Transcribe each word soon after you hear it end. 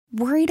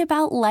Worried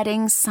about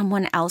letting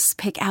someone else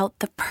pick out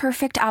the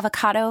perfect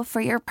avocado for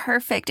your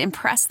perfect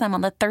impress them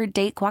on the third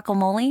date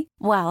guacamole?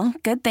 Well,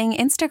 good thing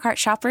Instacart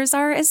shoppers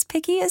are as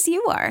picky as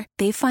you are.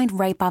 They find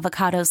ripe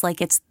avocados like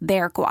it's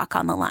their guac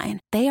on the line.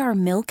 They are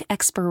milk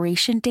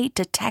expiration date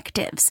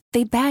detectives.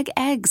 They bag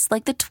eggs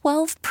like the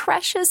 12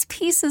 precious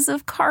pieces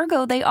of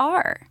cargo they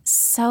are.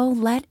 So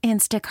let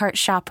Instacart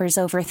shoppers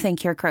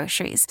overthink your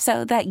groceries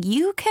so that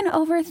you can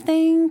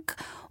overthink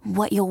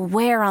what you'll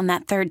wear on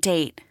that third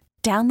date.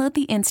 Download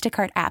the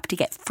Instacart app to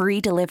get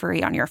free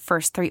delivery on your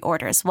first 3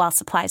 orders while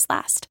supplies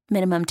last.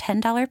 Minimum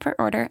 $10 per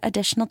order.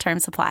 Additional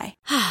terms apply.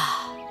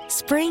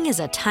 Spring is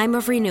a time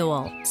of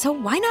renewal, so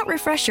why not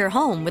refresh your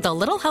home with a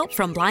little help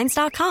from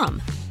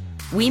Blinds.com?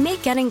 We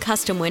make getting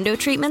custom window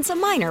treatments a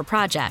minor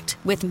project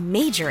with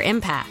major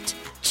impact.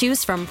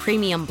 Choose from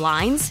premium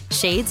blinds,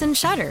 shades, and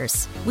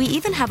shutters. We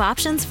even have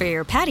options for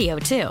your patio,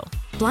 too.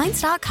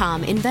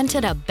 Blinds.com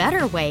invented a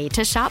better way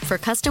to shop for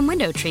custom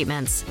window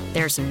treatments.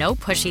 There's no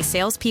pushy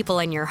salespeople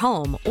in your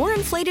home or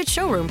inflated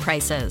showroom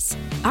prices.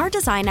 Our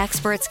design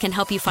experts can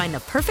help you find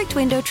the perfect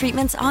window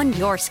treatments on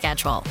your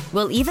schedule.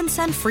 We'll even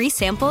send free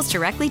samples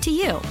directly to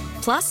you.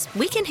 Plus,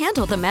 we can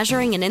handle the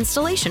measuring and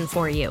installation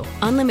for you.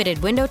 Unlimited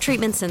window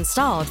treatments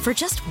installed for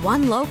just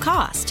one low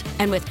cost.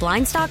 And with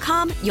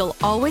Blinds.com, you'll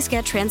always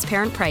get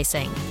transparent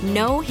pricing.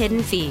 No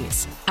hidden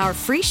fees. Our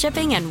free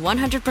shipping and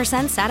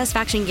 100%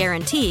 satisfaction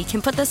guarantee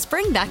can put the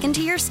spring back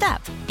into your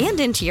step and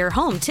into your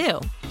home,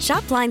 too.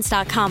 Shop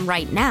Blinds.com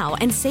right now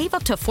and save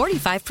up to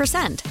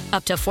 45%.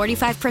 Up to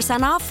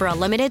 45% off for a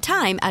limited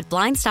time at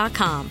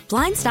Blinds.com.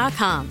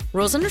 Blinds.com.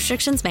 Rules and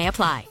restrictions may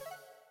apply.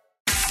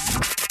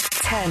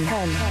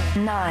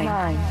 10,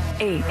 9,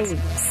 8,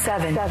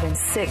 7,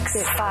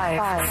 6,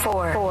 5,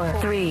 4,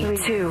 3,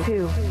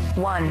 2,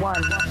 1.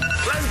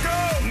 Let's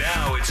go!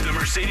 Now it's the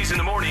Mercedes in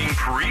the Morning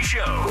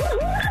pre-show.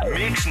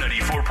 Mix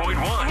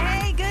 94.1.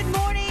 Hey, good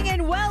morning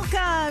and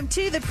welcome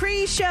to the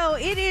pre-show.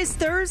 It is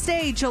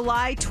Thursday,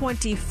 July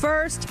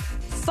 21st,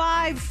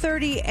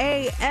 5:30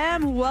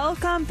 a.m.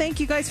 Welcome. Thank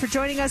you guys for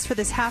joining us for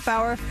this half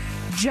hour.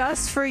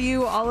 Just for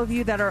you, all of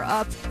you that are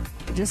up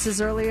just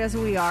as early as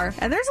we are.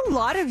 And there's a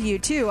lot of you,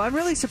 too. I'm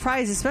really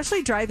surprised,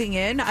 especially driving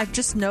in. I've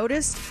just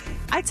noticed,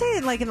 I'd say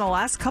in the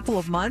last couple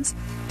of months,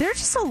 there's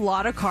just a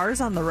lot of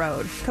cars on the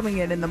road coming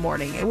in the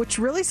morning, which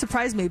really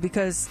surprised me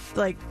because,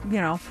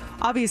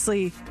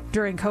 obviously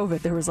during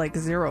COVID, there was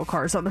 0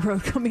 cars on the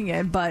road coming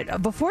in.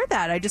 But before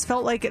that, I just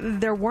felt like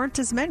there weren't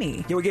as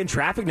many. Yeah, we're getting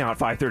traffic now at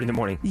 5:30 in the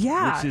morning.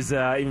 Yeah. Which is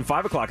even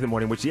 5 o'clock in the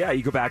morning, which,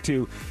 you go back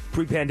to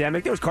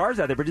pre-pandemic. There was cars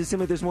out there, but it just seemed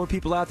like there's more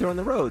people out there on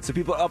the road. So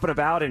people are up and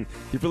about. And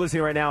if you're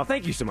listening right now,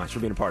 thank you so much for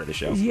being a part of the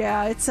show.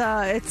 Yeah,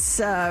 it's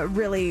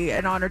really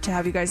an honor to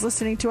have you guys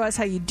listening to us.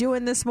 How you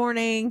doing this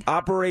morning?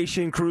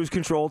 Operation Cruise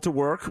Control to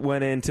Work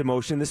went into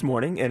motion this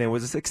morning, and it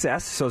was a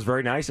success. So it's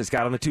very nice. Just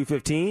got on the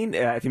 215.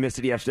 If you missed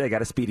it yesterday, I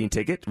got a speeding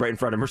ticket right in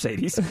front of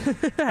Mercedes.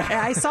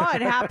 I saw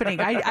it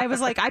happening. I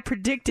was like, I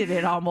predicted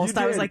it almost.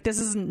 I was like, this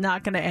is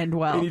not going to end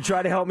well. And you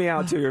tried to help me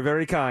out, too. You're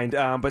very kind.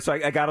 But so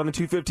I got on the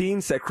 215,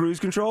 set cruise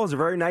control. It was a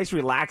very nice,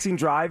 relaxing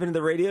drive into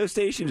the radio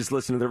station. Just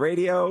listen to the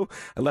radio.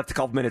 I left a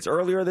couple minutes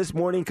earlier this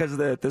morning because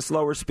of the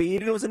slower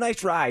speed. And it was a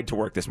nice ride to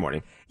work this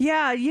morning.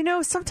 Yeah,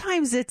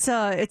 sometimes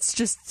it's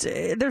just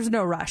there's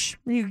no rush.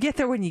 You get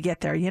there when you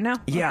get there,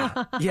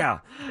 Yeah.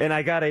 And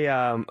I got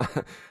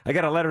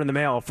a letter in the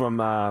mail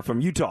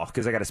from Utah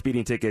because I got a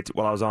speeding ticket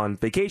while I was on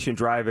vacation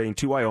driving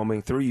to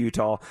Wyoming through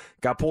Utah.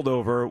 Got pulled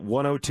over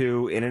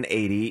 102 in an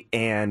 80,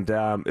 and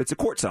it's a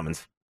court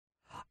summons.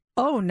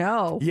 Oh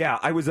no! Yeah,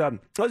 I was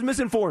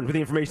misinformed with the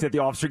information that the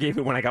officer gave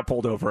me when I got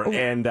pulled over,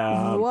 and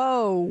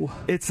whoa!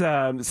 It's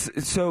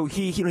so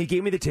he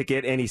gave me the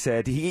ticket, and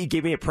he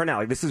gave me a printout.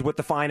 Like, this is what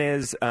the fine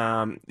is.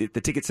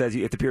 The ticket says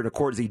you have to appear in a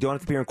court. You don't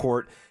have to appear in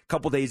court.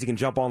 Couple days you can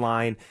jump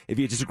online. If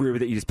you disagree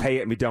with it, you just pay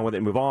it and be done with it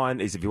and move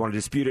on. Is if you want to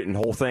dispute it and the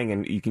whole thing,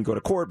 and you can go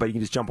to court, but you can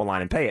just jump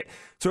online and pay it.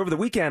 So over the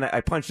weekend, I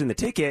punched in the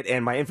ticket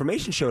and my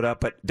information showed up,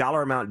 but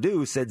dollar amount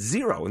due said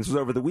 0. And this was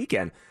over the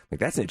weekend.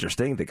 Like, that's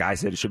interesting. The guy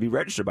said it should be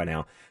registered by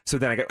now. So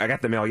then I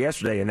got the mail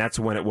yesterday, and that's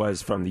when it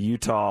was from the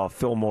Utah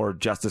Fillmore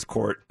Justice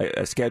Court,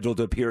 scheduled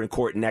to appear in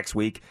court next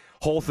week.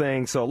 Whole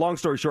thing. So long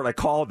story short, I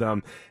called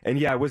them,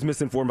 and I was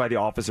misinformed by the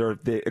officer.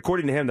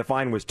 According to him, the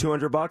fine was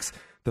 $200.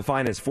 The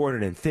fine is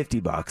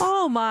 $450.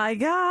 Oh my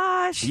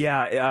gosh!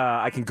 Yeah,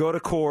 I can go to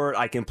court.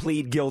 I can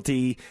plead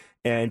guilty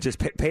and just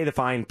pay the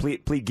fine,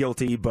 plead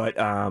guilty, but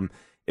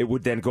it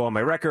would then go on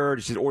my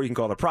record. Or you can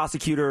call the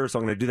prosecutor. So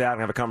I'm going to do that and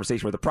have a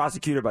conversation with the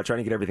prosecutor about trying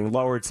to get everything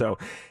lowered. So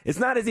it's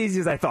not as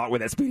easy as I thought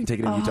with that speeding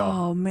ticket in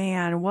Utah. Oh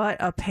man, what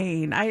a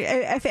pain!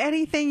 If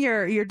anything,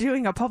 you're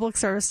doing a public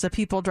service to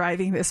people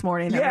driving this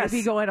morning. That might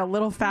be going a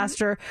little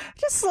faster.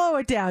 Just slow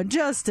it down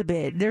just a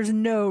bit. There's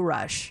no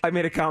rush. I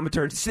made a comment to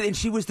her, and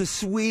she was the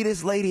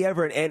sweetest lady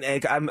ever.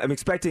 And I'm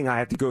expecting I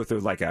have to go through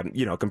like a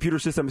computer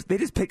system. They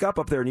just pick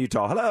up there in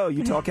Utah. Hello,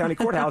 Utah County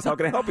Courthouse. How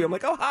can I help you? I'm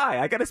like, oh hi,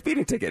 I got a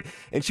speeding ticket,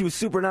 and she was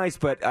super nice,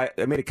 but I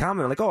made a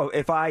comment like, oh,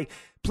 if I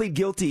plead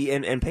guilty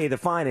and pay the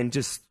fine and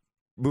just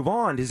move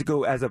on, does it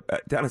go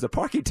down as a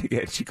parking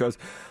ticket? She goes,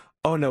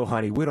 Oh, no,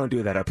 honey, we don't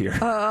do that up here.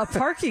 A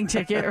parking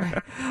ticket?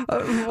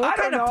 What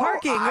kind of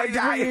parking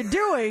were you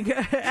doing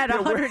at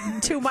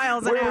 102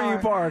 miles an hour? Where were you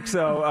parked?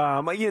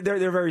 So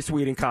they're very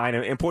sweet and kind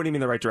and pointing me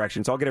in the right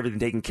direction. So I'll get everything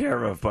taken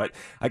care of. But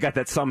I got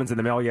that summons in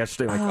the mail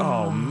yesterday. Like,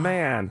 oh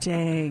man.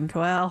 Dang.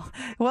 Well.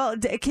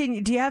 Do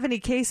you have any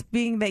case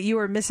being that you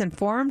were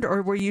misinformed,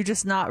 or were you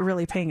just not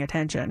really paying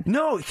attention?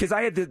 No, because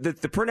I had the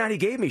printout he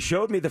gave me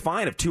showed me the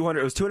fine of $200.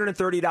 It was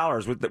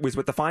 $230 was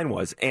what the fine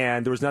was,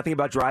 and there was nothing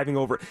about driving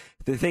over.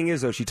 The thing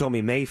is, though, she told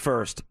me May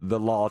 1st the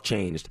law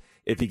changed.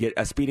 If you get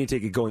a speeding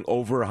ticket going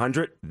over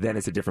 100, then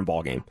it's a different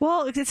ballgame.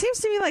 Well, it seems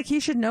to me like he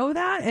should know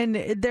that, and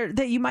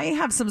that you might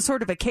have some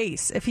sort of a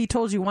case if he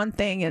told you one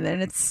thing and then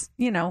it's,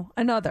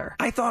 another.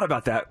 I thought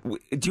about that.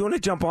 Do you want to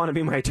jump on and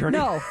be my attorney?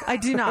 No, I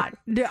do not.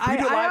 We do it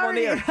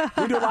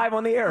live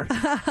on the air.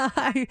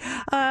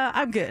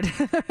 I'm good.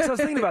 So I was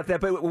thinking about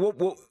that, but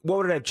what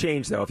would it have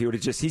changed, though, if he would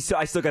have just...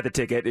 I still got the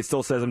ticket. It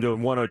still says I'm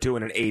doing 102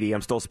 and an 80.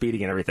 I'm still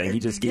speeding and everything. He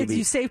just gave me...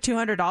 You saved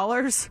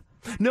 $200?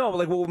 No,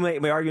 like, well,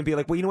 my argument be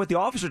like, well, you know what? The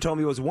officer told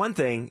me was one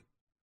thing,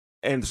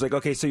 and it's like,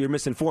 okay, so you're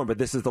misinformed, but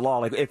this is the law.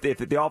 Like, if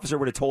the officer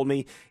would have told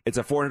me it's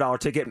a $400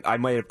 ticket, I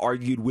might have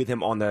argued with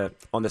him on the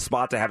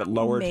spot to have it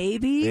lowered.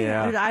 Maybe.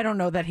 Yeah. I don't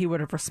know that he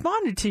would have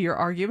responded to your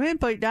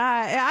argument, but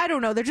I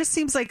don't know. There just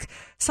seems like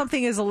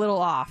something is a little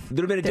off. There would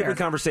have been a different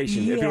conversation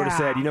if he would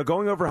have said,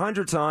 going over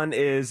 100, son,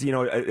 is,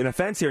 an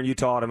offense here in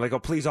Utah. And I'm like, oh,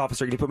 please,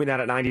 officer, can you put me down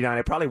at 99?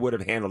 I probably would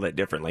have handled it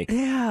differently.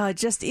 Yeah,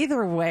 just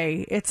either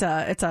way, it's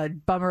a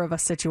bummer of a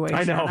situation.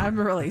 I know. I'm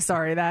really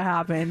sorry that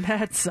happened.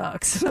 That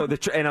sucks. So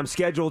and I'm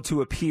scheduled to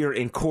appear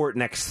in court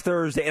next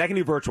Thursday, and I can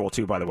do virtual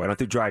too, by the way. I don't have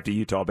to drive to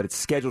Utah, but it's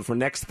scheduled for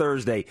next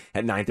Thursday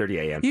at 9:30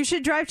 a.m. You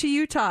should drive to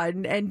Utah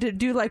and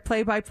do like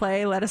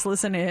play-by-play. Let us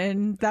listen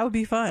in. That would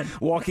be fun.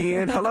 Walking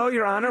in, hello,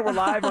 Your Honor, we're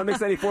live on Mix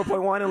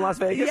 94.1 in Las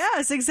Vegas.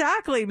 Yes,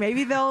 exactly.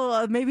 Maybe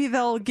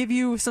they'll give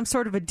you some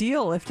sort of a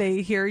deal if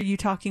they hear you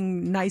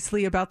talking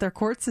nicely about their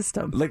court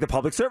system, like the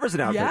public service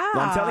announcement. Yeah.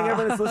 I'm telling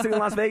everyone that's listening in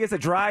Las Vegas that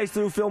drives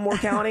through Fillmore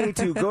County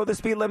to go the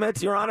speed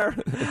limits, Your Honor,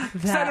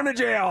 send them to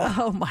jail.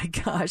 Oh my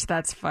gosh,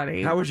 that's funny.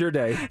 How was your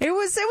day? It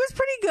was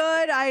pretty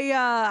good.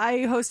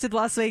 I hosted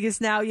Las Vegas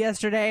Now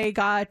yesterday.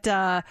 Got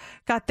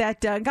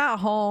that done. Got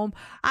home.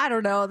 I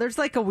don't know. There's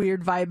like a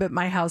weird vibe at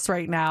my house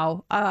right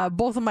now.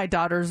 Both of my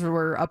daughters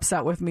were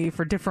upset with me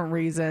for different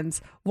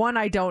reasons. One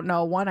I don't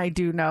know. One I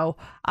do know.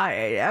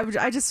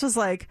 I just was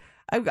like,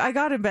 I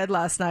got in bed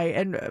last night,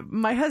 and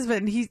my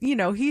husband,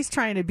 he's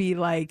trying to be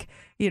like,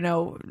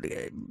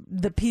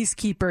 the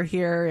peacekeeper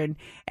here,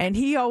 and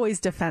he always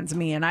defends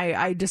me, and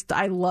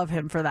I love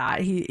him for that.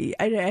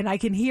 And I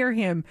can hear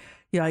him,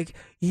 like,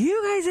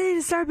 you guys need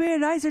to start being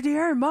nicer to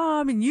your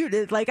mom, and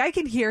I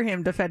can hear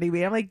him defending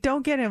me. I'm like,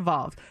 don't get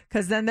involved,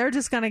 because then they're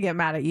just gonna get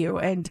mad at you.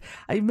 And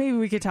maybe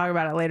we could talk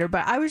about it later.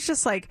 But I was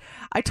just like,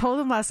 I told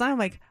him last night, I'm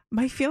like,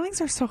 my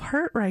feelings are so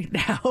hurt right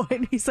now,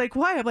 and he's like,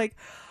 why? I'm like,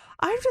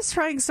 I'm just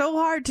trying so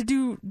hard to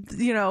do,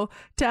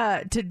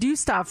 to do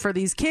stuff for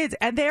these kids,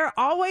 and they're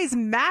always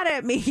mad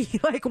at me.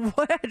 Like,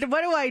 what do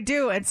I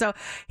do? And so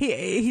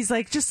he's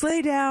like, just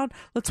lay down.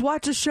 Let's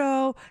watch a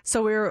show.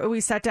 So we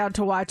sat down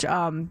to watch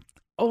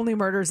Only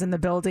Murders in the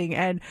Building,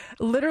 and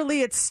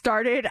literally it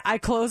started. I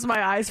closed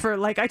my eyes for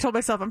I told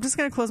myself, I'm just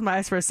going to close my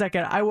eyes for a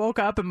second. I woke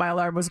up and my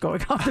alarm was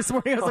going off this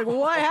morning. I was like,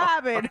 what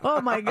happened? Oh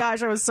my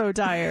gosh, I was so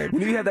tired.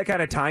 When you have that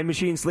kind of time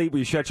machine sleep where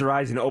you shut your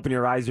eyes and open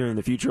your eyes during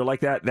the future like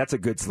that, that's a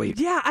good sleep.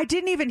 Yeah, I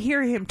didn't even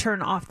hear him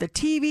turn off the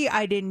TV.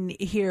 I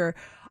didn't hear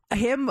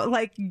him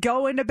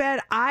go into bed.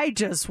 I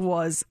just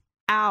was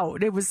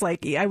out. It was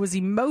like I was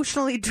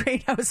emotionally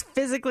drained. I was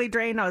physically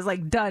drained. I was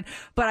done.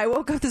 But I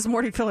woke up this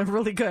morning feeling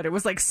really good. It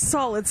was like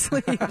solid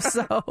sleep.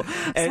 So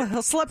I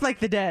slept like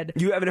the dead.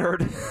 You haven't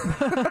heard.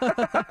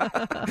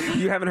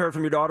 You haven't heard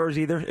from your daughters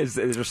either. Is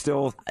there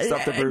still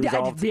stuff to be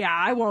resolved? Yeah,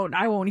 I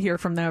won't hear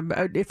from them.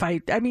 If I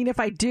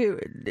do,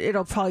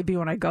 it'll probably be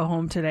when I go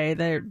home today.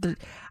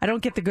 I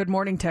don't get the good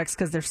morning text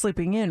because they're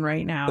sleeping in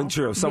right now.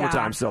 True.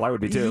 Summertime still. I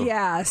would be too.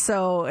 Yeah.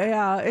 So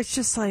it's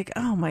just like,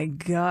 oh my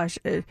gosh.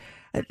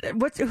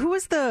 Who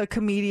was the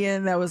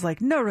comedian that was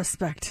like, no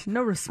respect?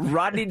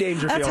 Rodney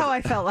Dangerfield. That's how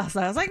I felt last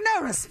night. I was like,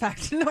 no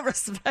respect.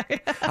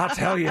 I'll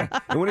tell you.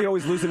 And when he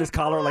always losing his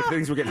collar like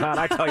things were getting hot,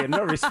 I tell you,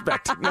 no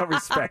respect.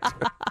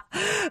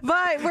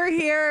 But we're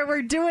here.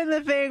 We're doing the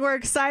thing. We're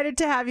excited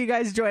to have you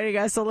guys joining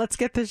us. So let's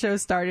get the show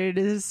started.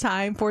 It is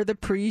time for the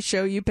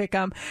pre-show You Pick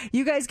 'em.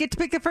 You guys get to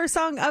pick the first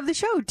song of the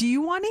show. Do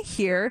you want to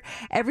hear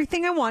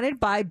Everything I Wanted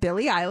by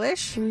Billie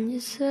Eilish? When you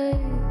say,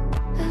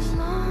 as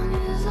long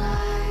as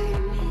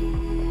I'm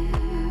here,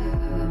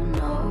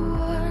 no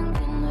one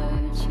can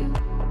hurt you.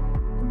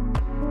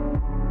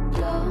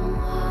 Don't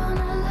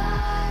wanna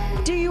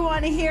lie. Do you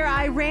want to hear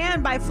I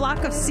Ran by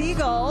Flock of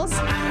Seagulls?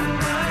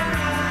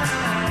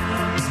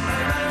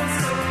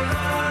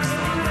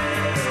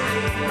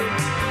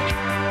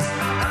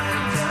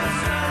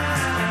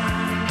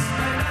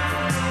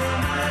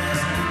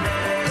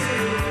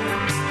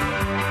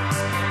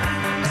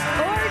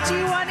 Do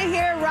you want to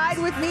hear Ride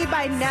With Me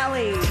by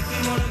Nelly?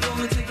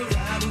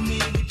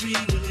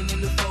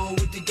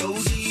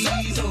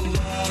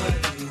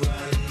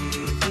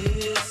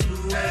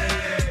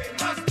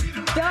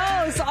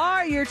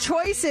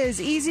 choices.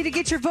 Easy to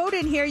get your vote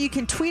in here. You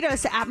can tweet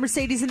us at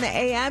Mercedes in the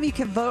AM. You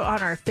can vote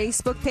on our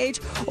Facebook page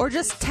or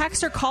just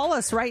text or call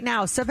us right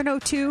now,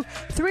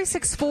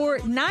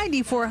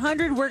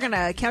 702-364-9400. We're going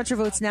to count your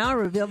votes now and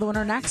reveal the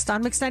winner next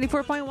on Mix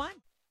 94.1.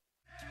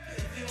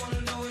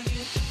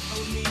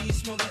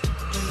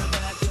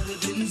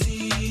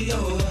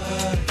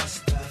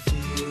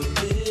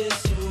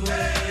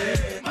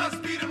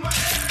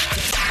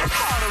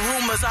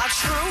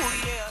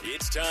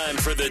 It's time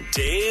for the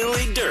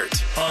Daily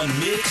Dirt on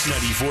Mix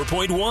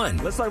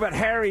 94.1. Let's talk about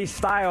Harry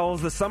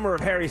Styles. The summer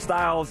of Harry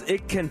Styles,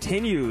 it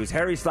continues.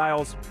 Harry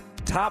Styles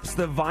tops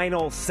the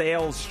vinyl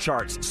sales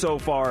charts so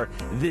far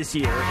this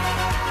year.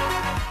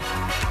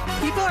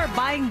 People are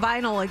buying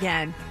vinyl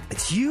again.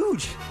 It's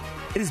huge.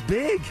 It is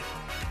big.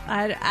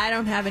 I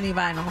don't have any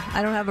vinyl.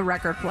 I don't have a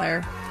record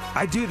player.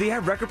 I do. They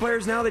have record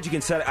players now that you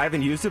can set. I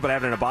haven't used it, but I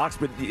have it in a box.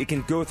 But it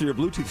can go through your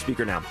Bluetooth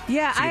speaker now.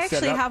 Yeah, so I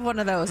actually have one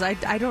of those.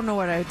 I don't know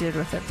what I did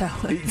with it, though.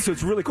 So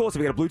it's really cool.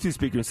 So we got a Bluetooth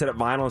speaker and set up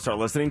vinyl and start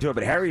listening to it.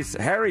 But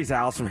Harry's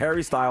house from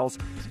Harry Styles,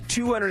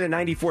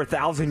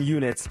 294,000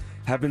 units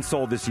have been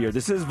sold this year.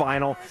 This is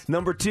vinyl.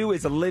 Number 2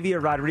 is Olivia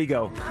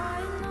Rodrigo.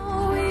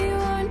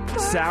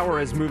 Sour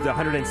has moved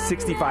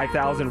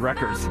 165,000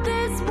 records.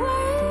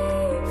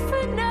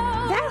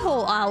 That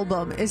whole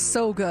album is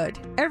so good.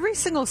 Every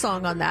single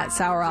song on that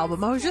Sour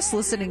album, I was just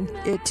listening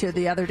it to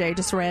the other day,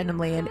 just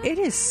randomly, and it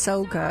is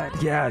so good.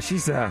 Yeah,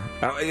 she's. I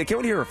can't wait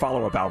to hear her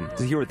follow-up album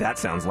to hear what that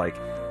sounds like.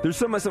 There's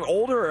some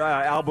older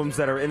albums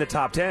that are in the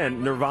top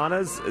 10.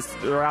 Nirvana's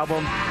their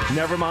album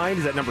Nevermind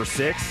is at number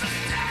 6.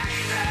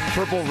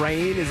 Purple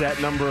Rain is at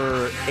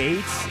number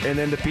 8, and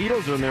then the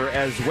Beatles are in there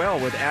as well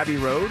with Abbey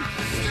Road.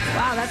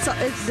 Wow,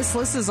 this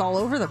list is all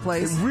over the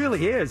place. It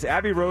really is.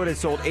 Abbey Road has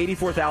sold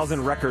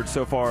 84,000 records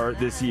so far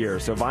this year,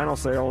 so vinyl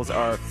sales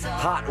are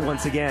hot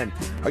once again.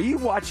 Are you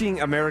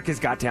watching America's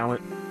Got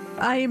Talent?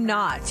 I am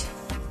not.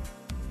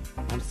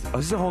 Oh,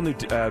 this is a whole new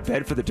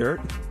bed for the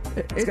dirt?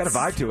 It's got a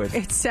vibe to it.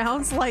 It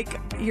sounds like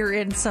you're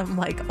in some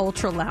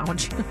ultra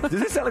lounge. Does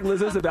it sound like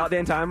Lizzo's About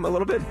Damn Time a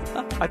little bit?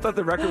 I thought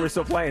the record was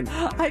still playing.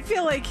 I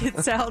feel like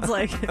it sounds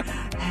like,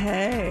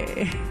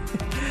 hey.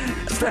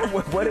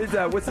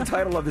 What's the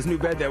title of this new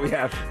bed that we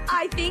have?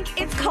 I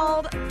think it's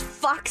called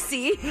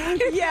Foxy.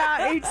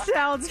 Yeah, it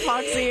sounds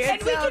foxy.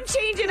 And we can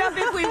change it up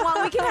if we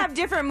want. We can have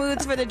different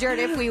moods for the dirt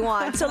if we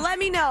want. So let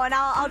me know, and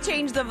I'll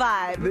change the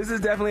vibe. This is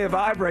definitely a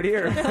vibe right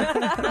here.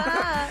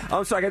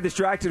 I'm sorry, I got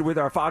distracted with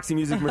our Foxy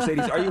Music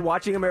Mercedes. Are you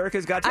watching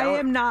America's Got Talent? I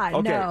am not,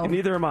 okay, no.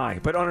 Neither am I.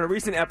 But on a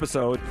recent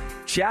episode,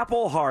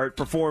 Chapel Hart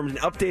performed an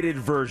updated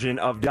version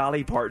of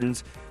Dolly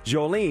Parton's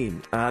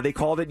Jolene. They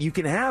called it You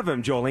Can Have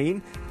Him,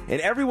 Jolene, and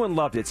everyone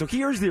loved it. So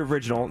here's the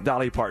original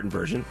Dolly Parton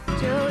version.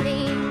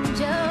 Jolene,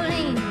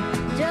 Jolene,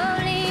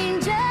 Jolene,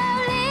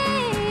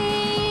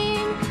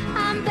 Jolene,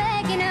 I'm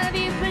begging of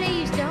you,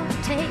 please don't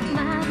take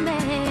my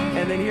man.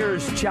 And then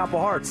here's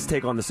Chapel Hart's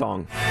take on the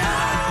song.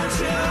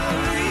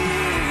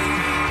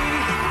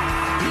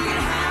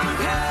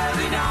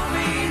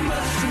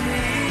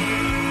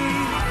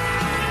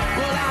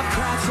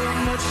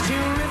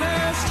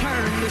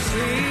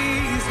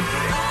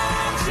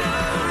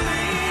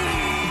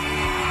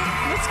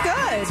 It's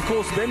good. It's a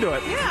cool spin to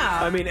it. Yeah.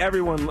 I mean,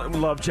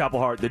 everyone loved Chapel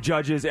Hart. The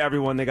judges,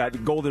 everyone, they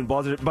got golden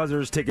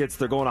buzzers tickets.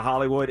 They're going to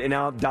Hollywood. And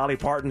now Dolly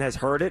Parton has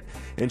heard it,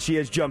 and she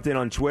has jumped in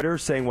on Twitter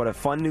saying what a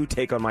fun new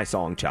take on my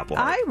song, Chapel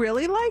Hart. I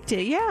really liked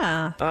it,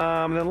 yeah.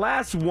 The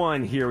last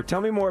one here. Tell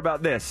me more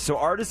about this. So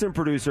artist and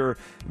producer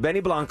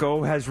Benny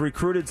Blanco has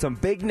recruited some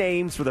big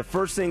names for the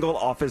first single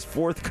off his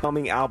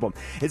forthcoming album.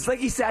 It's like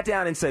he sat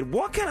down and said,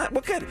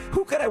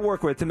 who could I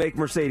work with to make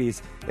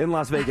Mercedes in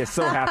Las Vegas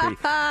so happy?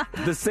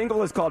 The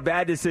single is called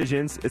Bad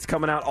Decisions. It's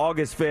coming out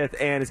August 5th,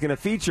 and it's going to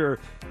feature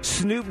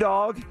Snoop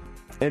Dogg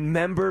and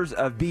members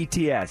of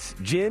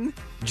BTS, Jin,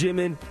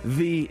 Jimin,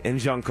 V, and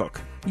Jungkook.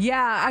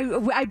 Yeah,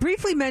 I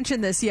briefly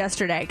mentioned this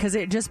yesterday because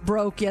it just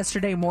broke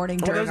yesterday morning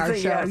during our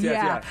show.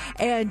 Yes.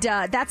 And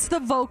that's the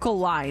vocal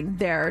line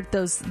there.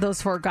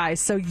 Those 4 guys.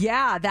 So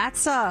yeah,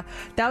 that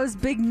was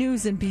big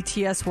news in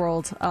BTS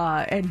world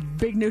and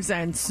big news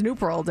in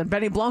Snoop world and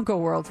Benny Blanco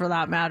world for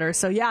that matter.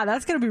 So yeah,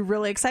 that's going to be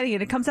really exciting.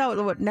 And it comes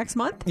out next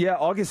month? Yeah,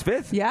 August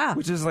 5th. Yeah,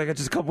 which is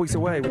just a couple weeks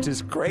away, which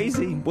is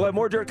crazy. We'll have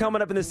more dirt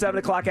coming up in the 7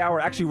 o'clock hour.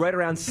 Actually, right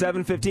around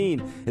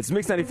 7:15. It's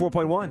Mix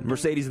 94.1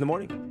 Mercedes in the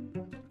Morning.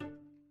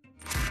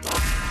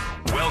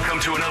 Welcome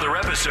to another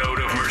episode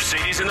of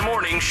Mercedes in the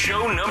Morning,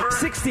 show number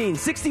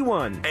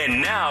 1661.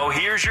 And now,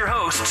 here's your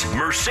hosts,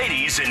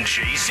 Mercedes and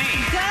JC.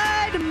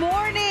 Good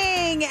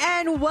morning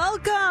and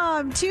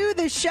welcome to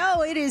the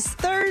show. It is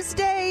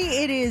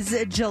Thursday. It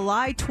is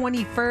July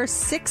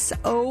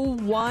 21st,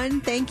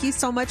 6:01. Thank you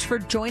so much for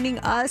joining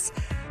us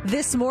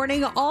this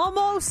morning.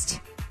 Almost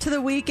to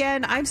the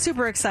weekend. I'm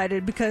super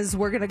excited because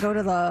we're going to go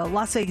to the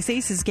Las Vegas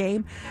Aces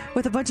game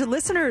with a bunch of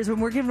listeners when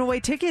we're giving away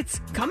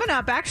tickets coming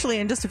up actually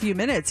in just a few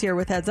minutes here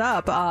with Heads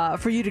Up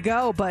for you to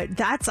go. But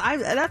that's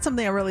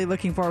something I'm really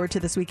looking forward to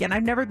this weekend.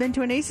 I've never been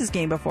to an Aces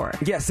game before.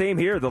 Yeah, same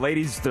here. The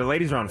ladies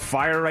are on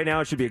fire right now.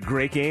 It should be a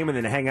great game, and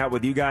then hang out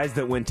with you guys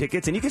that win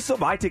tickets. And you can still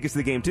buy tickets to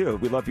the game too.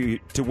 We'd love you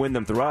to win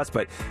them through us,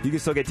 but you can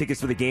still get tickets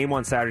for the game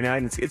on Saturday night.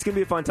 And it's going to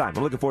be a fun time.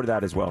 I'm looking forward to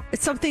that as well.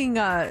 It's something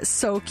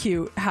so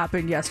cute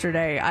happened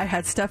yesterday. I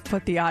had Steph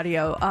put the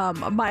audio.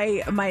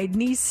 My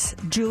niece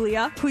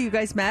Julia, who you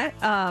guys met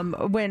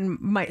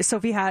when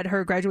Sophie had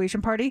her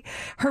graduation party,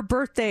 her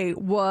birthday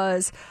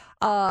was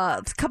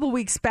a couple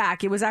weeks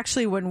back. It was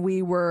actually when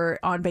we were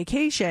on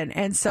vacation,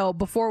 and so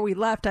before we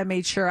left, I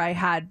made sure I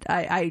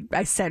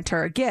sent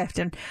her a gift,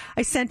 and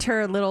I sent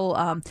her a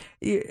little.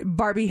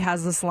 Barbie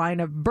has this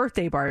line of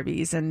birthday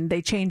Barbies, and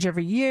they change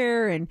every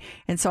year, and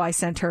so I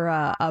sent her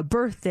a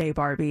birthday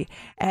Barbie,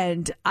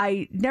 and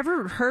I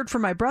never heard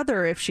from my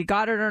brother if she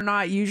got it or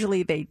not.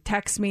 Usually they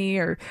text me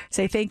or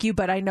say thank you,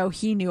 but I know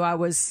he knew I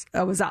was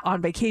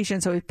on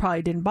vacation, so it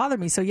probably didn't bother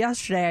me. So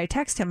yesterday I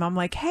texted him. I'm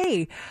like,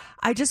 hey,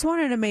 I just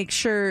wanted to make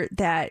sure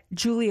that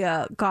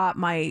Julia got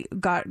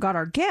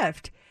our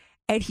gift,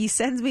 and he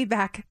sends me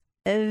back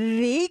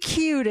the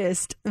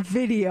cutest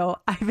video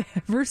I've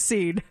ever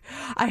seen.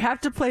 I have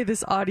to play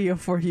this audio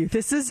for you.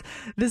 This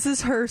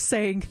is her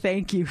saying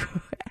thank you.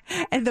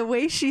 And the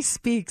way she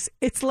speaks,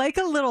 it's like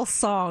a little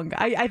song.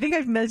 I think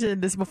I've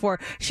mentioned this before.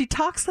 She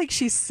talks like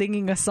she's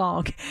singing a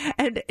song,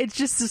 and it's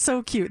just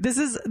so cute. This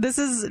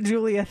is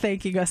Julia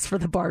thanking us for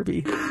the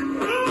Barbie.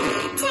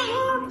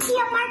 Thank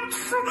you much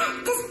for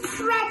this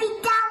pretty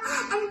doll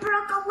and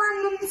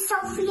Brooklyn and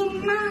Sophie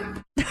and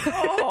Matt.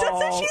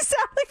 Doesn't she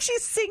sound like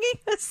she's singing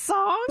a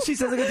song? She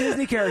sounds like a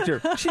Disney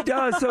character. She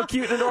does. So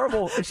cute and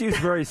adorable. And she was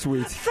very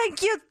sweet.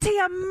 Thank you,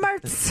 Tia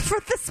Mertz, for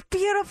this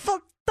beautiful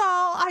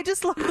doll. I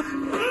just love Thank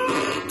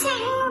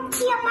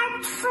you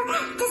much for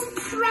this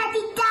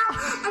pretty doll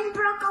and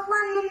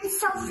Brooklyn and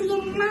Sophie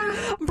and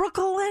Matt.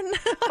 Brooklyn.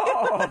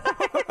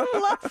 I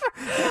love her.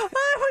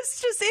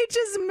 It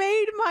just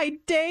made my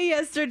day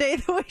yesterday,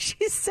 the way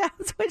she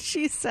sounds when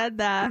she said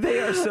that. They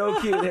are so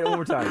cute. Hey, one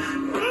more time.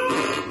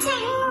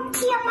 Thank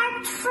you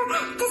much for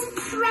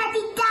this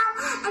pretty doll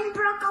and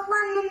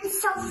Brooklyn and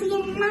Sophie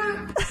and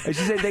Matt. And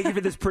she said thank you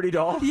for this pretty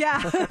doll? Yeah.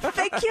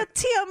 Thank you,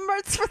 Tia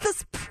Mertz, for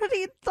this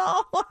pretty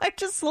doll. I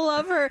just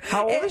love her.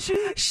 How old is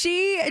she?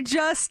 She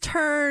just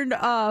turned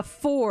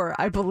 4,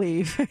 I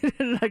believe.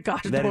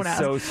 Gosh, that don't is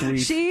ask. so sweet.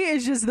 She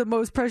is just the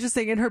most precious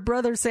thing. And her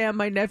brother, Sam,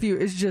 my nephew,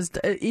 is just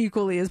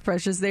equally as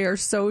precious. They are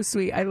so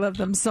sweet. I love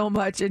them so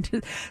much. And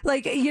just,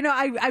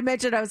 I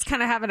mentioned I was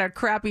kind of having a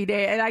crappy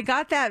day, and I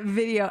got that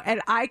video,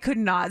 and I could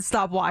not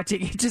stop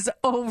watching it just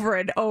over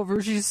and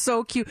over. She's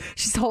so cute.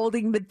 She's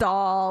holding the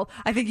doll.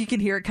 I think you can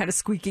hear it kind of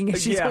squeaking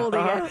as she's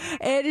holding it.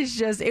 It is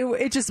just,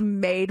 it just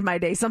made my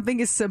day.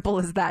 Something as simple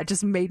as that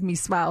just made me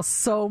smile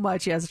so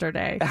much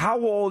yesterday. How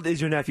old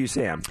is your nephew,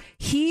 Sam?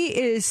 He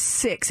is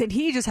 6, and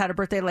he just had a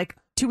birthday like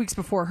 2 weeks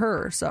before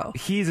her, so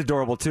he's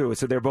adorable too.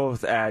 So they're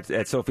both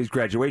at Sophie's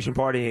graduation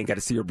party and got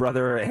to see your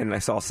brother. And I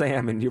saw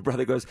Sam, and your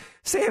brother goes,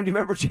 "Sam, do you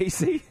remember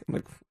JC?" I'm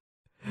like,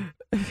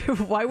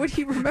 why would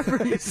he remember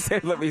you?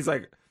 He's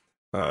like,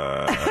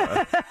 no.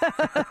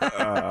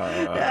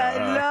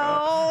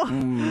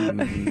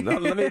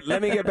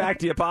 Let me get back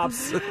to you,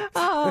 Pops.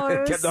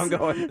 Oh, kept on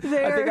going. I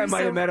think I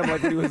might have met him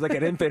like when he was like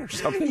an infant or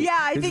something. Yeah,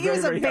 I think he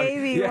was a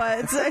baby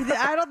once.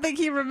 I don't think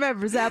he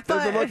remembers that.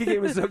 But the monkey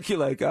game was so cute.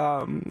 Like,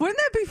 wouldn't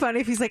that be funny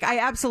if he's like, "I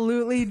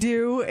absolutely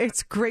do.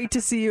 It's great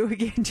to see you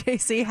again,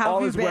 JC. How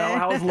have you been? Well.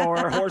 How's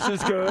Laura? Horse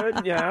is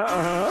good.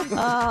 Yeah.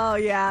 Oh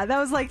yeah, that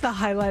was like the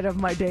highlight of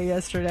my day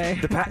yesterday.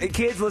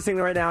 Kids listening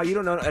right now, you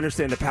don't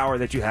understand the power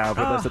that you have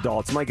with us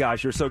adults. My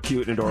gosh, you're so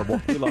cute and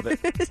adorable. We love it.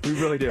 We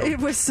really do. It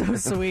was so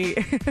sweet.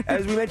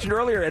 As we mentioned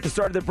earlier at the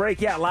start of the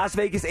break, Las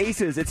Vegas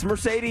Aces. It's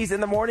Mercedes in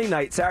the morning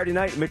night, Saturday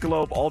night,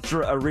 Michelob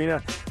Ultra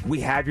Arena.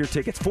 We have your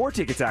tickets, 4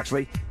 tickets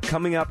actually,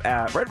 coming up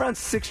at right around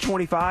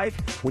 6:25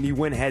 when you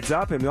win Heads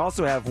Up. And we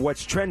also have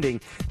What's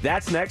Trending.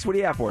 That's next. What do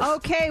you have for us?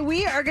 Okay,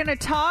 we are going to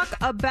talk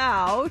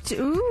about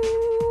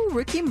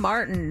Ricky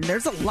Martin.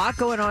 There's a lot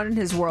going on in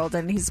his world,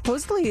 and he's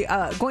supposedly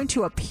going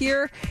to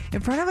appear in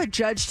front of a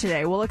judge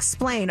today. We'll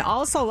explain.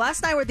 Also,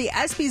 last night were the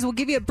ESPYs. We'll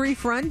give you a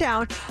brief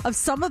rundown of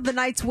some of the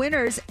night's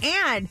winners.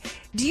 And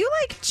do you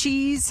like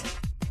cheese?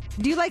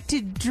 Do you like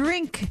to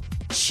drink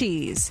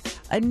cheese?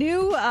 A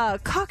new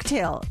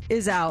cocktail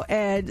is out,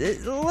 and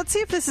let's see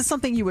if this is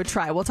something you would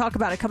try. We'll talk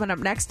about it coming up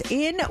next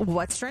in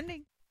What's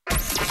Trending.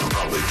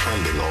 Probably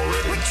trending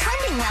already. We're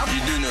trending now.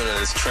 You do know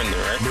that it's trending,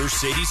 right?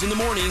 Mercedes in the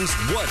mornings.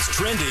 What's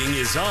Trending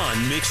is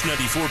on Mix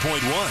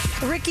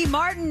 94.1. Ricky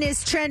Martin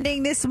is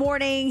trending this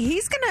morning.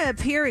 He's going to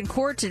appear in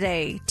court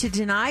today to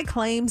deny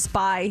claims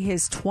by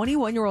his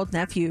 21-year-old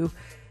nephew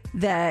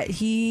that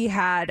he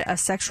had a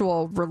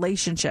sexual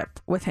relationship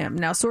with him.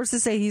 Now,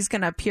 sources say he's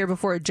going to appear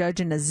before a judge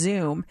in a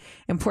Zoom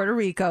in Puerto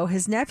Rico.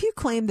 His nephew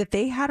claimed that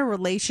they had a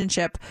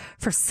relationship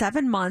for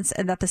 7 months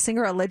and that the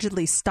singer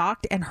allegedly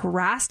stalked and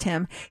harassed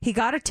him. He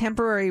got a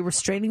temporary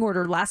restraining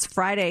order last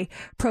Friday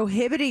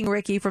prohibiting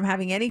Ricky from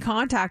having any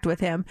contact with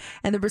him.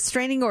 And the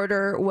restraining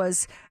order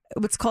was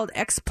what's called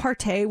ex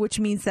parte, which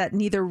means that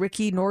neither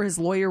Ricky nor his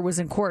lawyer was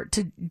in court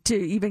to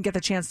even get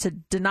the chance to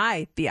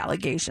deny the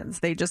allegations.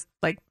 They just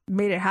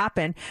made it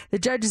happen. The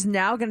judge is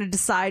now going to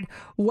decide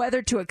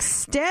whether to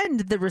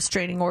extend the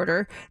restraining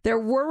order. There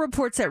were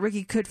reports that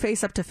Ricky could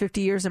face up to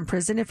 50 years in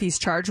prison if he's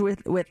charged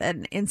with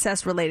an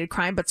incest related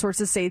crime, but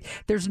sources say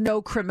there's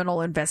no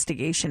criminal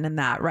investigation in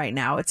that right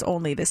now. It's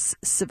only this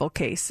civil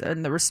case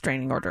and the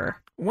restraining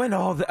order. When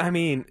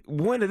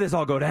did this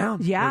all go down?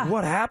 Yeah.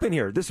 What happened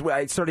here?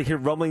 I started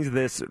hearing rumblings of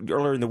this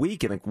earlier in the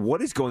week, and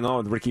what is going on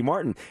with Ricky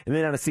Martin? And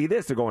then now to see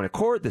this, they're going to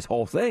court, this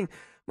whole thing.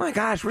 My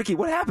gosh, Ricky,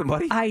 what happened,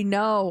 buddy? I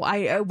know.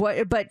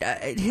 But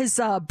his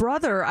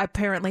brother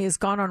apparently has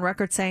gone on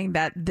record saying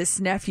that this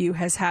nephew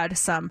has had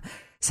some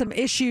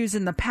issues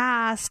in the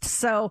past.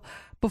 So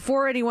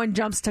before anyone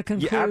jumps to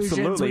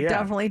conclusions, we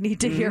definitely need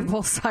to hear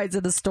both sides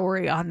of the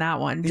story on that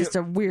one. Just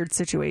a weird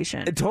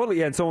situation. Totally,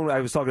 yeah. And I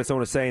was talking to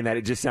someone was saying that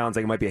it just sounds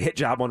like it might be a hit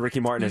job on Ricky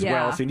Martin as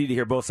well. So you need to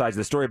hear both sides of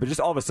the story. But just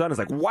all of a sudden, it's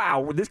like,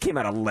 wow, this came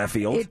out of left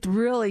field. It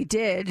really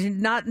did.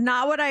 Not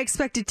what I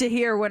expected to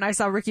hear when I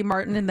saw Ricky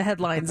Martin in the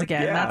headlines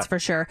again. That's for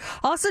sure.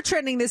 Also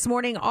trending this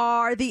morning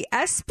are the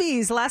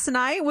ESPYs. Last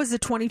night was the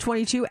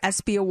 2022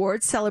 ESPY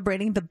Awards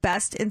celebrating the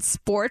best in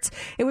sports.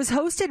 It was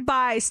hosted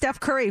by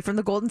Steph Curry from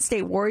the Golden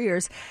State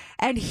Warriors.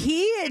 And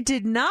he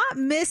did not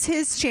miss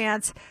his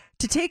chance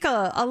to take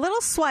a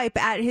little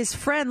swipe at his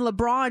friend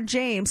LeBron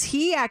James.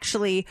 He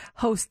actually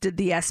hosted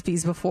the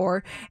ESPYs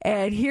before.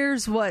 And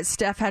here's what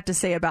Steph had to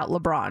say about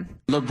LeBron.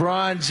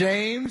 LeBron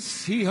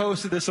James, he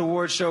hosted this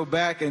award show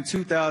back in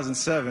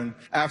 2007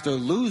 after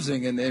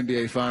losing in the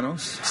NBA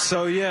Finals.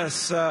 So,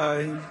 yes,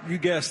 you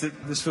guessed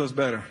it. This feels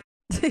better.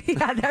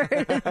 Yeah,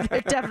 they're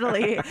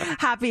definitely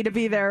happy to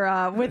be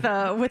there with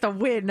a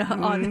win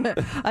on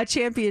a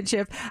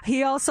championship.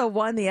 He also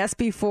won the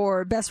ESPY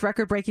for Best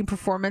Record-Breaking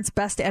Performance,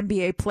 Best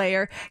NBA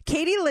Player.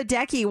 Katie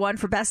Ledecky won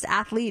for Best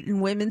Athlete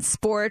in Women's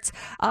Sports.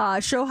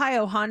 Shohei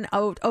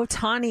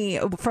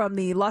Ohtani from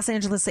the Los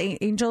Angeles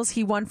Angels,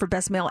 he won for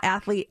Best Male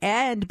Athlete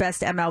and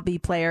Best MLB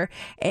Player.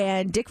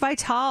 And Dick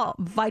Vitale,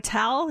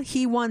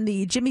 he won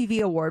the Jimmy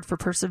V Award for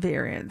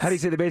Perseverance. How do you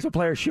say the baseball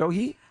player,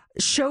 Shohei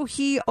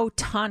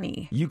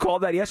Ohtani. You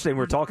called that yesterday. We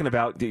were talking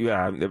about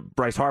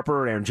Bryce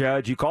Harper, Aaron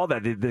Judge. You called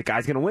that. The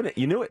guy's going to win it.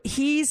 You knew it.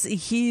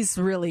 He's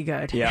really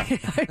good. Yeah.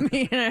 I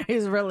mean,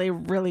 he's really,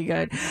 really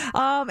good.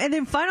 And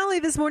then finally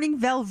this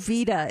morning,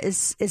 Velveeta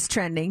is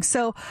trending.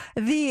 So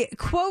the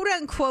quote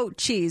unquote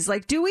cheese,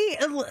 do we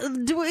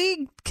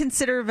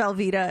consider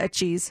Velveeta a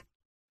cheese?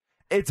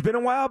 It's been a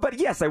while, but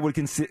yes, I would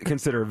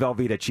consider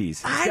Velveeta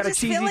cheese. I just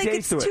feel like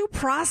it's too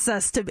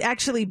processed to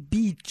actually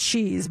be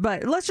cheese,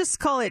 but let's just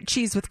call it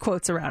cheese with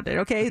quotes around it,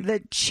 okay?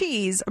 The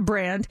cheese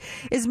brand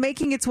is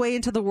making its way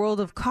into the world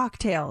of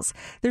cocktails.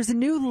 There's a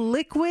new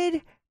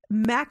liquid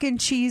mac and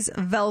cheese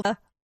Velveeta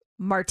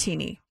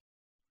martini.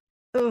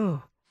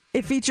 Ooh.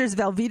 It features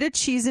Velveeta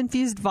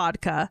cheese-infused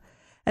vodka,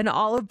 an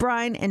olive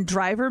brine, and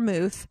dry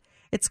vermouth.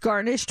 It's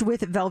garnished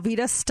with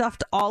Velveeta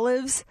stuffed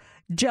olives,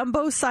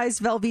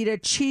 jumbo-sized Velveeta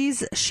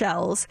cheese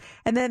shells,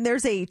 and then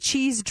there's a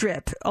cheese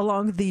drip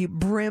along the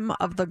brim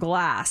of the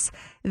glass.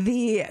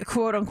 The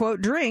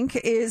quote-unquote drink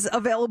is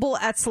available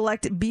at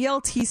select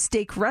BLT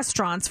steak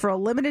restaurants for a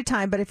limited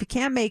time, but if you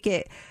can't make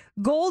it,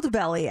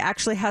 Goldbelly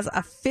actually has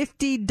a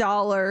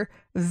 $50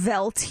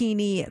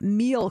 Veltini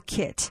meal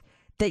kit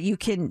that you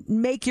can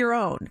make your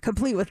own,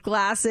 complete with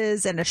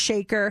glasses and a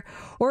shaker.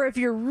 Or if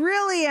you're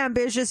really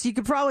ambitious, you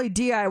could probably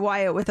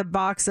DIY it with a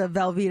box of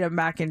Velveeta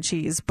mac and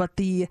cheese. But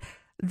the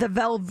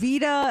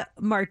Velveeta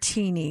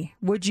martini,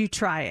 would you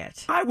try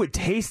it? I would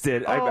taste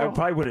it. I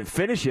probably wouldn't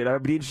finish it. I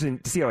would be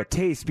interested to see how it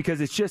tastes because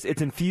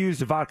it's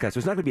infused vodka, so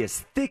it's not going to be as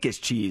thick as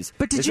cheese.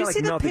 But did you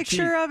see the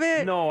picture of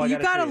it? No, you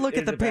got to look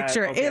at the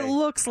picture. Okay. It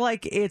looks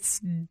like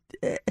it's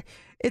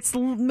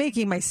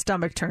making my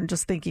stomach turn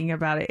just thinking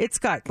about it. It's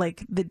got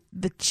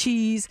the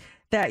cheese,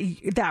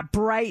 that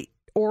bright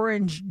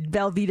orange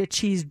Velveeta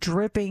cheese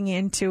dripping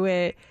into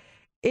it.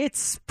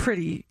 It's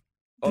pretty.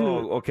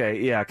 Oh,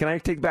 okay. Yeah. Can I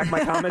take back my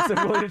comments?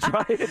 I'm willing to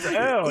try it. It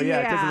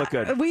doesn't look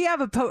good. We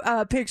have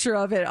a picture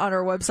of it on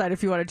our website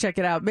if you want to check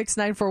it out.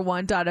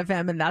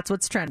 Mix941.fm, and that's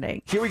what's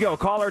trending. Here we go.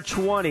 Caller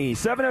 20,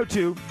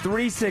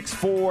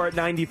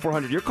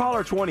 702-364-9400. You're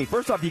caller 20.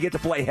 First off, you get to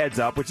play Heads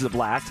Up, which is a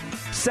blast.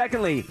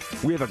 Secondly,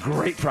 we have a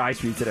great prize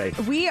for you today.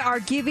 We are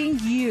giving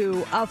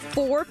you a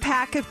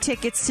 4-pack of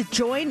tickets to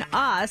join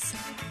us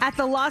at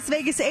the Las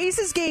Vegas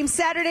Aces game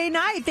Saturday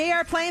night. They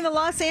are playing the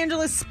Los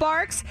Angeles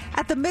Sparks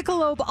at the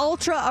Michelob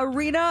Ultra Ultra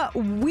Arena.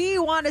 We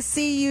want to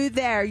see you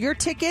there. Your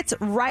tickets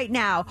right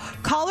now.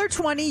 Caller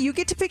 20, you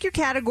get to pick your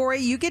category,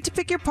 you get to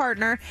pick your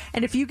partner,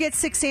 and if you get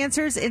 6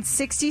 answers in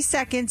 60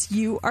 seconds,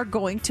 you are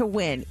going to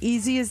win.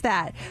 Easy as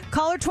that.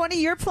 Caller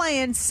 20, you're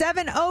playing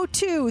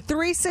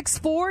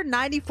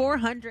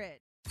 702-364-9400.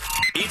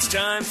 It's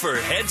time for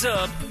Heads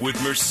Up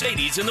with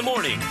Mercedes in the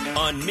Morning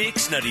on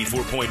Mix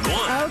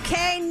 94.1.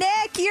 Okay,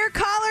 Nick, you're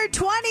caller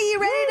 20. You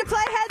ready to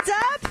play Heads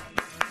Up?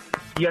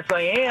 Yes,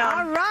 I am.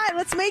 All right,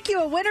 let's make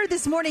you a winner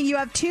this morning. You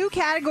have 2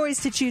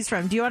 categories to choose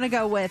from. Do you want to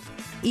go with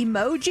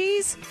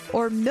emojis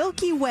or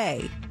Milky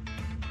Way?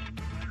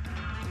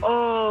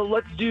 Oh,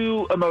 let's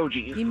do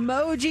emojis.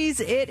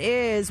 Emojis it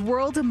is.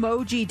 World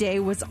Emoji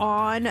Day was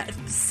on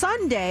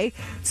Sunday.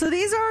 So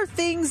these are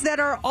things that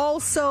are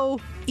also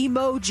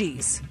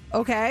emojis,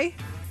 okay?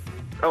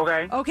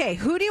 Okay. Okay,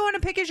 who do you want to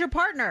pick as your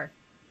partner?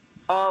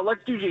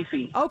 Let's do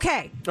JC.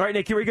 Okay. All right,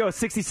 Nick, here we go.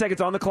 60 seconds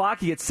on the clock.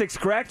 You get 6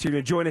 correct. You're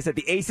going to join us at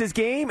the Aces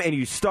game, and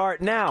you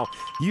start now.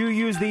 You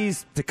use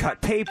these to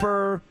cut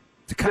paper,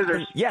 to cut...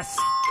 Scissors. Yes.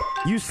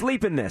 You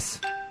sleep in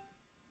this.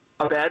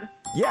 A bed.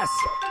 Yes.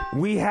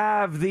 We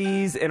have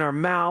these in our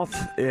mouth.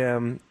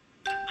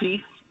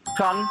 Teeth.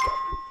 Tongue.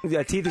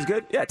 Yeah, teeth is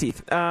good. Yeah,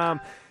 teeth.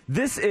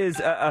 This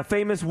is a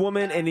famous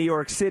woman in New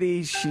York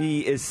City. She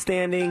is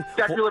standing.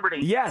 Statue of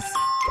Liberty. Yes.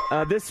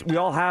 This we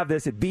all have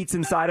this. It beats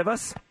inside of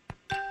us.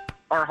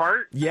 Our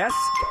heart. Yes.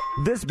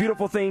 This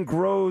beautiful thing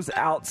grows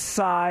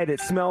outside.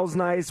 It smells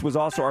nice. Was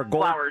also our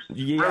goal. Flowers.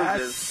 Yes.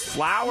 Roses.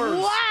 Flowers.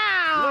 Wow.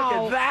 Look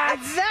at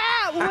that.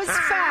 That was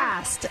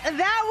fast.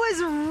 That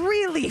was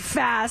really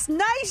fast.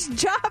 Nice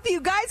job,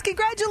 you guys.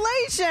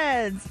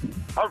 Congratulations.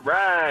 All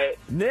right.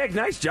 Nick,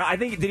 nice job. I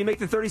think, did he make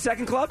the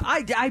 30-second club?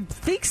 I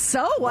think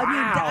so. I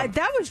mean,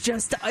 that was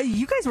just,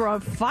 you guys were on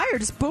fire.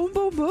 Just boom,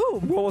 boom,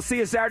 boom. Well, we'll see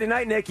you Saturday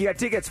night, Nick. You got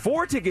tickets,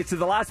 4 tickets to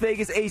the Las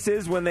Vegas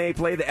Aces when they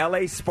play the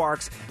LA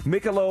Sparks,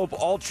 Michelob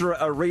Ultra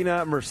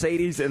Arena,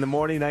 Mercedes in the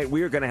morning night.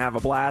 We are going to have a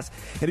blast.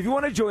 And if you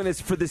want to join us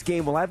for this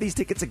game, we'll have these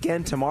tickets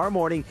again tomorrow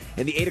morning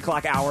in the 8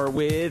 o'clock hour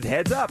with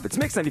Heads Up. It's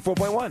Mix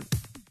 94.1.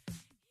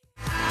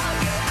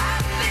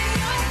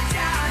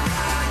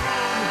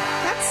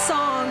 That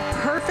song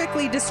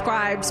perfectly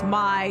describes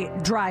my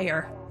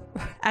dryer,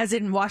 as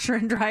in washer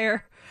and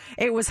dryer.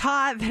 It was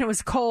hot, then it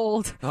was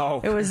cold.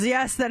 Oh. It was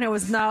yes, then it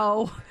was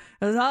no.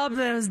 It was up,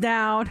 then it was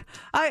down.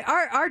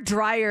 Our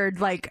dryer,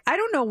 like, I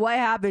don't know what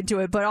happened to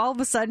it, but all of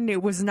a sudden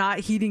it was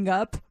not heating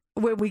up.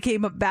 When we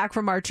came back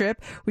from our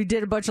trip, we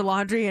did a bunch of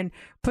laundry and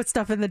put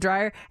stuff in the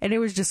dryer, and it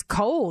was just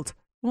cold.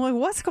 I'm like,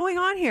 what's going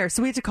on here?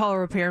 So we had to call a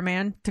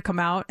repairman to come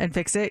out and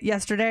fix it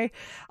yesterday.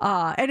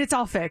 And it's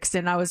all fixed.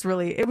 And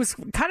it was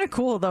kind of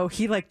cool though.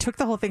 He like took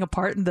the whole thing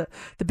apart and the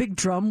big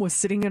drum was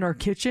sitting in our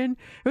kitchen.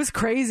 It was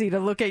crazy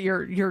to look at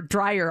your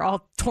dryer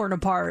all torn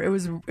apart. It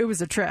was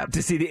a trip.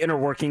 To see the inner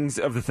workings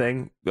of the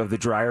thing, of the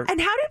dryer.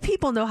 And how do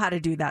people know how to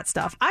do that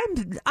stuff?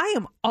 I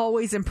am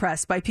always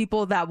impressed by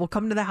people that will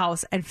come to the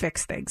house and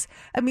fix things.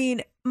 I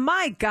mean,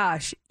 my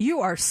gosh, you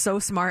are so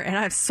smart, and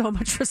I have so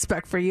much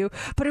respect for you.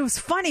 But it was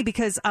funny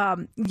because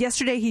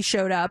yesterday he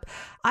showed up.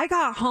 I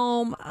got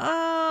home.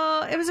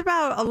 It was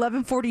about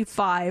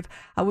 11:45.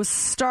 I was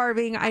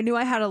starving. I knew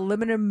I had a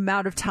limited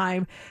amount of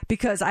time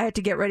because I had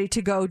to get ready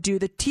to go do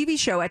the TV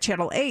show at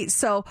Channel 8.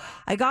 So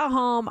I got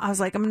home. I was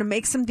like, I'm going to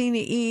make something to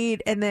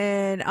eat, and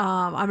then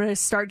I'm going to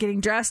start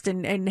getting dressed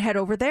and head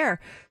over there.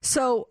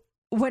 So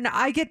when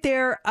I get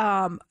there,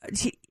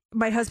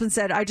 my husband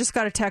said, I just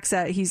got a text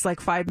that he's like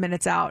 5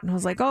 minutes out. And I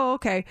was like, oh,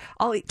 okay.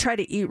 I'll try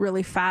to eat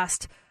really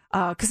fast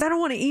because I don't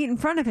want to eat in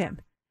front of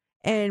him.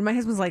 And my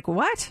husband's like,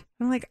 what?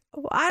 I'm like,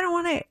 I don't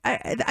want to.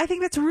 I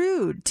think that's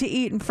rude to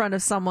eat in front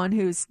of someone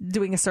who's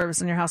doing a service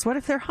in your house. What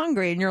if they're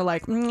hungry and you're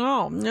like,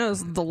 no,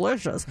 it's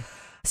delicious.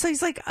 So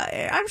he's like,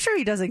 I'm sure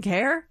he doesn't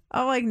care.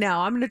 I'm like,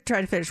 no, I'm going to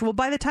try to finish. Well,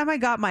 by the time I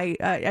got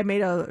I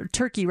made a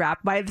turkey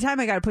wrap. By the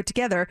time I got it put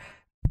together,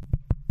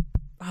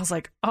 I was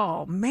like,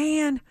 oh,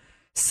 man.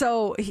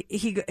 So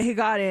he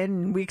got in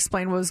and we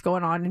explained what was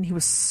going on and he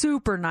was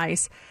super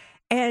nice.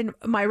 And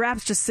my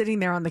wrap's just sitting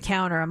there on the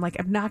counter. I'm like,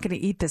 I'm not going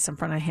to eat this in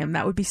front of him.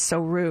 That would be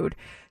so rude.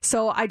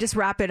 So I just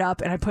wrap it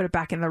up and I put it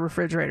back in the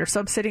refrigerator. So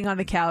I'm sitting on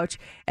the couch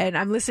and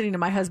I'm listening to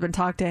my husband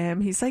talk to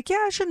him. He's like,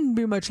 yeah, it shouldn't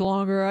be much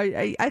longer.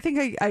 I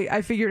think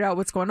I figured out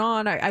what's going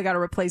on. I got to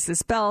replace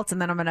this belt. And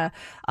then I'm going to,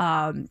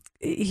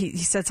 he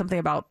said something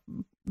about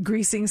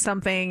greasing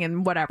something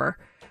and whatever.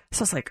 So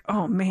I was like,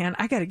 oh man,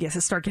 I got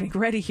to start getting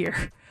ready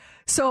here.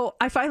 So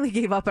I finally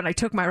gave up and I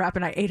took my wrap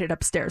and I ate it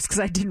upstairs because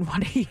I didn't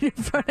want to eat in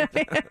front of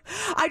him.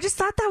 I just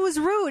thought that was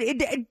rude.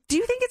 Do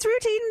you think it's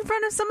rude to eat in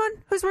front of someone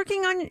who's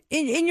working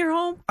in your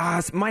home?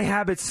 My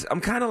habits,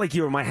 I'm kind of like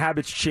you. My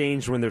habits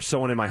change when there's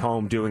someone in my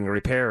home doing a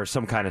repair or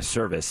some kind of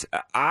service.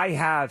 I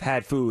have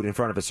had food in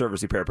front of a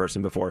service repair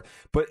person before,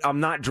 but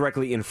I'm not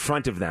directly in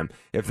front of them.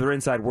 If they're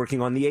inside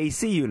working on the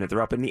AC unit,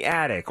 they're up in the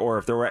attic, or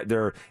if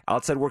they're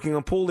outside working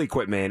on pool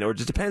equipment, or it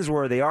just depends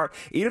where they are.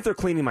 Even if they're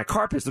cleaning my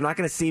carpets, they're not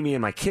going to see me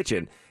in my kitchen.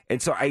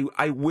 And so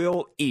I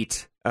will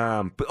eat,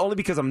 but only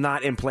because I'm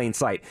not in plain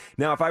sight.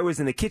 Now, if I was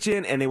in the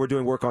kitchen and they were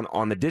doing work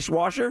on the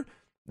dishwasher,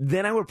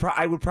 then I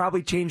would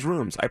probably change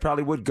rooms. I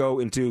probably would go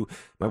into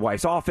my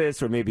wife's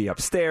office or maybe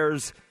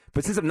upstairs.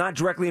 But since I'm not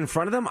directly in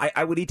front of them,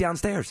 I would eat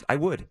downstairs. I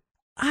would.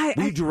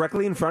 Were you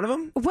directly in front of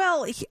them?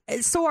 Well,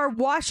 so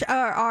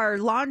our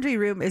laundry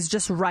room is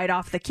just right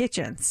off the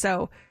kitchen.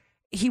 So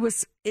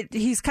he's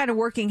kind of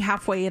working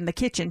halfway in the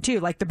kitchen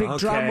too. Like the big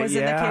drum was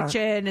in the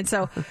kitchen, and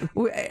so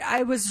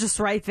I was just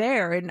right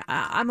there. And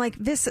I'm like,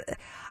 this.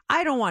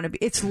 I don't want to be.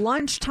 It's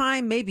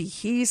lunchtime. Maybe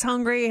he's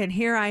hungry, and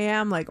here I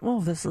am, like, oh,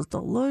 this is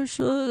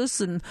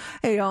delicious, and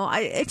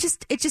it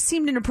just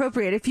seemed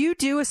inappropriate. If you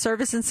do a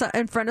service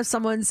in front of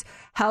someone's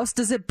house,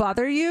 does it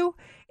bother you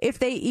if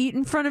they eat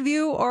in front of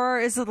you, or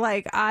is it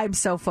like, I'm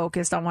so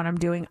focused on what I'm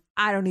doing,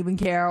 I don't even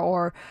care,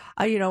 or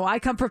I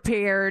come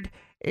prepared,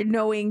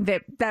 knowing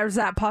that there's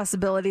that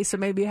possibility, so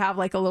maybe have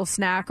like a little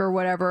snack or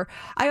whatever.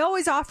 I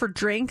always offer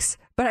drinks,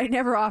 but I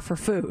never offer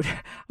food.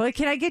 Like,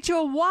 can I get you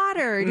a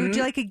water? Would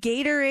you like a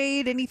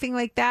Gatorade, anything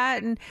like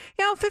that? And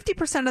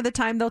 50% of the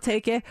time they'll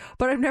take it,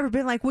 but I've never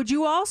been like, would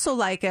you also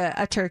like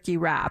a turkey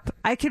wrap?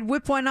 I could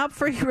whip one up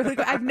for you really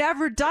quick. I've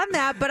never done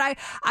that, but I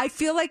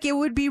feel like it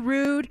would be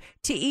rude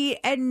to eat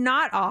and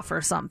not offer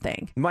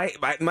something. My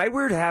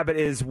weird habit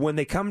is when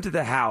they come to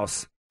the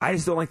house, I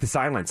just don't like the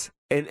silence.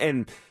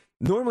 And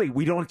normally,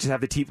 we don't just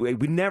have the TV.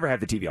 We never have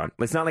the TV on.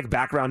 It's not like a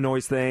background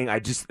noise thing.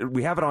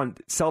 We have it on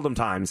seldom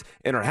times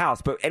in our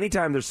house. But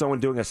anytime there's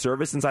someone doing a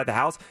service inside the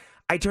house,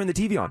 I turn the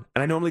TV on.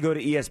 And I normally go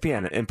to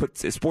ESPN and put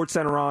Sports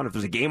Center on if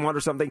there's a game on or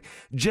something,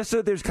 just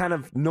so there's kind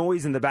of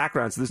noise in the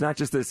background. So there's not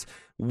just this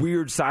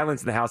weird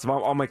silence in the house. If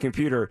I'm on my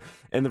computer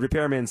and the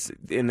repairman's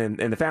in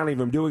the family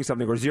room doing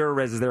something, or Zero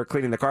Res is there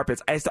cleaning the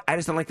carpets, I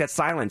just don't like that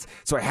silence.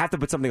 So I have to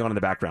put something on in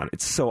the background.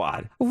 It's so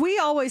odd. We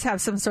always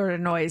have some sort of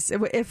noise.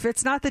 If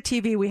it's not the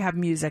TV, we have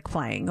music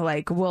playing.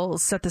 Like, we'll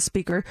set the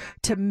speaker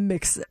to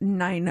Mix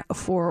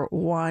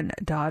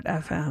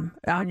 941.fm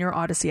on your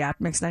Odyssey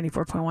app, Mix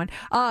 94.1.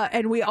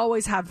 And we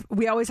always have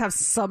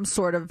some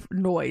sort of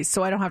noise,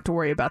 so I don't have to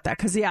worry about that.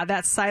 Because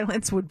that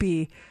silence would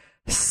be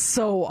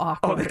so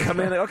awkward. Oh, they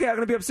come in like, okay, I'm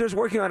going to be upstairs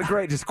working on it.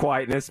 Great, just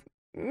quietness.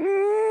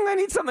 I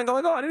need something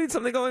going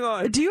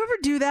on. Do you ever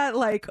do that?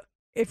 Like,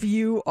 if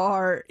you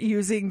are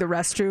using the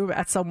restroom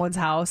at someone's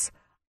house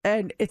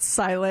and it's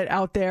silent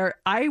out there,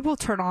 I will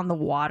turn on the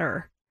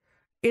water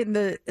in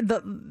the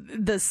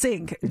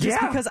sink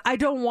just because I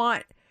don't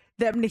want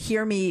them to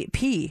hear me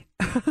pee.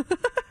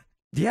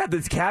 Yeah,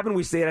 this cabin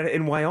we stayed at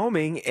in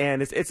Wyoming,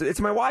 and it's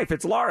my wife.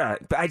 It's Laura.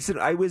 But it's a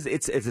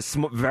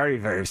very,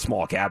 very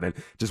small cabin,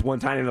 just one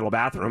tiny little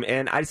bathroom,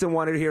 and I just didn't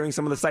want her hearing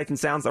some of the sights and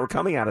sounds that were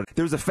coming out of it.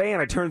 There was a fan.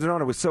 I turned it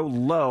on. It was so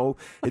low,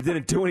 it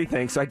didn't do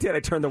anything. So I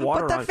turned the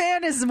water on. But the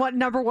fan is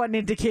number one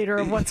indicator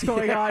of what's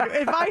going on.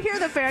 If I hear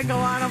the fan go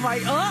on, I'm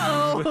like,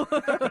 uh-oh.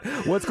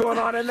 What's going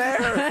on in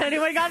there?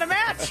 Anyone got a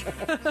match?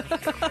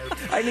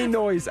 I need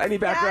noise. I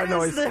need background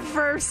noise. That is the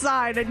first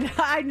sign, and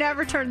I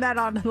never turn that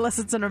on unless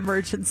it's an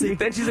emergency.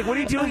 Then she's like, what are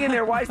you doing in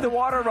there? Why is the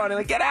water running?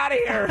 Like, get out of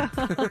here.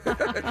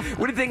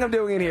 What do you think I'm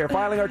doing in here?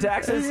 Filing our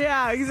taxes?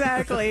 Yeah,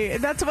 exactly.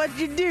 That's what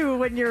you do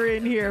when you're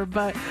in here.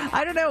 But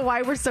I don't know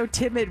why we're so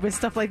timid with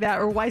stuff like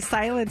that, or why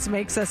silence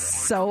makes us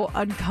so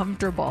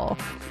uncomfortable.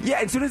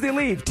 Yeah, as soon as they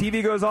leave,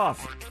 TV goes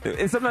off.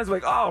 And sometimes I'm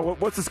like, oh,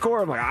 what's the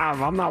score? I'm like,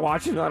 I'm not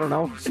watching. I don't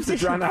know. Just to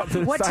drown out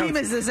the What silence. team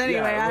is this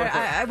anyway?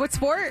 Yeah, what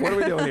sport? What are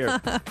we doing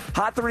here?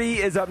 Hot 3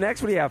 is up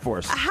next. What do you have for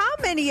us? How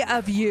many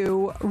of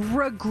you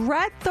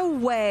regret the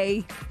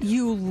way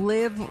you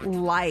live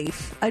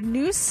life? A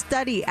new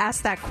study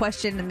asked that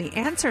question, and the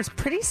answer is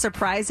pretty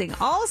surprising.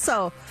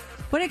 Also,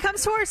 when it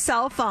comes to our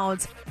cell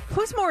phones,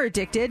 who's more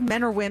addicted,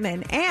 men or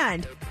women?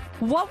 And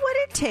what would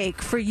it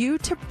take for you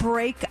to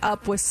break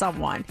up with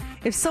someone?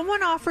 If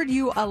someone offered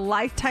you a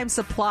lifetime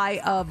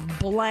supply of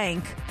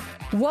blank,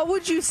 what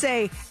would you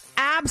say?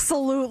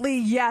 Absolutely,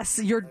 yes,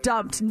 you're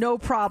dumped. No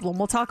problem.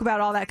 We'll talk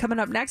about all that coming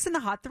up next in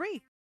the Hot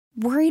 3.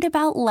 Worried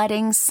about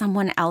letting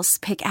someone else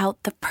pick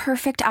out the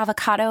perfect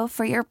avocado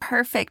for your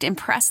perfect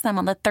impress them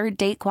on the third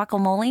date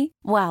guacamole?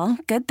 Well,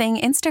 good thing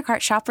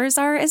Instacart shoppers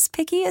are as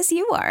picky as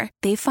you are.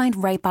 They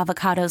find ripe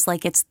avocados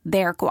like it's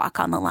their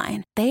guac on the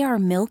line. They are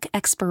milk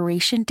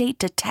expiration date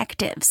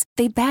detectives.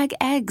 They bag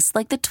eggs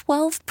like the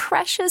 12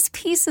 precious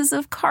pieces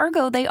of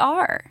cargo they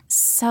are.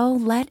 So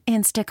let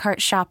Instacart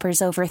shoppers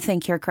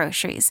overthink your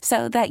groceries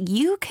so that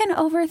you can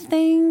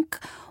overthink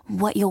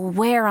what you'll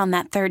wear on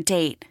that third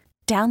date.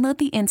 Download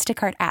the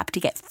Instacart app to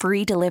get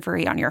free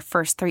delivery on your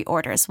first 3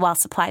 orders while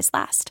supplies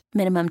last.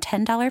 Minimum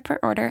 $10 per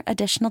order.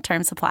 Additional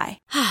terms apply.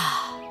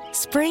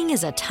 Spring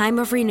is a time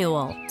of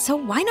renewal, so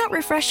why not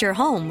refresh your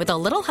home with a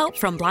little help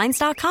from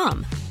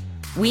Blinds.com?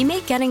 We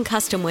make getting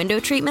custom window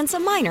treatments a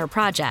minor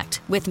project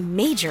with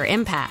major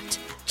impact.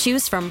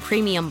 Choose from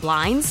premium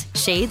blinds,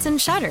 shades, and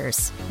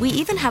shutters. We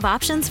even have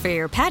options for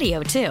your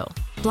patio, too.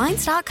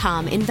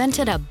 Blinds.com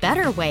invented a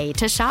better way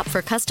to shop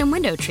for custom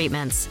window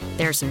treatments.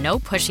 There's no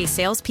pushy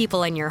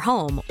salespeople in your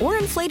home or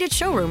inflated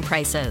showroom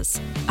prices.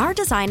 Our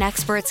design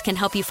experts can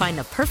help you find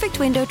the perfect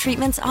window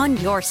treatments on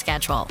your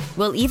schedule.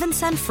 We'll even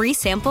send free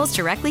samples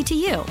directly to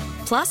you.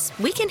 Plus,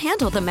 we can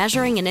handle the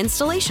measuring and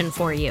installation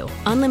for you.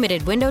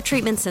 Unlimited window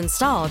treatments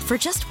installed for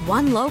just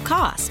one low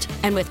cost.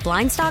 And with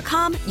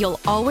Blinds.com, you'll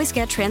always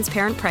get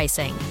transparent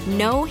pricing.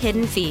 No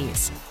hidden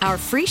fees. Our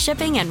free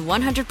shipping and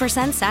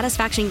 100%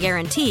 satisfaction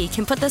guarantee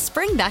can put the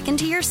spring back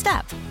into your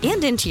step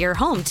and into your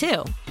home,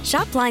 too.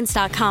 Shop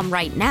Blinds.com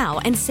right now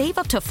and save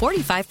up to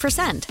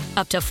 45%.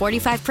 Up to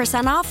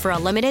 45% off for a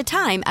limited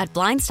time at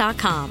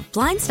Blinds.com.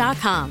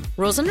 Blinds.com.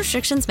 Rules and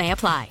restrictions may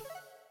apply.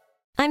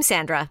 I'm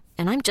Sandra,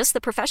 and I'm just the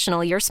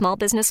professional your small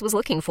business was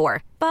looking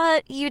for.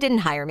 But you didn't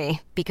hire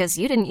me because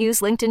you didn't use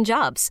LinkedIn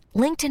Jobs.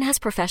 LinkedIn has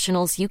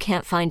professionals you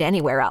can't find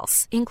anywhere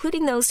else,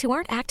 including those who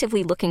aren't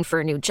actively looking for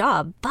a new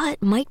job,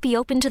 but might be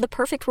open to the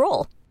perfect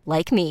role,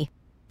 like me.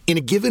 In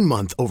a given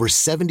month, over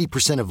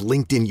 70% of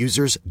LinkedIn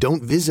users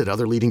don't visit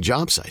other leading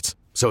job sites.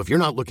 So if you're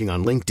not looking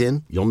on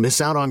LinkedIn, you'll miss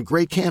out on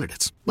great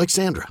candidates like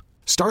Sandra.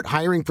 Start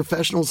hiring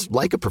professionals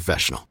like a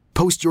professional.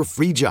 Post your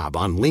free job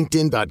on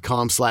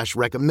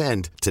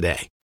linkedin.com/recommend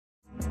today.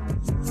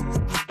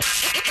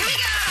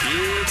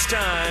 It's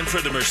time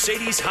for the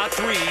Mercedes Hot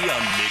 3 on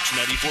Mix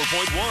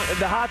 94.1.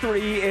 The Hot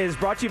 3 is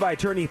brought to you by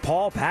attorney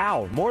Paul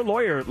Powell. More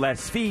lawyer,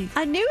 less fee.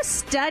 A new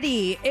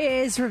study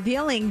is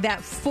revealing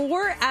that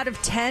 4 out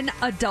of 10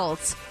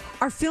 adults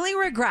are feeling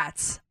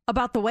regrets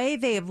about the way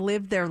they have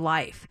lived their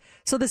life.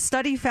 So the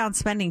study found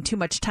spending too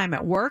much time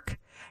at work,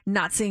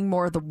 not seeing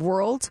more of the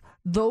world.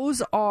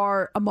 Those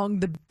are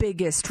among the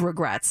biggest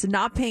regrets.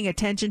 Not paying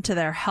attention to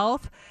their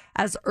health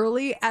as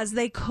early as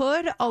they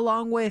could,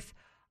 along with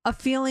a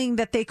feeling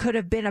that they could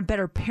have been a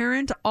better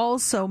parent,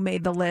 also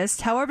made the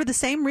list. However, the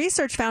same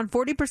research found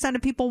 40%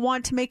 of people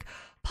want to make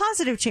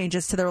positive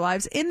changes to their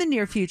lives in the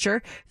near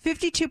future.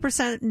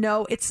 52%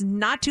 know it's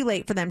not too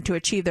late for them to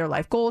achieve their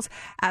life goals,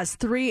 as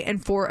 3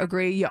 and 4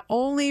 agree you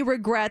only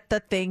regret the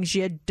things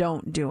you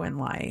don't do in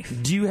life.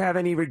 Do you have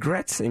any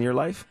regrets in your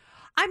life?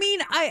 I mean,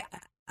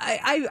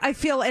 I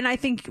feel, and I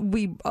think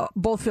we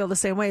both feel the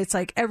same way. It's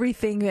like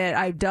everything that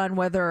I've done,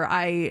 whether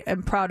I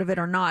am proud of it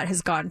or not,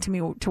 has gotten to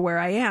me to where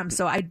I am.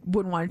 So I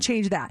wouldn't want to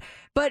change that.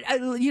 But,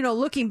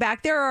 looking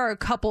back, there are a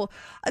couple,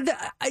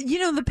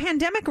 the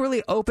pandemic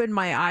really opened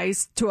my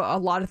eyes to a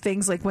lot of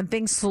things. Like when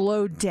things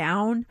slowed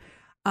down,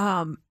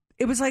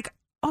 it was like,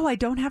 oh, I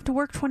don't have to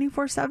work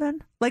 24/7.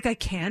 Like I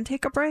can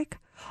take a break.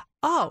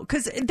 Oh,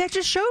 because that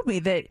just showed me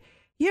that,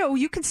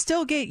 you can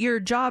still get your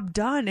job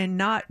done and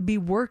not be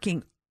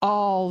working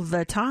all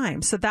the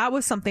time. So that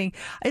was something.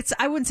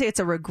 I wouldn't say it's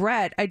a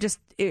regret.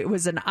 It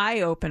was an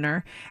eye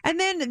opener. And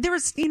then there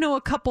was,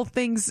 a couple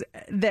things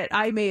that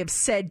I may have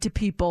said to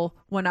people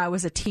when I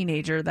was a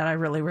teenager that I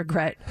really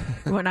regret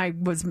when I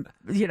was,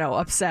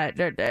 upset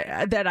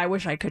that I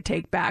wish I could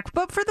take back.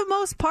 But for the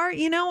most part,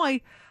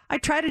 I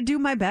try to do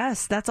my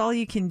best. That's all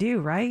you can do,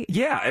 right?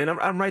 Yeah, and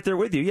I'm right there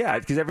with you. Yeah,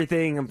 because I'm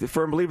a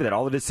firm believer that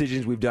all the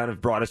decisions we've done have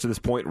brought us to this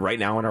point right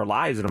now in our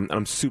lives, and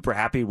I'm super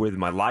happy with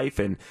my life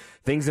and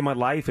things in my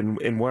life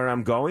and where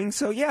I'm going.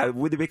 So yeah,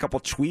 would there be a couple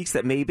tweaks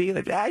that maybe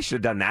I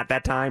should have done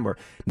that time, or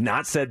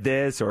not said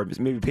this, or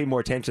maybe pay more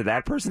attention to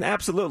that person?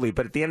 Absolutely.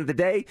 But at the end of the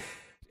day,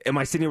 am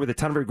I sitting here with a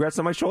ton of regrets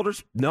on my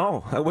shoulders?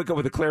 No, I wake up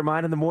with a clear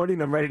mind in the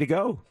morning. I'm ready to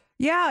go.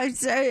 Yeah,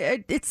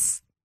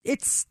 it's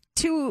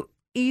too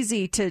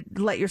easy to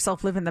let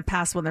yourself live in the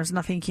past when there's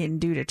nothing you can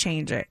do to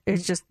change it.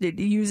 It's just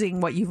using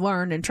what you've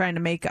learned and trying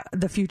to make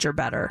the future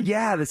better.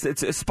 Yeah,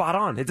 it's spot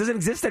on. It doesn't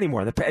exist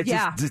anymore.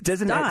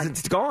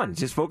 It's gone.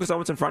 Just focus on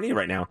what's in front of you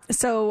right now.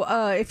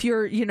 So if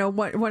you're,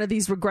 one of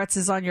these regrets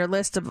is on your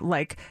list of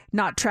like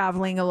not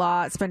traveling a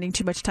lot, spending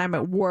too much time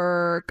at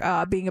work,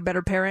 being a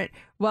better parent,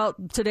 well,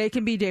 today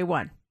can be day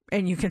one.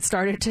 And you can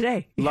start it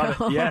today.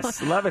 Love it.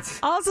 Yes, love it.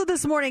 Also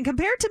this morning,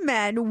 compared to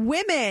men,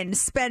 women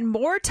spend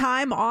more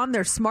time on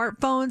their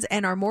smartphones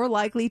and are more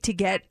likely to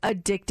get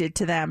addicted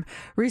to them.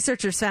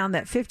 Researchers found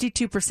that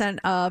 52%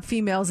 of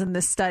females in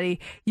this study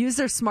use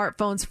their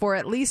smartphones for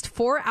at least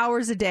 4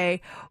 hours a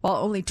day, while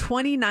only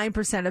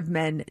 29% of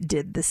men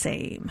did the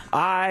same.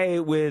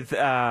 With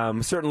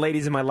certain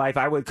ladies in my life,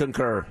 I would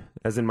concur,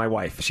 as in my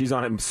wife. She's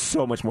on it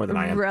so much more than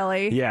I am.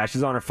 Really? Yeah,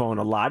 she's on her phone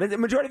a lot. And the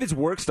majority of it's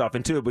work stuff,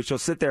 and too, but she'll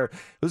sit there. It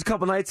was a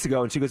couple nights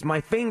ago, and she goes,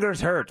 my fingers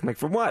hurt. I'm like,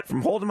 from what?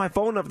 From holding my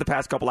phone up the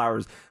past couple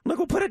hours. I'm like,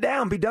 well, put it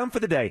down. Be done for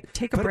the day.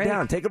 Put it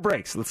down. Take a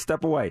break. So let's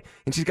step away.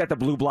 And she's got the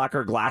blue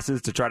blocker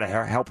glasses to try to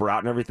help her out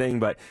and everything,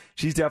 but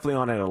she's definitely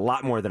on it a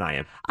lot more than I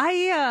am.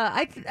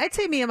 I'd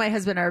say me and my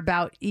husband are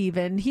about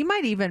even. He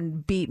might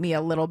even beat me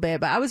a little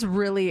bit, but I was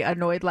really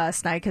annoyed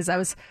last night because I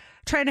was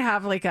trying to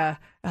have like a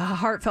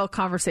heartfelt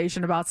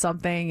conversation about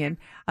something, and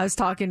I was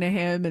talking to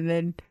him, and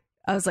then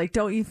I was like,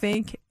 don't you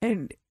think?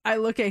 And I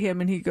look at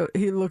him, and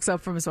he looks up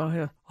from his phone. He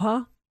goes,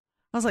 huh?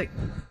 I was like,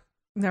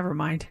 never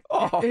mind.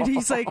 Oh. And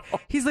he's like,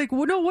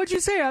 well, no, what'd you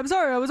say? I'm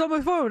sorry, I was on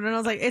my phone. And I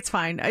was like, it's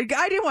fine. I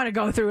didn't want to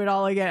go through it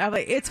all again. I'm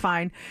like, it's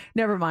fine.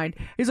 Never mind.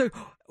 He's like,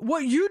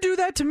 what, you do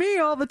that to me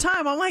all the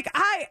time? I'm like,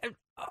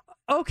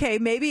 okay,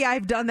 maybe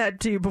I've done that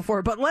to you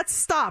before, but let's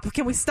stop.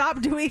 Can we stop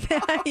doing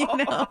that? You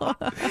know?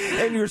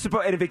 And you're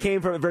supposed, and if it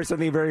came from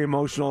something very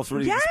emotional,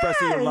 sort of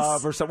expressing your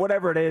love or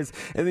whatever it is,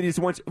 and then you just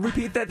want to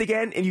repeat that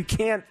again, and you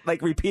can't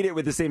like repeat it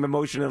with the same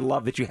emotion and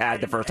love that you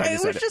had the first time you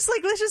said it. It was just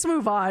like, let's just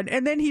move on.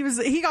 And then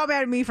he got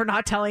mad at me for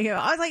not telling him.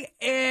 I was like,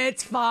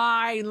 it's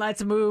fine.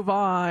 Let's move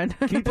on.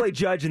 Can you play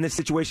judge in this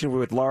situation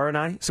with Laura and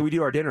I? So we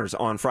do our dinners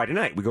on Friday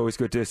night. We always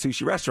go to a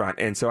sushi restaurant,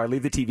 and so I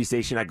leave the TV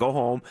station. I go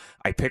home.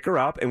 I pick her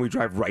up, and we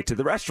drive right to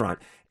the restaurant.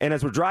 And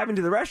as we're driving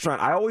to the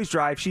restaurant, I always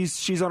drive.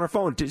 She's on her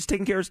phone, just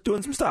taking care of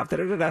doing some stuff.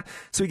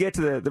 So we get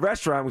to the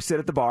restaurant. We sit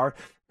at the bar.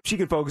 She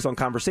can focus on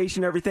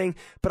conversation and everything.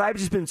 But I've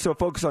just been so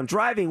focused on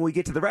driving. When we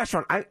get to the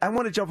restaurant, I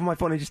want to jump on my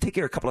phone and just take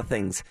care of a couple of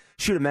things.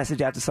 Shoot a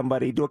message out to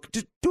somebody.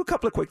 Just do a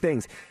couple of quick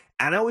things.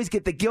 And I always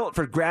get the guilt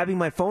for grabbing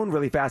my phone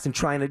really fast and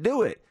trying to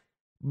do it.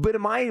 But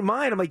in my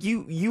mind, I'm like,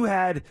 you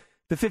had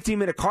the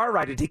 15-minute car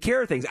ride to take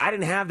care of things. I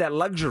didn't have that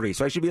luxury,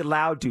 so I should be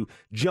allowed to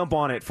jump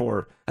on it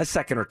for a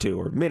second or two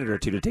or a minute or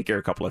two to take care of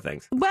a couple of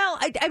things. Well,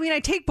 I mean, I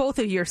take both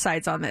of your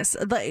sides on this.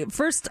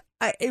 First,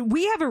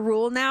 we have a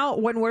rule now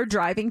when we're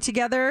driving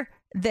together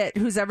that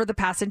who's ever the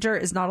passenger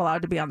is not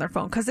allowed to be on their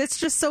phone because it's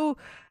just so,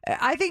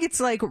 I think it's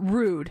like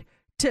rude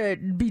to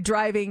be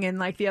driving and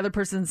like the other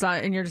person's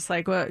not, and you're just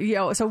like, well, you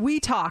know, so we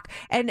talk.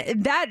 And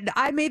that,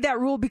 I made that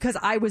rule because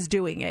I was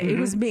doing it. Mm-hmm. It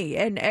was me.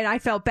 And I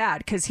felt bad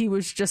because he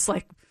was just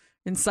like,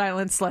 in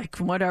silence, like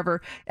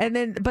whatever. And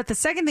then, but the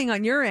second thing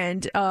on your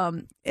end,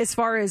 as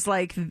far as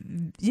like,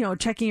 you know,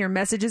 checking your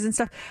messages and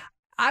stuff,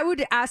 I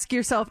would ask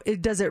yourself,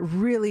 does it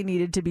really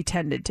needed to be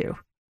tended to?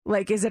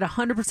 Like, is it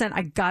 100%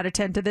 I got to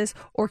tend to this,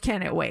 or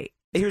can it wait?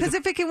 Because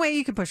if it can wait,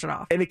 you can push it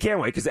off. And it can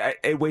wait because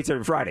it waits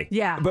every Friday.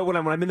 Yeah. But when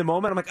I'm in the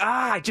moment, I'm like,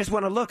 I just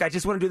want to look. I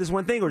just want to do this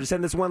one thing or just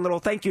send this one little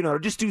thank you note or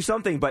just do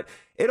something. But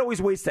it always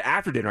waits to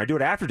after dinner. I do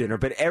it after dinner.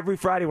 But every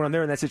Friday when I'm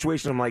there in that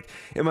situation, I'm like,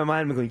 in my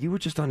mind, I'm going, you were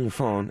just on your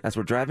phone as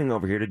we're driving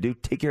over here to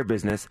take care of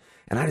business.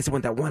 And I just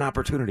want that one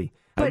opportunity.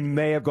 But I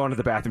may have gone to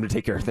the bathroom to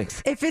take care of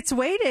things. If it's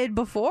waited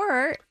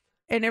before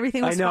and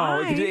everything was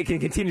fine. I know. It can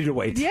continue to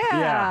wait.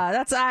 Yeah,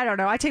 that's, I don't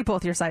know. I take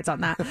both your sides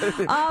on that.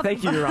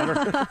 Thank you, Your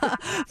Honor.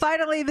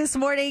 Finally, this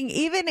morning,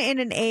 even in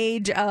an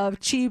age of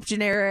cheap,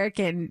 generic,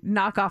 and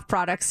knockoff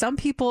products, some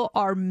people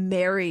are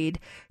married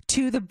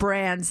to the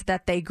brands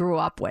that they grew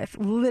up with.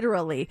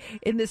 Literally,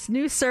 in this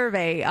new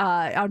survey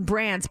on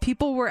brands,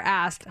 people were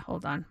asked,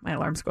 hold on, my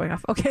alarm's going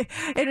off. Okay.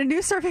 In a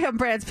new survey on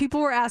brands, people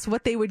were asked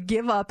what they would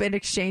give up in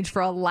exchange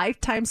for a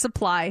lifetime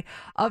supply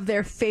of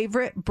their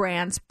favorite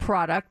brand's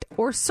product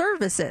or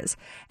services.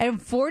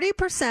 And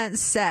 40%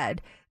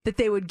 said that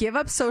they would give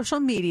up social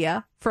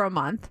media for a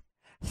month.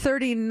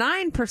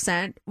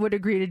 39% would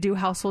agree to do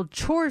household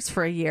chores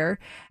for a year,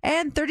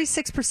 and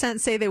 36%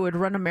 say they would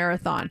run a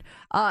marathon.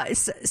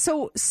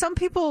 So some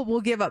people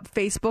will give up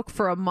Facebook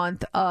for a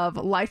month of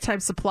lifetime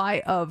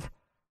supply of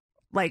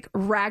like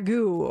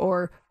Ragu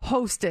or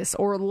Hostess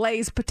or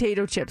Lay's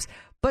potato chips.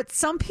 But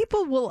some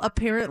people will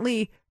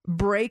apparently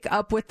break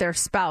up with their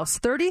spouse.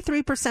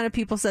 33% of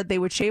people said they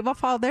would shave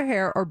off all their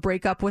hair or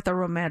break up with a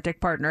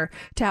romantic partner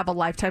to have a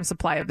lifetime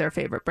supply of their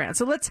favorite brand.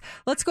 So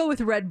let's go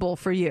with Red Bull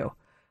for you.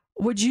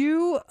 Would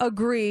you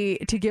agree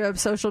to give up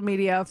social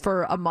media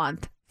for a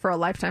month for a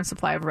lifetime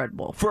supply of Red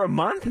Bull? For a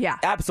month? Yeah.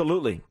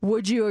 Absolutely.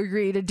 Would you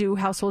agree to do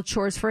household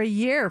chores for a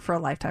year for a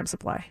lifetime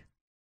supply?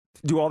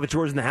 Do all the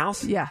chores in the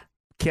house? Yeah.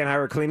 Can't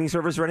hire a cleaning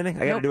service or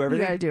anything? I got to do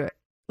everything? You got to do it.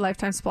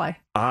 Lifetime supply.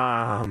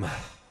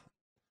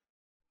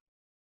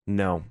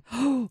 No.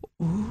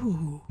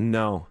 Ooh.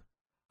 No.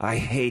 I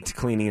hate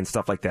cleaning and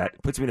stuff like that.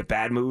 It puts me in a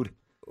bad mood.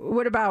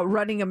 What about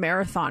running a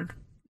marathon?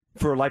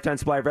 For a lifetime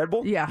supply of Red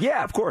Bull? Yeah.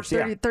 Yeah, of course.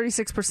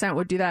 36%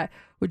 would do that.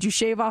 Would you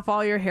shave off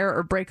all your hair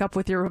or break up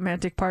with your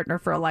romantic partner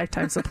for a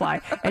lifetime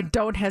supply? And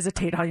don't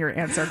hesitate on your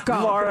answer.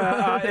 Go.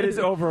 Laura, it is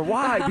over.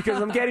 Why?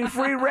 Because I'm getting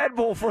free Red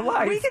Bull for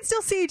life. We can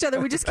still see each other.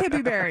 We just can't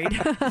be married.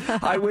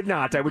 I would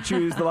not. I would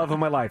choose the love of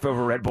my life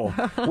over Red Bull.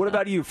 What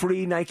about you?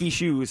 Free Nike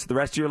shoes the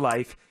rest of your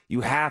life.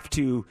 You have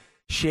to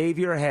shave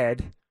your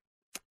head.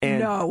 And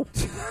No.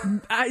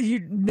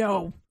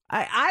 No.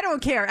 I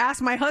don't care.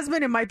 Ask my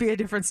husband. It might be a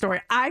different story.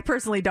 I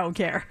personally don't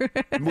care.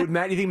 You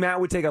think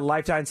Matt would take a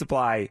lifetime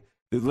supply,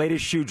 the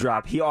latest shoe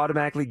drop, he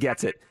automatically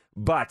gets it,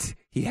 but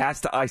he has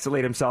to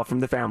isolate himself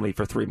from the family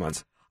for 3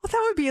 months? Well,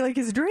 that would be like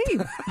his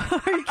dream.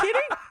 Are you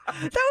kidding?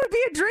 That would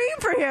be a dream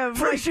for him.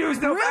 Free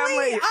shoes, no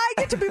really? family. I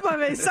get to be by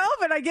myself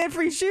and I get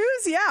free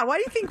shoes? Yeah. Why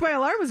do you think my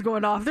alarm was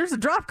going off? There's a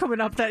drop coming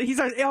up that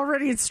he's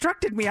already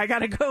instructed me. I got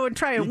to go and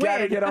try and win. You got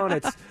to get on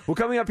it. Well,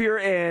 coming up here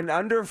in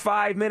under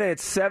 5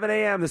 minutes, 7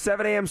 a.m., the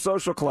 7 a.m.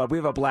 Social Club. We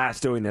have a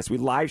blast doing this. We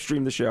live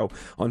stream the show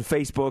on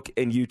Facebook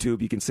and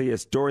YouTube. You can see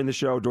us during the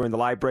show, during the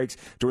live breaks,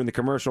 during the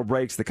commercial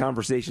breaks. The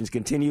conversations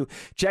continue.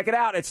 Check it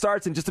out. It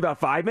starts in just about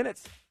 5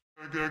 minutes.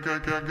 That's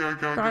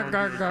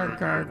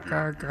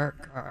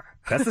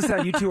That's the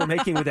sound you two are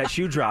making with that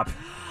shoe drop.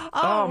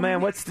 Oh,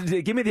 man,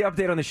 give me the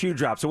update on the shoe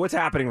drop. So what's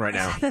happening right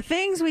now? The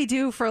things we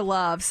do for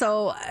love.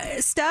 So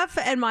Steph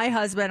and my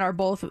husband are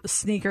both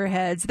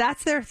sneakerheads.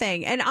 That's their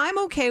thing. And I'm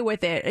okay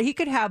with it. He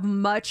could have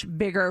much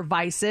bigger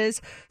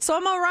vices. So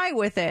I'm all right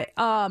with it.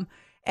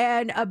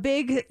 And a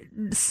big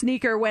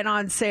sneaker went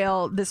on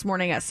sale this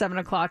morning at 7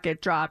 o'clock.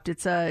 It dropped.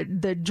 It's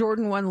the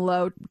Jordan 1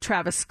 Low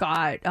Travis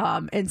Scott.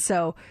 And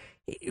so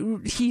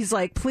he's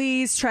like,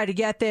 please try to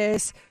get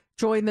this.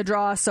 Join the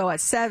draw. So at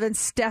 7,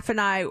 Steph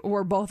and I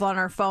were both on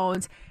our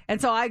phones. And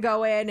so I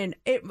go in and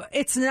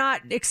it's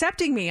not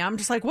accepting me. I'm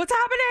just like, what's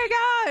happening?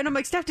 And I'm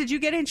like, Steph, did you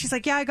get in? She's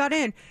like, yeah, I got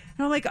in. And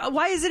I'm like,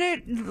 why isn't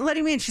it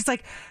letting me in? She's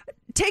like,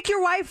 take your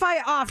Wi-Fi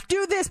off.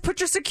 Do this.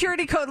 Put your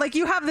security code. Like,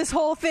 you have this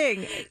whole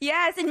thing.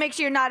 Yes, and make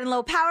sure you're not in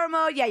low power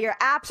mode. Yeah, your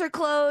apps are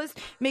closed.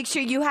 Make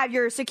sure you have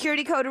your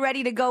security code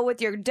ready to go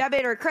with your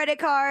debit or credit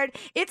card.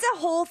 It's a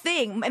whole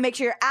thing. And make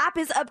sure your app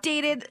is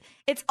updated.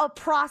 It's a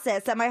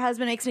process that my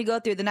husband makes me go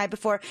through the night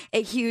before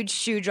a huge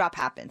shoe drop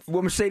happens.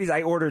 Well, Mercedes,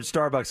 I ordered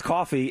Starbucks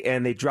coffee,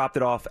 and they dropped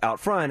it off out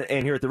front.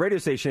 And here at the radio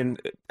station,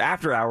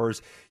 after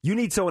hours, you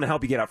need someone to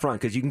help you get out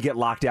front because you can get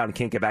locked out and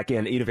can't get back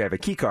in, even if you have a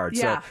key card.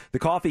 Yeah. So the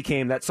coffee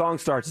came. That song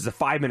starts as a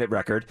 5-minute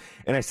record.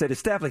 And I said to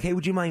Steph, like, hey,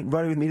 would you mind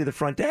running with me to the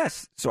front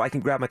desk so I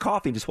can grab my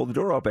coffee and just hold the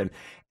door open?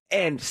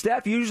 And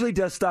Steph usually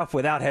does stuff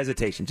without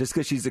hesitation, just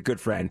because she's a good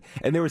friend.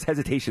 And there was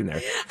hesitation there.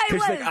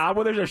 She's like,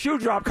 well, there's a shoe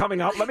drop coming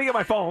up. Let me get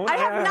my phone. I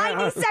have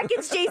 90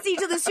 seconds, JC,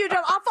 to the shoe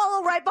drop. I'll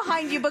follow right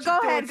behind you, but go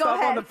ahead.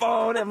 on the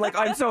phone. I'm like,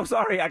 I'm so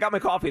sorry. I got my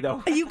coffee,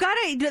 though. You got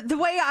it. The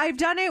way I've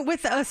done it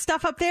with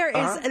stuff up there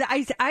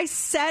is I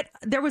set,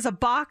 there was a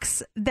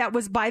box that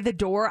was by the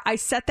door. I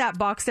set that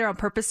box there on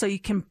purpose so you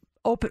can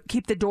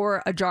keep the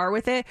door ajar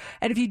with it.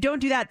 And if you don't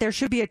do that, there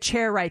should be a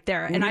chair right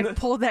there. And I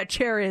pulled that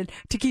chair in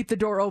to keep the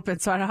door open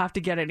so I don't have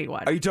to get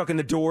anyone. Are you talking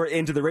the door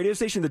into the radio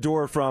station, the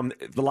door from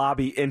the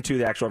lobby into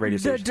the actual radio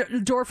station? The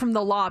door from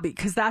the lobby,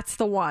 because that's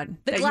the one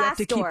that you have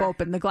to keep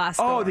open, the glass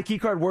door. Oh, the key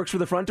card works for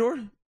the front door?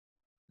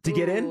 To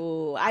get in?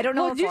 I don't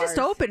know. Well, you just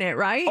open it,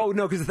 right? Oh,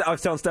 no, because I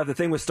was telling Steph, the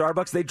thing with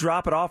Starbucks, they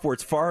drop it off where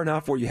it's far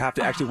enough where you have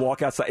to actually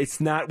walk outside.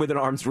 It's not within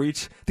arm's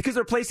reach because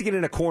they're placing it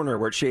in a corner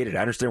where it's shaded.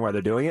 I understand why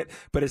they're doing it,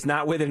 but it's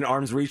not within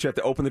arm's reach. You have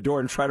to open the door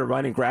and try to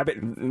run and grab it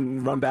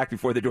and run back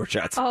before the door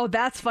shuts. Oh,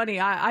 that's funny.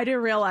 I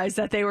didn't realize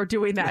that they were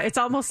doing that. It's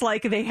almost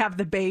like they have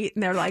the bait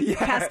and they're like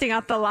casting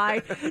out the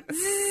line,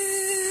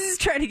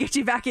 trying to get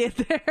you back in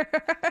there.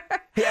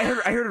 Hey,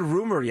 I heard a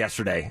rumor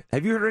yesterday.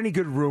 Have you heard any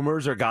good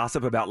rumors or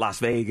gossip about Las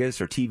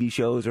Vegas or TV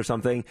shows or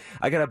something?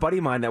 I got a buddy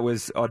of mine that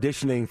was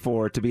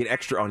auditioning to be an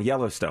extra on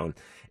Yellowstone,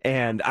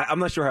 and I'm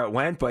not sure how it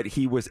went, but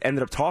he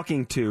ended up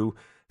talking to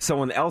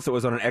someone else that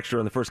was on an extra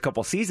in the first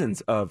couple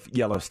seasons of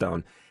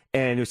Yellowstone,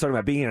 and he was talking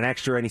about being an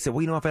extra, and he said,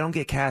 well, if I don't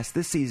get cast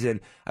this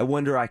season, I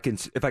wonder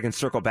if I can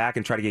circle back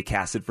and try to get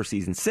casted for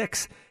season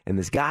 6. And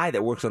this guy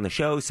that works on the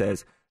show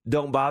says,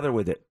 don't bother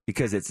with it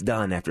because it's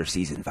done after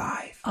season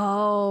 5.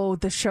 Oh,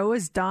 the show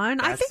is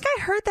done? I think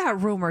I heard that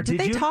rumor. Did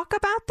they talk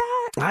about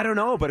that? I don't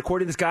know, but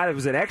according to this guy that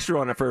was an extra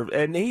on it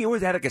and he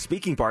always had like a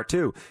speaking part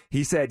too.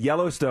 He said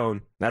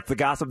Yellowstone, that's the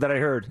gossip that I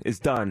heard, is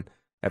done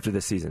after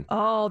this season.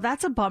 Oh,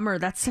 that's a bummer.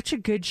 That's such a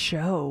good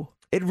show.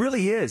 It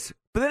really is.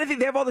 But then I think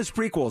they have all these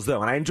prequels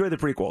though, and I enjoy the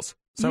prequels.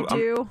 So, you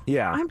do?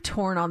 Yeah. I'm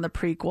torn on the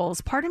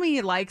prequels. Part of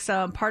me likes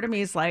them. Part of me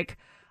is like,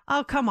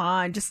 oh, come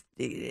on. Just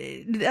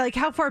like,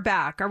 how far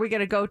back are we going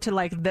to go to,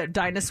 like, the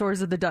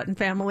dinosaurs of the Dutton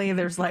family?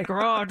 There's like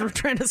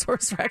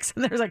Tyrannosaurus Rex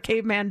and there's a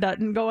caveman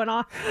Dutton going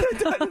on.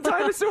 The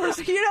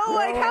dinosaurs. You know,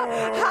 like,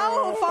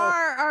 how far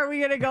are we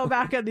going to go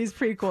back on these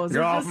prequels?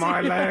 You're off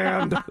my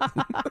land.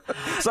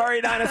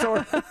 Sorry,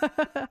 dinosaur.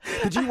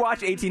 Did you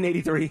watch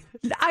 1883?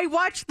 I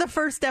watched the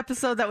first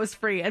episode that was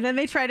free, and then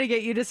they try to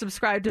get you to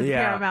subscribe to the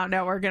Paramount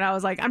Network, and I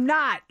was like, I'm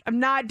not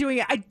doing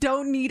it. I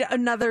don't need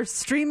another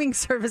streaming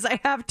service.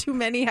 I have too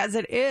many as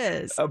it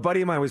is. A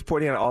buddy of mine was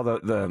pointing out all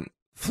the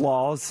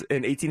flaws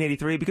in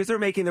 1883 because they're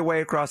making their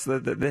way across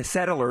the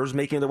settlers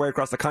making their way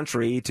across the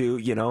country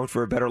to,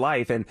 for a better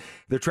life. And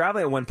they're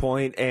traveling at one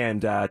point,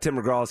 and Tim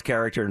McGraw's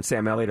character and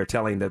Sam Elliott are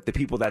telling the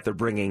people that they're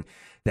bringing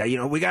that,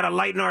 we got to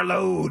lighten our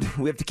load.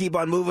 We have to keep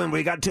on moving.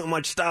 We got too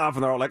much stuff.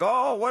 And they're all like,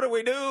 oh, what do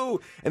we do?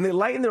 And they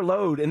lighten their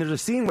load. And there's a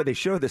scene where they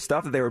show the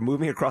stuff that they were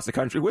moving across the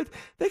country with.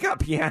 They got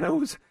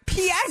pianos.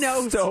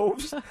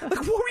 Stoves. Like,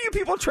 what were you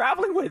people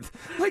traveling with?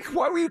 Like,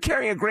 why were you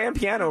carrying a grand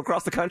piano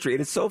across the country?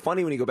 And it's so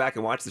funny when you go back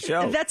and watch the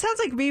show. That sounds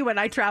like me when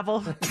I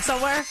travel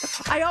somewhere.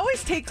 I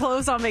always take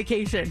clothes on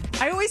vacation.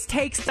 I always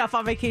take stuff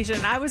on vacation.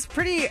 I was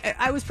pretty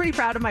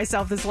proud of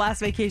myself this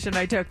last vacation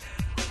I took.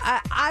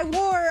 I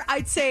wore,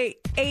 I'd say,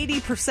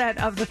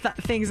 80% of the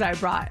things I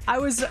brought.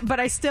 But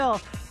I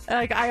still,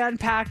 Like, I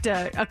unpacked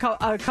a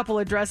couple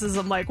of dresses.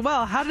 I'm like,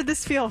 well, how did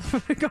this feel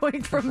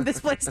going from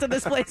this place to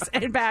this place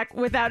and back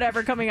without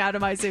ever coming out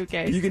of my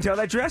suitcase? You can tell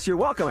that dress, you're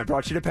welcome. I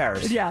brought you to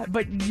Paris. Yeah,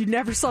 but you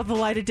never saw the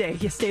light of day.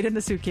 You stayed in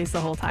the suitcase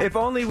the whole time. If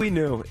only we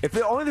knew. If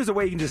only there's a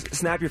way you can just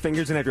snap your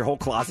fingers and have your whole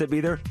closet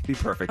be there, it'd be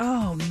perfect.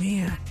 Oh,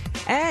 man.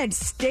 And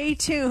stay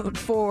tuned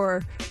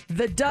for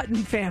the Dutton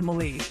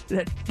family,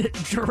 the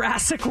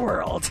Jurassic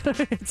World.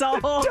 It's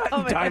all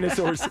coming.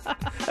 Dinosaurs.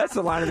 That's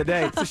the line of the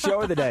day. It's the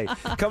show of the day.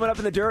 Coming up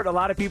in the dirt, a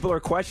lot of people are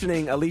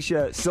questioning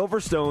Alicia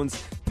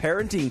Silverstone's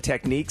parenting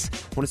techniques.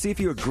 Want to see if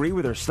you agree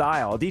with her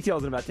style.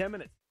 Details in about 10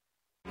 minutes.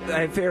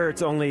 I fear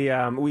it's only,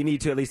 we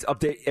need to at least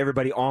update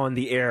everybody on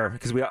the air,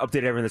 because we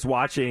update everyone that's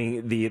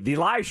watching the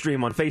live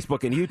stream on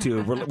Facebook and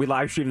YouTube. We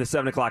live stream the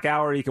 7 o'clock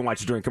hour. You can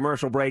watch it during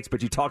commercial breaks,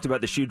 but you talked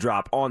about the shoe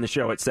drop on the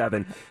show at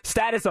 7.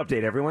 Status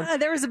update, everyone.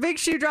 There was a big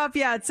shoe drop,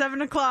 at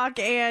 7 o'clock,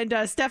 and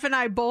Steph and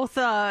I both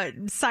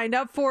signed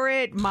up for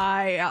it.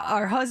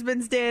 Our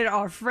husbands did,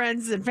 our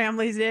friends and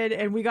families did,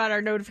 and we got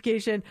our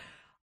notification.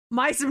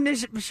 My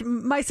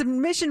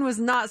submission was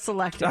not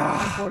selected,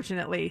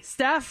 unfortunately.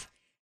 Steph?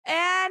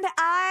 And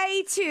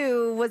I,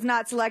 too, was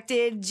not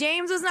selected.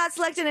 James was not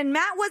selected, and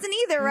Matt wasn't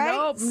either, right?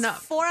 Nope, no.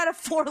 4 out of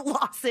 4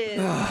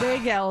 losses.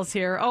 Big L's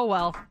here. Oh,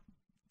 well.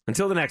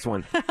 Until the next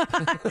one.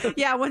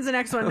 Yeah, when's the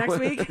next one? Next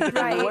week?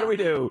 Right. What do we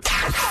do?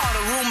 All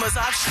the rumors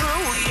are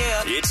true,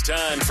 yeah. It's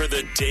time for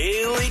the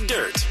Daily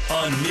Dirt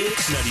on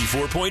Mix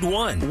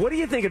 94.1. What do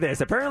you think of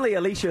this? Apparently,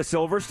 Alicia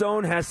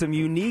Silverstone has some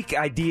unique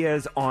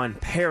ideas on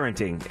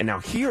parenting. And now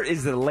here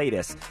is the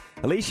latest.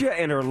 Alicia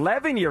and her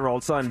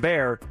 11-year-old son,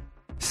 Bear,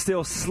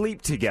 still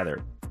sleep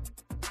together.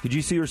 Did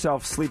you see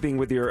yourself sleeping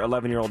with your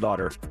 11-year-old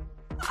daughter?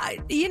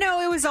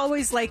 It was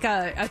always like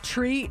a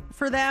treat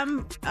for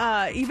them.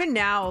 Even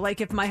now, like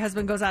if my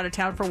husband goes out of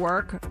town for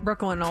work,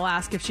 Brooklyn will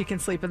ask if she can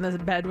sleep in the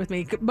bed with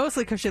me,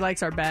 mostly because she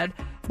likes our bed.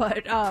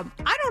 But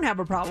I don't have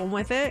a problem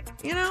with it.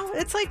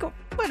 It's like,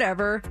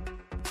 whatever.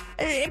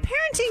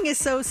 Parenting is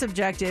so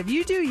subjective.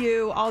 You do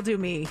you, I'll do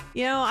me.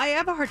 I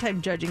have a hard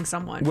time judging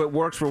someone. What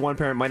works for one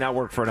parent might not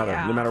work for another,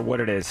 no matter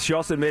what it is. She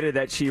also admitted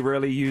that she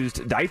rarely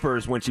used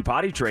diapers when she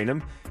potty trained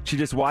him. She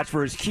just watched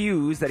for his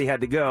cues that he had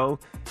to go.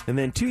 And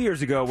then 2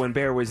 years ago, when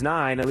Bear was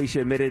 9,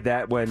 Alicia admitted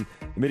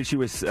she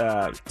was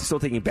still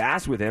taking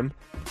baths with him.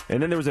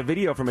 And then there was a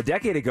video from a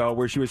decade ago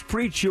where she was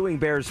pre-chewing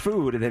Bear's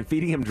food and then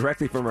feeding him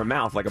directly from her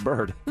mouth like a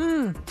bird.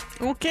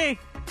 Okay.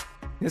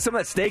 Some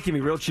of that steak can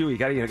be real chewy.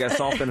 You gotta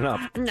soften it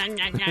up.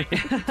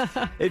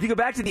 If you go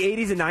back to the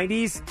 80s and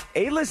 90s,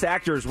 A-list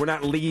actors were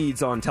not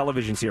leads on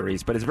television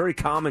series, but it's very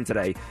common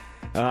today.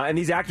 And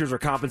these actors are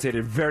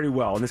compensated very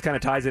well. And this kind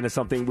of ties into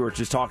something we were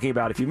just talking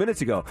about a few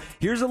minutes ago.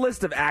 Here's a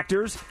list of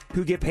actors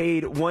who get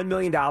paid $1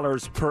 million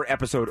per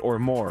episode or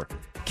more.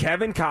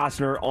 Kevin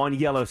Costner on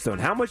Yellowstone.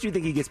 How much do you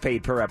think he gets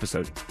paid per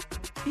episode?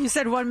 You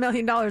said $1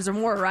 million or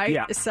more, right?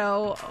 Yeah.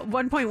 So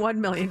 $1.1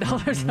 million.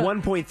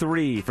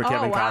 1.3 for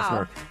Kevin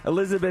Costner.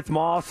 Elizabeth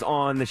Moss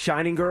on The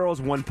Shining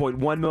Girls,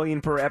 $1.1 million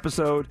per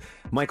episode.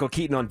 Michael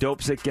Keaton on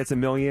Dopesick gets $1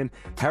 million.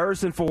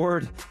 Harrison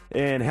Ford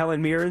and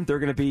Helen Mirren, they're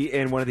going to be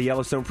in one of the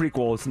Yellowstone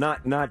prequels,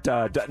 not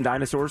Dutton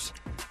Dinosaurs,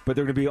 but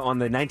they're going to be on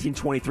the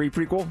 1923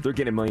 prequel. They're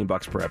getting $1 million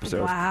per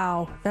episode.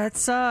 Wow,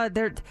 that's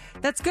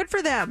good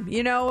for them.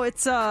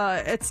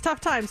 It's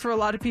tough times for a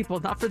lot of people,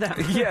 not for them.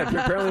 Yeah,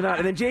 apparently not.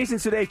 And then Jason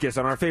Sudeikis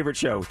on our favorite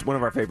show, one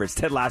of our favorites,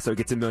 Ted Lasso,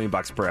 gets $1 million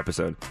per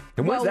episode.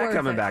 And when's that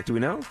coming back? Do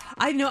we know?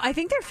 I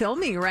think they're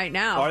filming right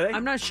now. Are they?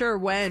 I'm not sure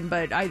when,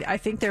 but I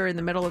think they're in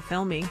the middle of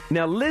filming.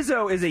 Now,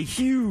 Lizzo is a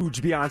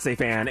huge Beyonce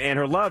fan, and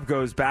her love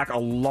goes back a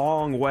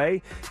long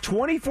way.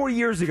 24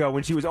 years ago,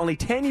 when she was only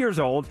 10 years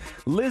old,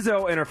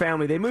 Lizzo and her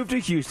family, they moved to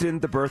Houston,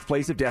 the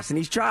birthplace of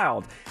Destiny's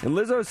Child. And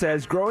Lizzo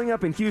says, growing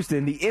up in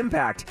Houston, the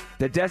impact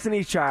that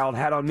Destiny's Child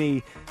had on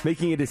me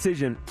making a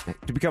decision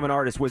to become an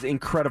artist was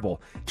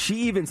incredible. She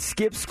even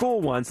skipped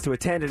school once to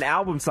attend an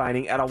album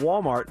signing at a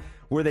Walmart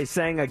where they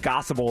sang a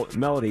gospel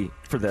melody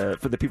for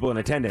the people in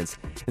attendance.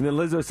 And then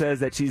Lizzo says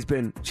that she's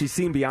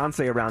seen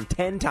Beyonce around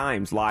 10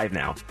 times live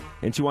now,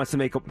 and she wants to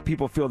make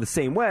people feel the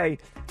same way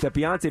that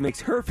Beyonce makes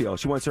her feel.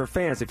 She wants her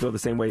fans to feel the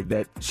same way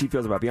that she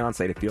feels about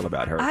Beyonce to feel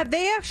about her. Have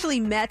they actually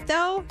met,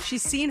 though?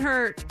 She's seen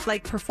her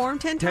perform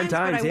 10 times,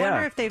 but I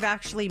wonder if they've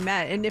actually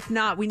met. And if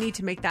not, we need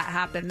to make that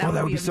happen. That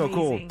would be so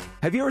cool.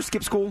 Have you ever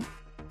skipped school?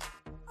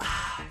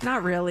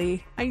 Not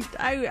really.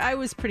 I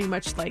was pretty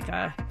much like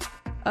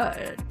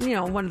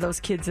one of those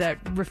kids that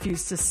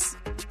refused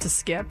to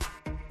skip.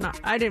 No,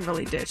 I didn't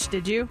really ditch.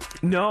 Did you?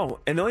 No.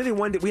 And the only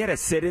thing we had a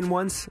sit-in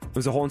once. It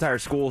was a whole entire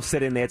school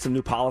sit-in. They had some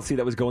new policy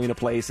that was going into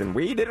place, and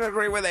we didn't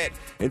agree with it.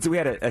 And so we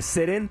had a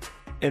sit-in,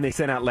 and they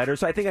sent out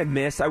letters. So I think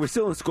I was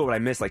still in school, but I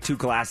missed like 2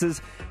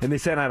 classes, and they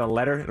sent out a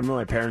letter. I remember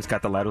my parents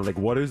got the letter, like,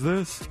 what is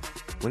this?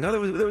 Well, no,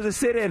 there was a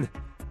sit-in.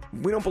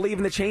 we don't believe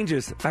in the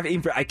changes. I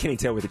can't even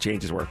tell what the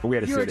changes were, but we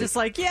had to You sit were in. just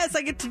like, yes,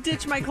 I get to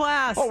ditch my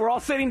class. Oh, we're all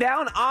sitting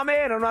down? I'm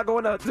in. I'm not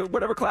going to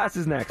whatever class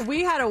is next.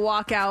 We had a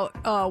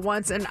walkout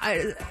once, and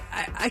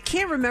I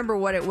can't remember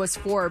what it was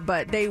for,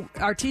 but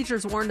our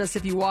teachers warned us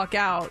if you walk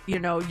out, you're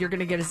going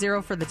to get a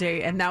 0 for the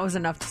day, and that was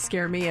enough to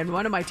scare me. And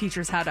one of my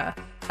teachers had a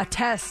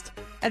test,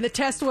 and the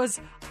test was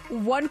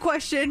one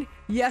question,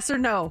 yes or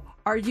no.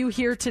 Are you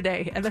here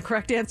today? And the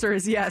correct answer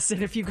is yes.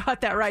 And if you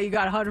got that right, you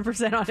got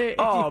 100% on it.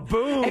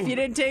 Boom. If you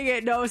didn't take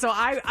it, no. So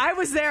I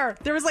was there.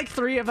 There was like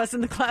 3 of us in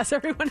the class.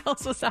 Everyone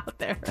else was out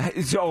there.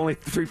 So only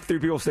three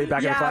people stayed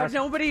back in the class?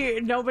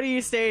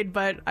 Nobody stayed,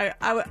 but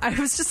I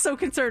was just so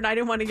concerned. I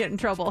didn't want to get in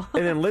trouble.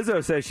 And then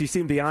Lizzo says she's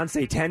seen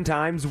Beyonce 10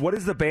 times. What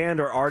is the band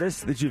or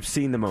artist that you've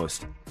seen the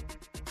most?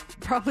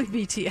 Probably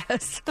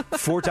BTS.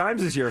 4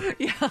 times this year.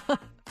 Yeah.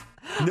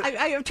 No.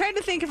 I'm trying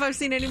to think if I've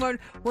seen anyone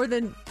more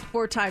than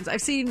 4 times.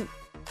 I've seen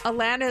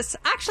Alanis.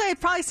 Actually, I've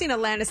probably seen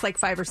Alanis like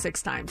 5 or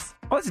 6 times.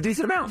 Oh, that's a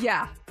decent amount.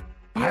 Yeah.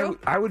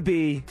 I would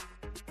be...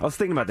 I was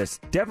thinking about this.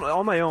 Definitely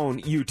on my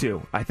own,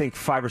 U2. I think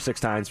 5 or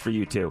 6 times for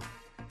U2.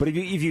 But if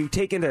you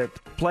take into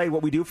play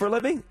what we do for a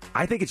living,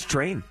 I think it's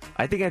Train.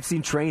 I think I've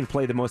seen Train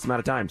play the most amount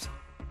of times.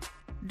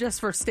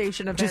 Just for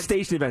station events. Just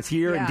station events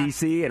here in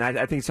D.C., and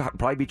I think it's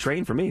probably be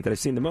Train for me that I've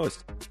seen the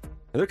most.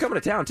 And they're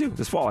coming to town, too,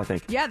 this fall, I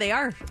think. Yeah, they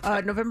are.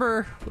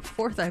 November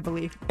 4th, I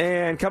believe.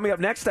 And coming up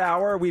next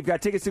hour, we've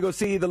got tickets to go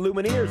see the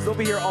Lumineers. They'll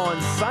be here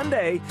on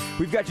Sunday.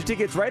 We've got your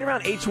tickets right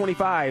around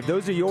 8:25.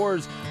 Those are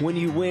yours when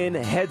you win.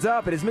 Heads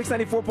up. It is Mix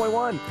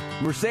 94.1.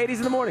 Mercedes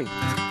in the morning.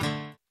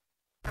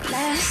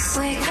 Let's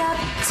wake up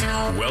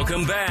now.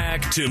 Welcome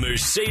back to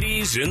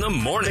Mercedes in the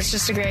Morning. It's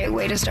just a great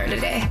way to start a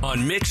day.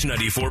 On Mix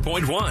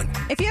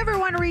 94.1. If you ever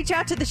want to reach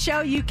out to the show,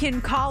 you can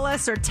call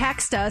us or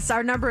text us.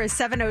 Our number is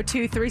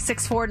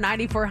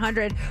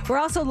 702-364-9400. We're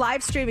also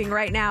live streaming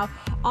right now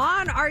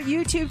on our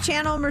YouTube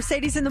channel,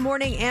 Mercedes in the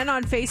Morning, and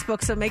on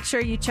Facebook, so make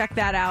sure you check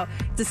that out.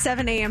 It's a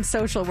 7 a.m.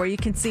 social where you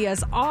can see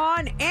us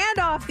on and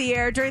off the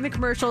air during the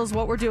commercials,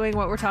 what we're doing,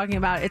 what we're talking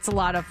about. It's a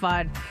lot of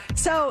fun.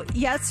 So,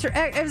 yes,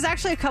 it was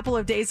actually a couple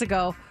of days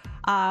ago.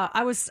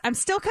 I'm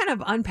still kind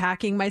of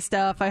unpacking my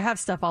stuff. I have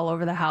stuff all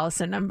over the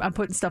house, and I'm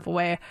putting stuff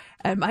away.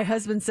 And my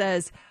husband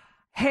says,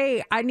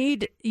 "Hey, I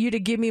need you to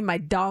give me my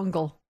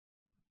dongle."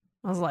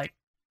 I was like,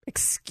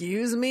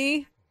 "Excuse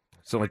me?"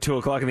 It's only 2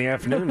 o'clock in the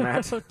afternoon,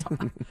 Matt.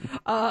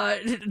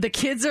 The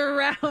kids are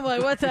around. I'm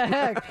like, what the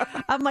heck?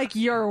 I'm like,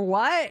 your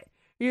what?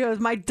 He goes,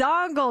 my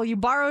dongle. You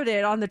borrowed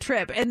it on the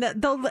trip. And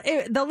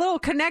the little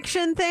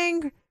connection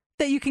thing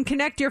that you can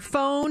connect your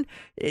phone,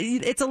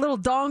 it's a little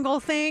dongle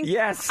thing.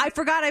 Yes. I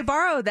forgot I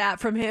borrowed that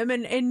from him.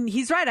 And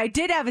he's right. I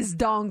did have his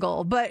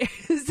dongle. But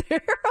is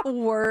there a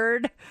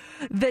word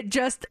that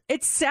just,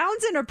 it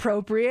sounds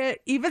inappropriate,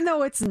 even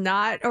though it's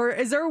not? Or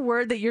is there a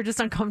word that you're just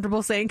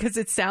uncomfortable saying because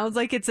it sounds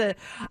like it's a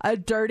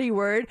dirty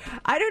word?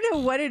 I don't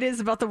know what it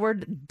is about the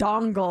word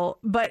dongle,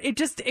 but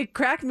it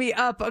cracked me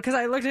up because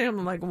I looked at him,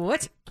 I'm like,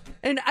 what?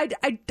 And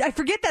I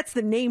forget that's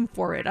the name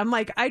for it. I'm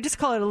like, I just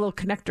call it a little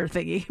connector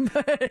thingy.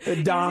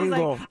 A dongle. He's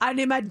like, I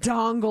need my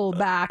dongle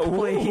back,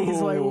 please.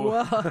 Like,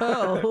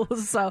 whoa.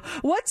 So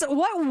what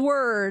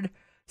word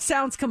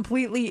sounds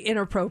completely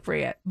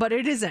inappropriate, but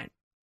it isn't?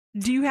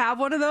 Do you have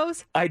one of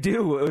those? I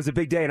do. It was a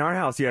big day in our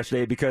house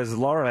yesterday because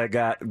Laura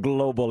got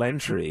global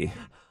entry.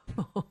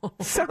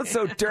 Sounds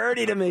so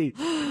dirty to me.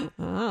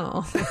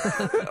 Oh.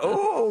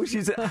 Oh,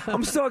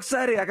 I'm so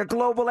excited. I got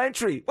global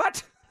entry.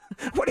 What?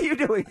 What are you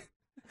doing?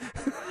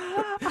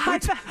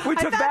 We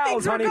took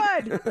vows, honey.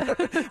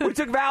 We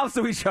took vows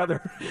to each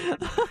other.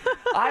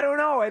 I don't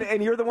know.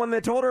 And you're the one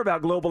that told her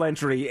about global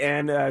entry.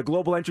 And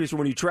global entry is for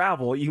when you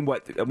travel. You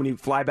can when you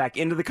fly back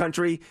into the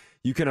country,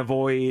 you can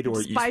avoid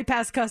or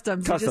bypass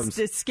customs. You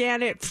just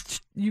scan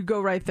it, you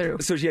go right through.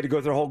 So she had to go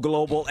through a whole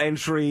global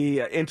entry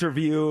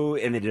interview,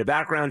 and they did a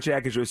background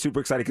check, and she was super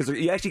excited because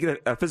you actually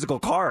get a physical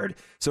card,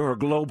 so her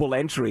global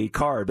entry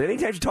card. But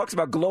anytime she talks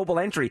about global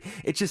entry,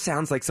 it just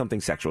sounds like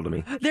something sexual to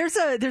me. There's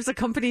a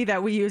company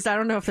that we used. I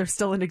don't know if they're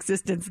still in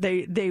existence.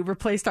 They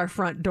replaced our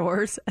front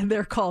doors, and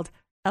they're called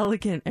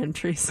Elegant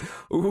Entries.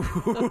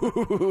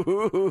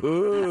 Elegant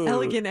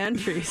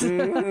Entries.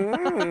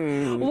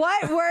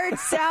 What word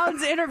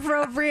sounds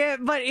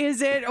inappropriate but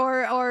is it,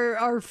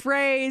 or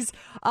phrase?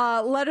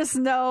 Let us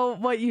know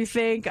what you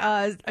think.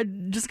 I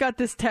just got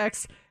this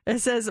text. It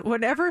says,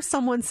 whenever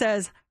someone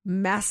says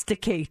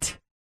masticate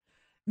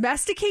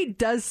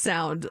does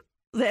sound,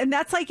 and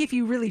that's like if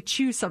you really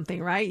chew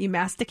something, right? You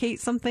masticate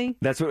something.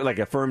 That's what, like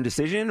a firm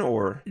decision,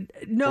 or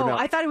no? Or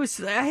I thought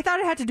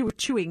it had to do with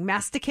chewing.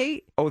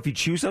 Masticate. Oh, if you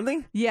chew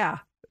something? Yeah,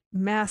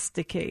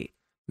 masticate.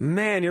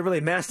 Man, you're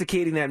really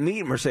masticating that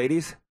meat,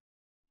 Mercedes.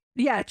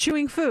 Yeah,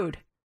 chewing food.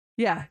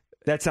 Yeah.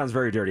 That sounds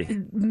very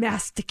dirty.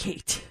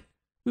 Masticate.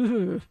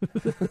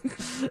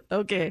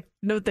 Okay.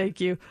 No,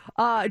 thank you.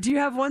 Do you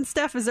have one,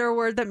 Steph? Is there a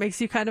word that makes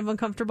you kind of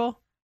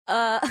uncomfortable?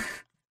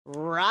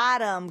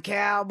 Ride 'em,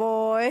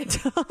 cowboy.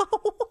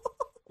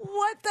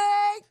 What the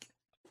heck?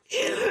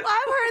 I've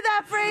heard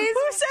that phrase.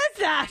 Who said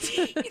that?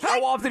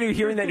 How often are you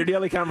hearing that in your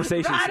daily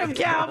conversations? Ride 'em,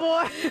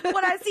 cowboy.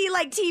 When I see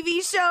like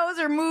TV shows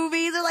or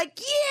movies, they're like,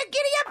 yeah,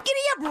 giddy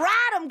up,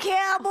 ride 'em,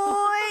 cowboy.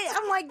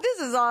 I'm like, this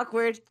is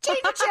awkward.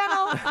 Change the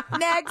channel.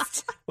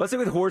 Next. Let's say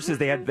with horses,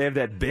 they have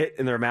that bit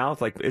in their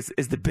mouth. Like, is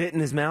the bit in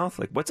his mouth?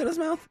 Like, what's in his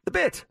mouth? The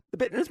bit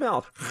in his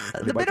mouth.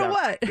 The bit of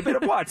what? The bit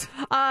of what?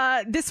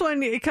 This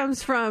one, it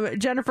comes from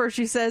Jennifer.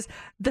 She says,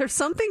 there's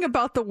something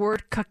about the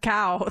word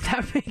cacao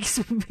that makes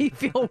me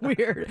feel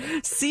weird.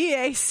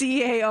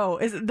 C-A-C-A-O.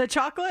 Is it the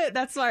chocolate?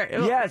 That's right.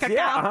 Yes, cacao.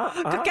 yeah.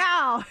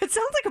 Cacao. It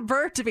sounds like a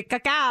bird to me.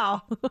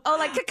 Cacao. Oh,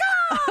 like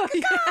cacao.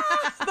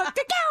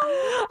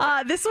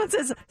 Cacao. This one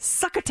says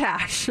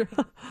succotash.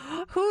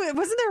 Who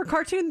wasn't there a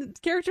cartoon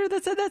character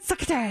that said that?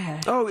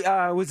 Succotash.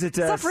 Oh, was it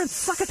Suffering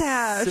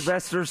succotash.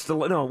 Sylvester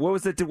Stallone? No, what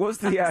was it? What was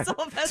the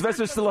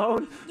Sylvester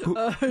Stallone?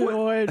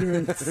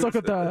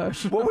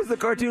 Succotash. What was the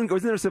cartoon?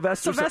 Wasn't there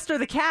Sylvester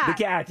the cat?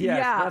 The cat, yes,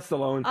 yeah. not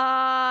Stallone.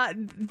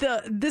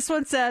 This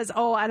one says,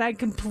 and I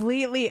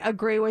completely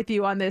agree with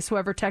you on this.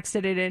 Whoever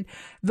texted it in,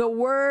 the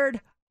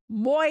word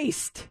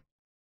moist.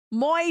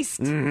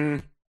 Mm-hmm.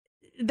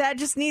 That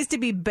just needs to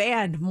be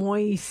banned.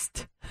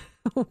 Moist.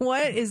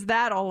 What is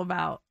that all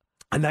about?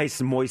 A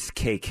nice moist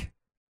cake.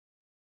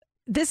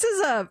 This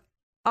is a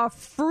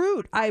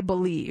fruit, I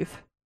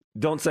believe.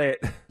 Don't say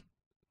it.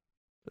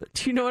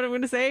 Do you know what I'm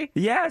going to say?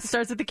 Yes. It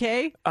starts with the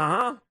K?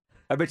 Uh-huh.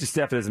 I bet you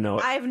Steph doesn't know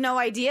it. I have no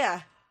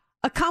idea.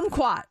 A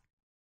kumquat.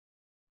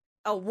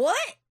 A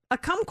what? A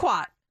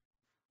kumquat.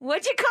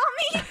 What'd you call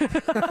me?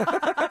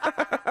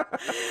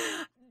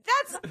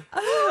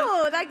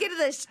 That gives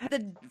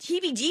the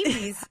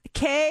heebie-jeebies.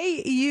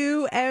 Kumquat.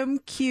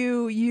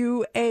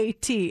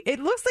 It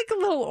looks like a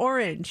little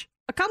orange.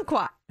 A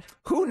kumquat.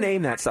 Who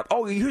named that stuff?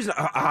 Oh, here's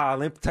let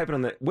me type it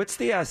on the. What's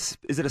the? Is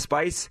it a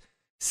spice?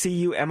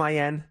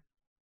 Cumin.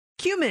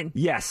 Cumin.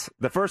 Yes.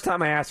 The first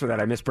time I asked for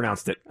that, I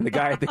mispronounced it. And the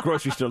guy at the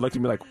grocery store looked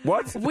at me like,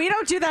 "What? We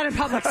don't do that in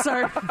public,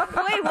 sir."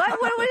 Wait,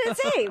 what? What did it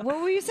say?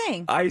 What were you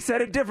saying? I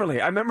said it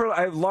differently. I remember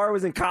Laura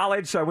was in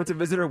college, so I went to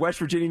visit her at West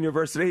Virginia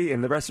University,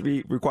 and the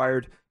recipe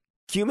required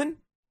cumin.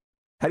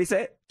 How do you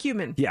say it?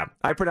 Cumin. Yeah,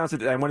 I pronounced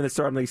it. I went to the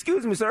store. I'm like,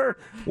 "Excuse me, sir.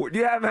 Do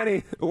you have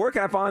any? Where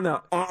can I find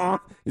the?"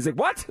 He's like,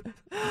 "What,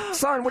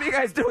 son? What are you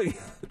guys doing?"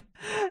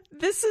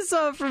 This is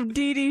from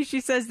Dee Dee.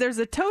 She says, there's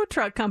a tow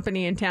truck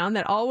company in town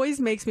that always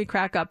makes me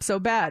crack up so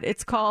bad.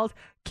 It's called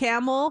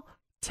Camel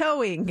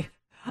Towing.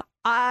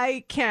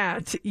 I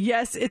can't.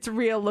 Yes, it's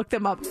real. Look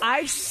them up.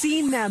 I've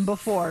seen them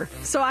before,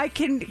 so I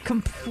can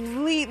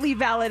completely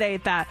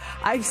validate that.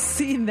 I've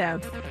seen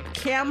them.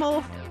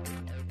 Camel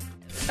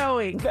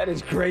Towing. That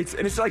is great.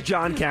 And it's like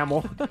John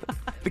Camel,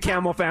 the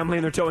Camel family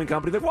and their towing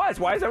company. Like,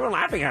 why is everyone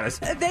laughing at us?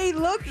 They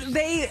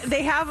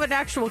have an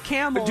actual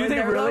camel Do in they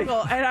their really?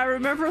 logo. And I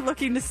remember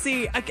looking to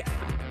see,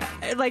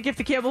 like, if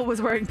the camel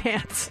was wearing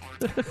pants.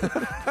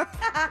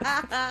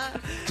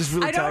 Just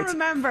really I don't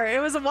remember. It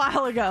was a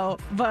while ago,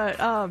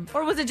 but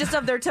or was it just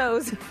of their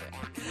toes?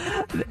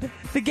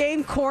 The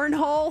game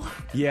Cornhole.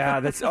 Yeah,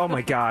 that's. Oh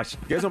my gosh,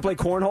 you guys want to play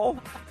cornhole?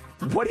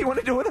 What do you want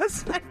to do with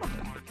us?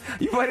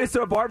 You invited us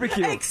to a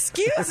barbecue.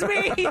 Excuse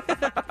me.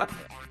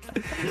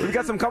 We've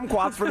got some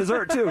kumquats for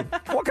dessert too.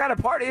 What kind of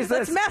party is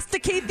this? Let's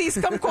masticate these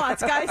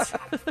kumquats, guys.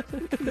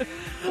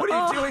 What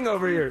are you doing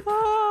over here?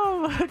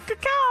 Oh,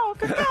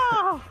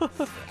 cacao.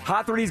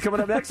 Hot 3D's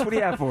coming up next. What do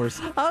you have for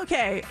us?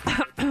 Okay.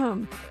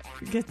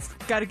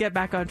 Got to get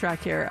back on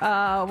track here.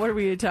 What are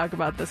we going to talk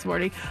about this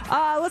morning?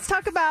 Let's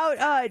talk about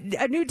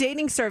a new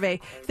dating survey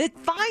that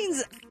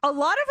finds a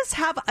lot of us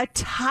have a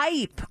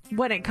type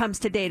when it comes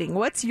to dating.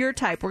 What's your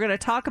type? We're going to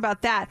talk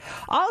about that.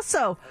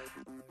 Also,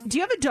 do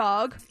you have a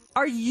dog?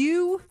 Are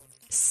you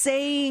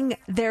saying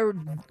the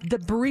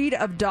breed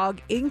of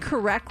dog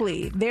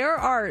incorrectly? There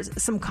are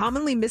some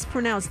commonly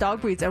mispronounced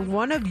dog breeds, and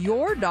one of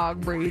your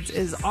dog breeds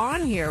is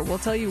on here. We'll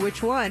tell you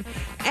which one.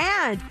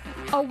 And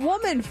a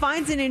woman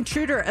finds an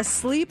intruder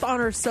asleep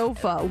on her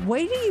sofa.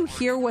 Wait till you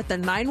hear what the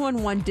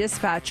 911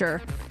 dispatcher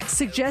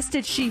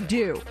suggested she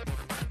do.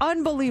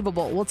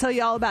 Unbelievable. We'll tell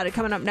you all about it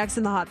coming up next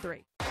in the Hot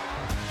 3.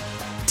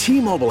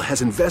 T-Mobile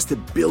has invested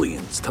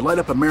billions to light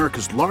up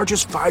America's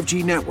largest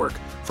 5G network,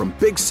 from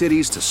big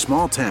cities to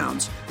small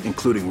towns,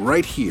 including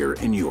right here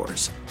in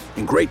yours.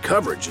 And great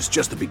coverage is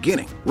just the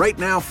beginning. Right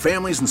now,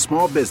 families and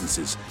small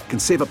businesses can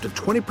save up to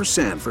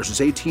 20%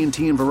 versus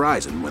AT&T and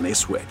Verizon when they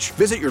switch.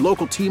 Visit your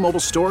local T-Mobile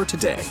store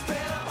today.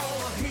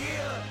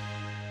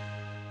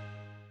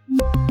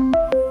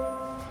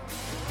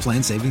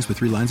 Plan savings with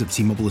 3 lines of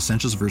T-Mobile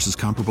Essentials versus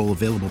comparable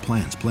available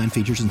plans. Plan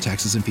features and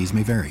taxes and fees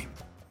may vary.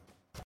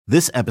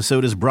 This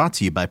episode is brought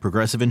to you by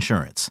Progressive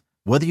Insurance.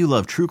 Whether you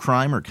love true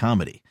crime or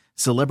comedy,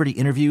 celebrity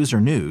interviews or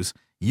news,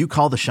 you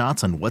call the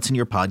shots on what's in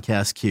your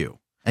podcast queue.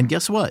 And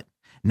guess what?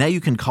 Now you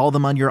can call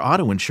them on your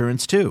auto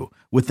insurance too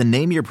with the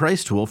Name Your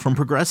Price tool from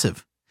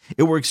Progressive.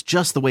 It works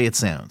just the way it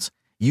sounds.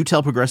 You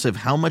tell Progressive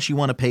how much you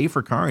want to pay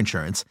for car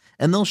insurance,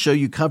 and they'll show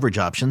you coverage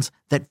options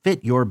that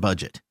fit your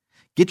budget.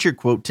 Get your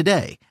quote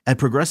today at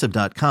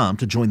Progressive.com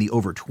to join the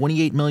over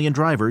 28 million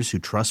drivers who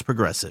trust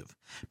Progressive.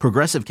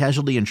 Progressive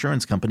Casualty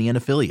Insurance Company and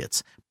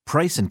Affiliates.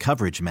 Price and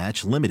coverage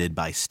match limited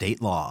by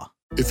state law.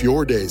 If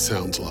your day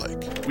sounds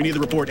like, we need the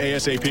report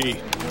ASAP,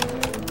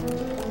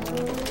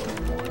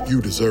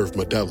 you deserve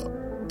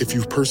Modelo. If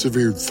you've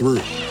persevered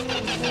through,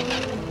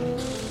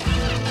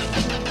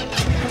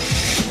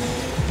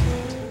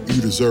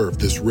 you deserve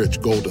this rich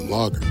golden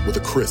lager with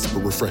a crisp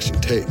but refreshing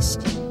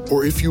taste.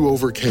 Or if you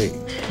overcame. 2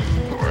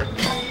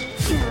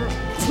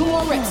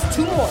 more reps,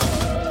 2 more.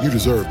 You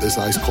deserve this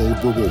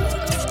ice-cold reward.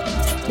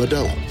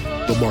 Modelo,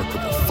 the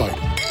Remarkable Fighter.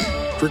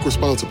 Drink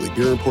responsibly.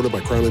 Beer imported by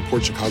Crown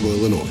Imports, Chicago,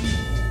 Illinois.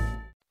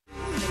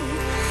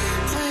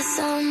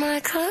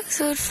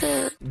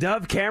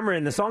 Dove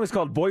Cameron, the song is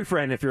called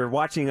Boyfriend. If you're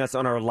watching us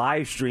on our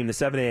live stream, the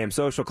 7 a.m.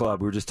 Social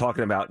Club, we were just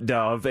talking about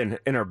Dove and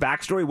her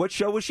backstory. What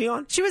show was she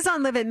on? She was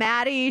on Liv and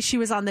Maddie. She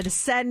was on The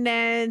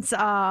Descendants.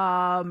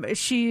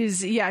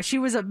 She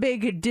was a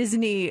big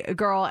Disney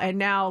girl, and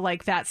now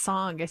like that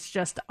song is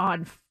just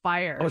on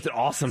fire. Oh, it's an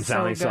awesome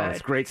sounding song.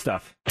 It's great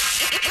stuff.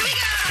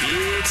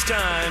 It's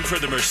time for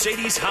the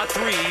Mercedes Hot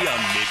 3 on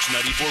Mix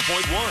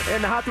 94.1.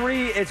 And the Hot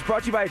 3, it's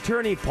brought to you by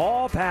attorney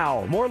Paul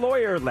Powell. More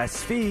lawyer,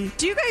 less fee.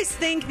 Do you guys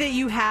think that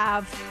you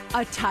have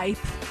a type?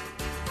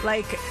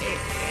 Like,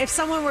 if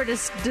someone were to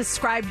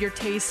describe your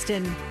taste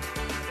in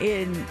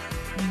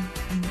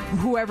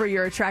whoever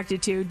you're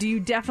attracted to, do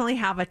you definitely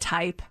have a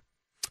type?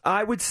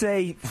 I would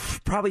say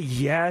probably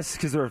yes,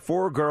 because there are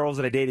 4 girls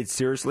that I dated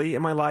seriously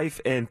in my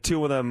life, and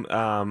 2 of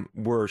them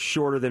were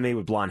shorter than me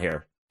with blonde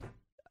hair.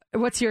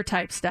 What's your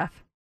type,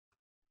 Steph?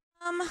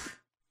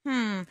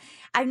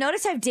 I've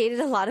noticed I've dated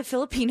a lot of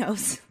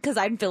Filipinos because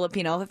I'm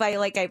Filipino.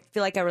 I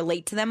feel like I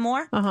relate to them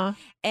more.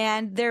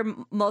 And they're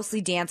mostly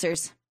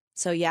dancers.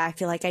 So yeah, I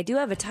feel like I do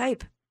have a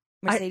type.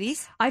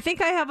 Mercedes? I think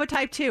I have a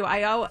type too.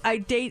 I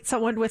date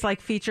someone with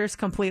like features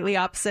completely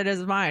opposite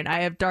as mine.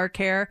 I have dark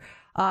hair.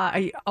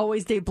 I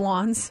always date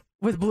blondes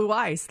with blue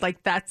eyes. Like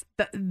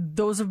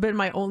those have been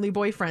my only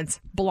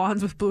boyfriends.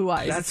 Blondes with blue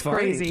eyes. That's it's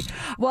crazy.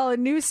 Well, a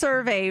new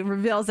survey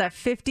reveals that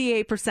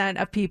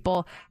 58% of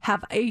people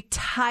have a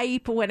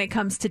type when it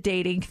comes to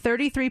dating.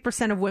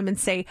 33% of women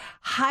say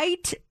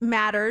height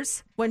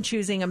matters when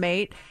choosing a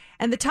mate.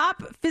 And the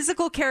top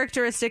physical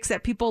characteristics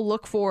that people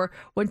look for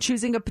when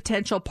choosing a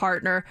potential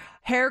partner: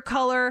 hair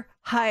color,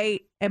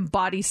 height, and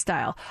body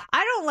style.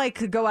 I don't like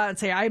to go out and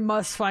say, I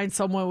must find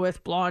someone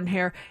with blonde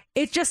hair.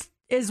 It just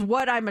is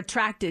what I'm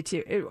attracted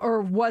to,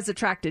 or was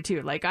attracted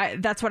to. Like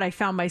that's what I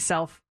found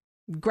myself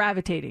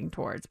gravitating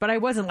towards. But I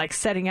wasn't like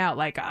setting out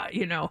like,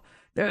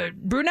 the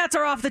brunettes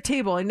are off the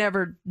table. I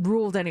never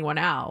ruled anyone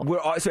out.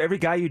 So every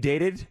guy you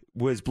dated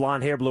was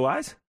blonde hair, blue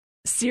eyes?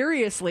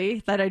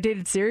 Seriously, that I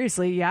dated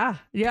seriously, yeah.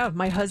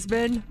 My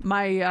husband,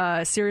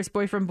 my serious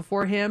boyfriend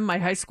before him, my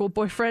high school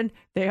boyfriend,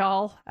 they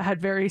all had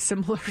very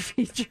similar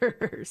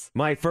features.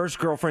 My first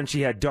girlfriend,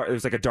 she had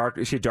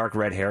dark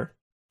red hair.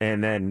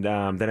 And then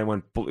I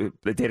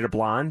dated a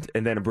blonde,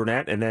 and then a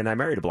brunette, and then I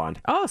married a blonde.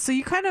 Oh, so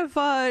you kind of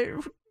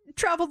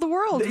traveled the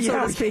world,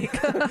 so to speak.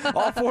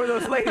 All 4 of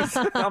those ladies.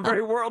 I'm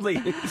very worldly.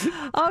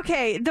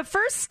 Okay, the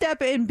first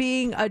step in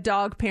being a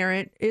dog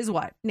parent is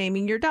what?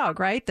 Naming your dog,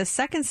 right? The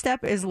second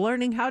step is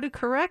learning how to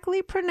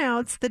correctly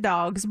pronounce the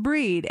dog's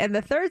breed. And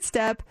the third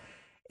step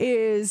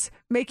is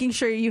making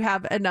sure you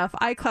have enough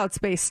iCloud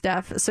space,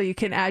 Steph, so you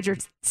can add your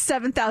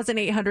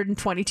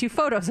 7,822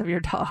 photos of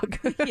your dog.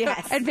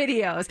 Yes. And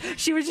videos.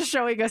 She was just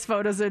showing us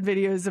photos and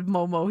videos of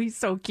Momo. He's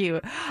so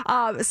cute.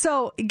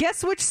 So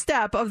guess which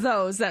step of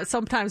those that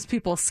sometimes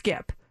people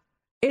skip?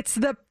 It's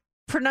the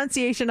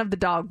pronunciation of the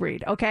dog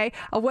breed, okay?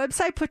 A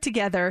website put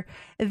together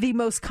the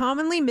most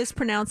commonly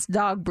mispronounced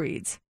dog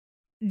breeds.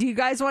 Do you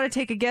guys want to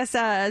take a guess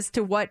as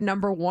to what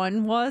number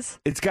 1 was?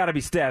 It's got to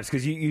be Steph's,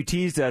 because you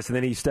teased us and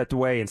then you stepped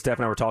away, and Steph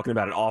and I were talking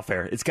about it off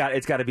air. It's got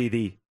to be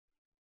the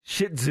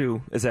Shih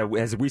Tzu,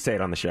 as we say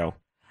it on the show.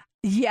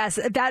 Yes,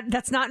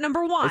 that's not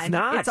number 1. It's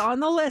not. It's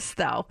on the list,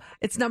 though.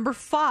 It's number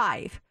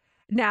 5.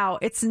 Now,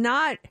 it's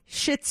not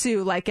Shih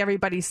Tzu like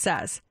everybody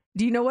says.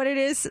 Do you know what it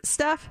is,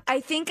 Steph? I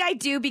think I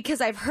do,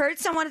 because I've heard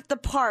someone at the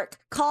park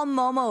call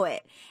Momo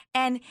it.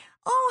 And,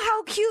 oh,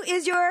 how cute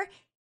is your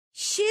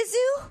Shih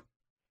Tzu?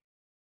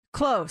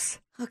 Close.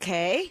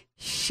 Okay.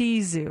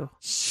 Shih Tzu.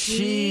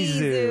 Shih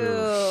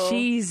Tzu.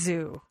 Shih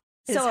Tzu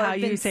is so how I've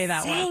been you say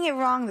that saying one. it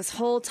wrong this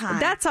whole time.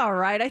 That's all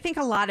right. I think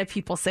a lot of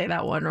people say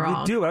that one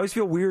wrong. You do. I always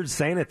feel weird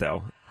saying it,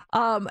 though.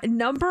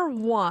 Number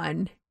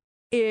 1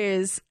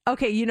 is,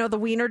 okay, you know the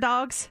wiener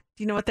dogs?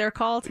 Do you know what they're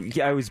called?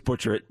 Yeah, I always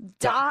butcher it.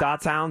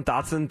 Dachshund,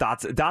 Dachshund.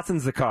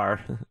 Dachshund's the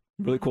car.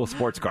 Really cool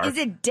sports car. Is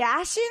it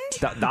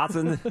Dachshund?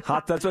 Dachshund.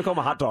 That's what I call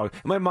my hot dog.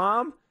 My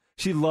mom,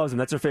 she loves them.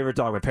 That's her favorite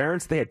dog. My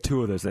parents, they had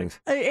 2 of those things.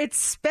 It's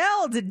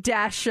spelled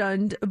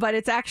Dachshund, but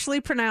it's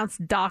actually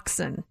pronounced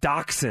Dachshund.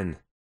 Dachshund.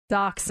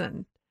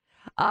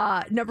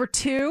 Number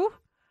 2,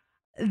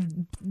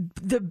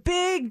 the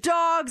big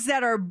dogs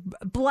that are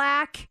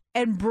black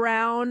and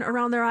brown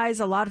around their eyes.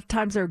 A lot of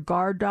times they're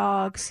guard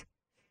dogs.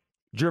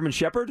 German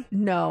Shepherd?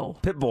 No.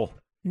 Pitbull?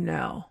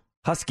 No.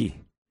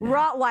 Husky?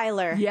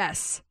 Rottweiler?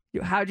 Yes.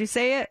 How'd you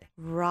say it?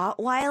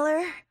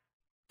 Rottweiler?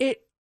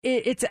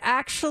 It's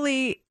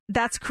actually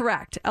That's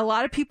correct. A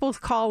lot of people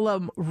call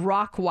them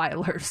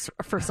Rockweilers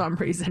for some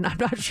reason. I'm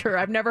not sure.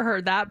 I've never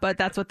heard that, but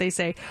that's what they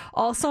say.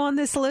 Also on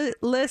this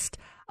list,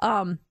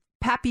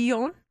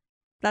 Papillon.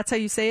 That's how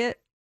you say it.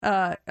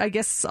 I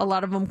guess a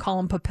lot of them call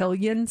them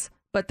papillions,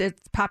 but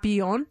it's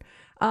Papillon.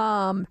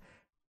 I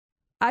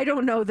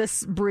don't know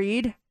this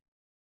breed.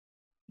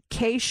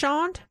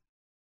 Keeshond,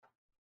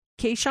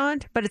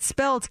 but it's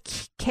spelled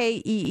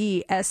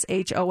Keeshond.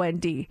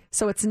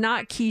 So it's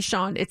not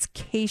Keeshond, it's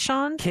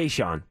Keeshond.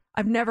 Keeshond.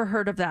 I've never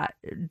heard of that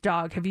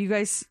dog. Have you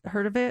guys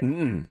heard of it?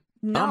 Mm-mm.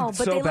 No, I'm but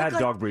so they look bad like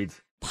dog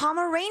breeds.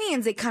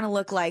 Pomeranians, they kind of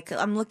look like.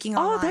 I'm looking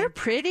online. Oh, they're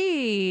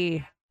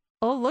pretty.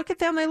 Oh, look at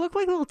them. They look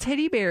like little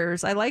teddy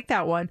bears. I like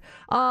that one.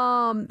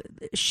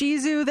 Shih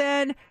Tzu,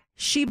 then.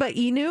 Shiba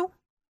Inu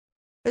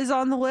is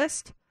on the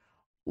list.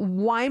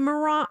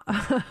 Weimaraner.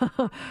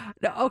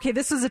 Okay,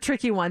 this is a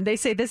tricky one. They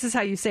say this is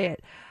how you say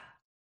it.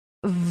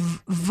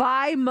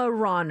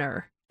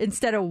 Weimaraner.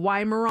 Instead of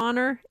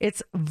Weimaraner,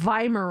 it's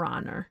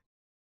Weimaraner.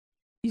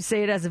 You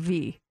say it as a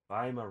V.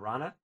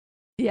 Weimaraner?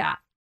 Yeah.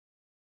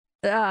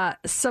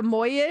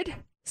 Samoyed,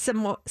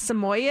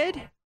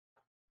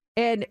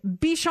 and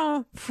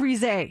Bichon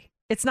Frise.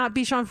 It's not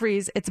Bichon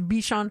Frise, it's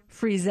Bichon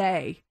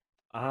Frise.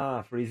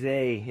 Ah, Frise.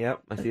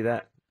 Yep, I see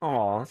that.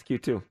 Oh, that's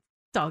cute too.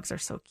 Dogs are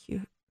so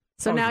cute.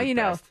 So Dogs now are you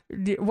the know.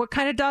 best. What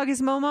kind of dog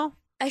is Momo?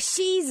 A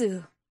Shih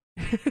Tzu.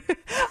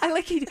 I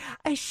like it.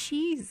 A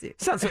Shih Tzu.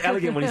 Sounds so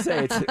elegant when you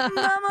say it.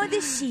 Momo the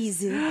Shih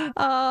Tzu.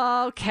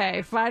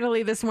 Okay,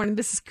 finally this morning.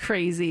 This is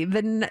crazy.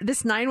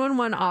 This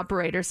 911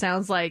 operator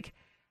sounds like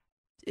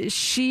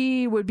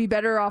she would be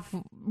better off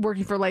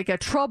working for like a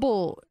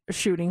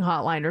troubleshooting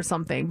hotline or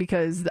something,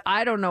 because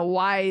I don't know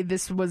why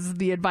this was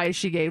the advice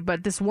she gave,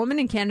 but this woman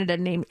in Canada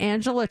named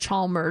Angela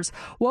Chalmers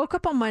woke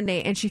up on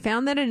Monday and she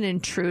found that an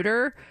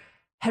intruder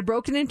had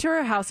broken into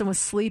her house and was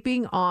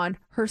sleeping on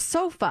her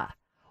sofa.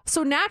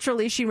 So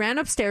naturally, she ran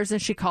upstairs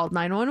and she called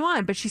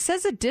 911, but she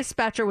says the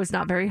dispatcher was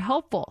not very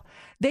helpful.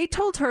 They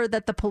told her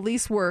that the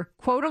police were,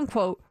 quote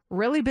unquote,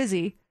 really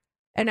busy,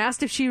 and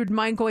asked if she would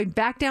mind going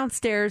back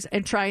downstairs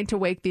and trying to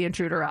wake the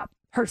intruder up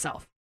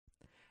herself.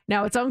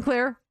 Now, it's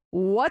unclear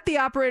what the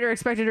operator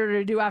expected her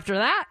to do after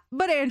that,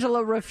 but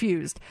Angela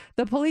refused.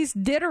 The police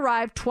did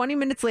arrive 20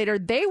 minutes later.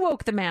 They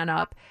woke the man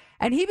up,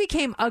 and he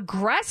became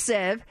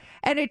aggressive,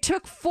 and it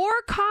took 4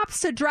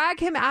 cops to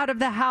drag him out of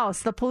the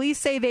house. The police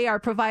say they are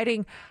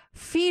providing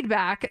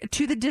feedback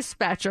to the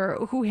dispatcher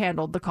who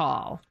handled the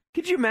call.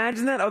 Could you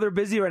imagine that? Oh, they're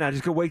busy right now.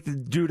 Just go wake the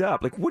dude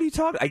up. Like, what are you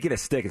talking? I get a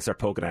stick and start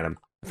poking at him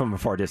from a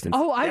far distance.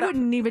 Oh, I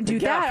wouldn't even do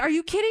Get that. up. Are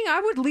you kidding?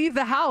 I would leave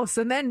the house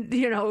and then,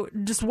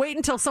 just wait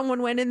until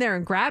someone went in there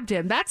and grabbed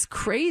him. That's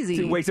crazy.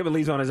 He wakes up and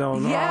leaves on his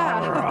own.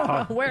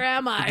 Yeah. Where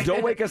am I?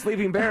 Don't wake a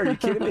sleeping bear. Are you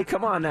kidding me?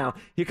 Come on now.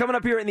 You're coming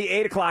up here in the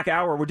 8 o'clock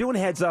hour. We're doing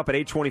Heads Up at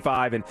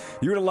 8:25, and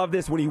you're going to love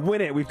this. When you win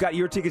it, we've got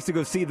your tickets to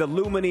go see the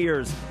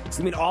Lumineers. It's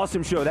going to be an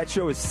awesome show. That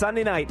show is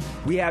Sunday night.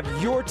 We have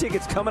your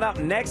tickets coming up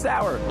next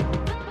hour.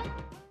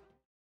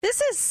 This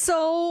is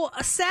so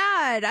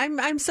sad.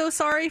 I'm so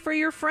sorry for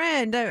your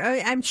friend.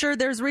 I'm sure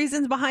there's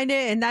reasons behind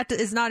it, and that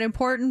is not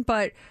important.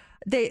 But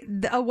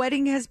a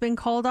wedding has been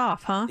called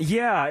off, huh?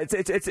 Yeah,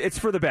 it's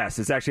for the best.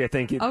 It's actually, I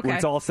think, when Okay.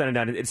 it's all said and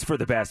done, it's for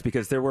the best,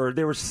 because there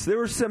were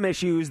some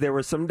issues, there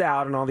was some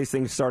doubt, and all these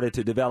things started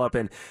to develop.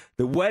 And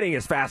the wedding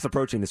is fast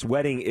approaching. This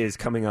wedding is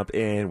coming up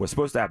was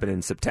supposed to happen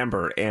in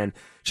September, and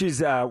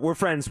we're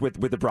friends with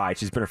the bride.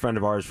 She's been a friend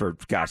of ours for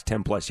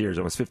 10 plus years,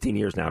 almost 15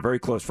 years now. Very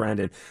close friend.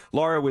 And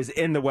Laura was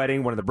in the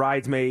wedding, one of the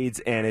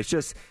bridesmaids, and it's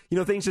just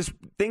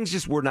things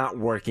just were not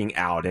working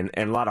out, and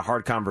a lot of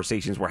hard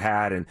conversations were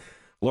had, and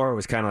Laura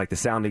was kind of like the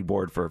sounding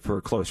board for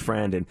a close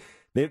friend. And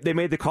they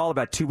made the call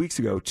about 2 weeks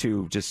ago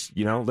to just,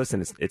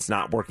 listen, it's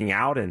not working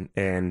out,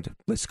 and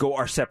let's go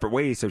our separate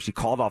ways. So she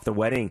called off the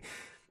wedding.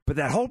 But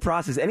that whole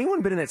process,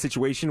 anyone been in that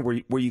situation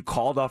where you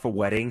called off a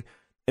wedding?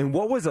 And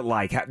what was it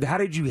like? How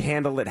did you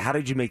handle it? How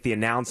did you make the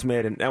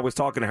announcement? And I was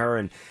talking to her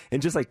and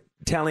just like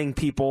telling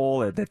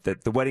people that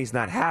the wedding's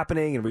not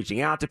happening and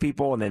reaching out to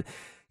people, and then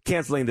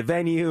canceling the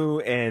venue,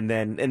 and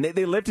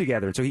they live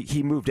together. And so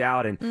he moved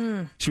out,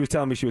 and she was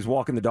telling me she was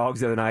walking the dogs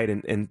the other night,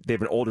 and they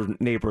have an older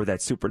neighbor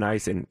that's super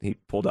nice, and he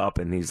pulled up,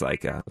 and he's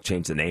like,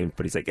 change the name,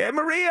 but he's like, hey,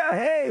 Maria,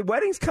 hey,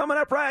 wedding's coming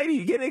up, right? Are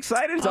you getting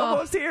excited? It's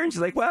almost here. And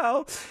she's like,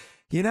 well,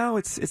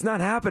 it's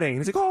not happening. And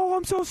he's like, oh,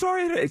 I'm so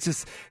sorry. It's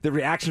just the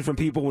reaction from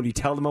people when you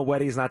tell them a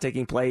wedding is not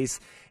taking place.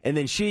 And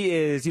then she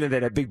is, they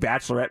had a big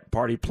bachelorette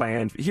party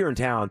planned here in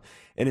town.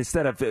 And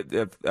instead of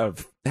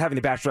having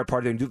the bachelorette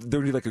party,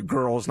 they'll do like a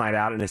girls' night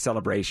out and a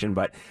celebration.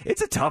 But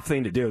it's a tough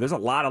thing to do. There's a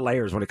lot of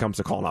layers when it comes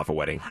to calling off a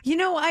wedding. You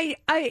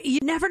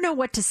never know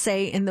what to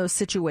say in those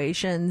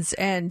situations.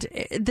 And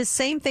the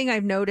same thing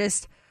I've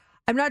noticed,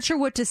 I'm not sure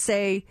what to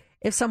say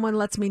if someone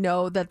lets me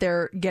know that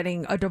they're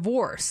getting a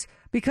divorce,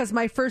 because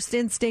my first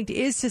instinct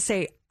is to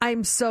say,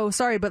 I'm so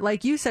sorry. But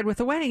like you said with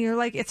the wedding, you're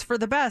like, it's for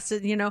the best,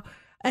 and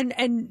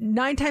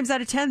 9 times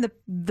out of 10,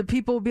 the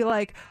people will be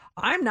like,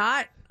 I'm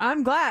not.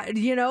 I'm glad,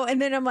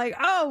 and then I'm like,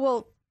 oh,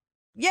 well,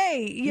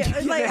 yay. Yeah, How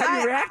do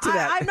you react to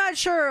that? I'm not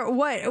sure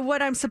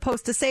what I'm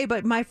supposed to say,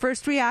 but my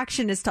first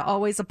reaction is to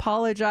always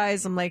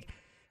apologize. I'm like,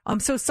 I'm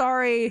so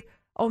sorry.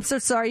 Oh, I'm so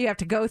sorry you have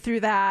to go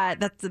through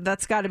that.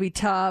 That's got to be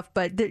tough.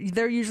 But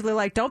they're usually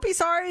like, don't be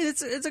sorry.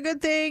 It's a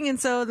good thing. And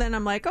so then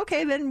I'm like,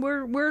 okay, then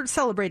we're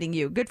celebrating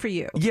you. Good for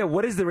you. Yeah,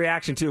 what is the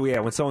reaction to? Yeah,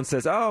 when someone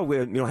says, oh,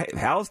 hey,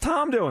 how's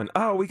Tom doing?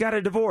 Oh, we got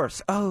a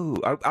divorce. Oh,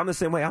 I'm the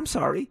same way. I'm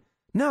sorry.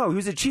 No, he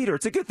was a cheater.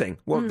 It's a good thing.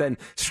 Well, then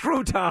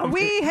screw Tom.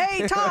 We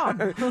hate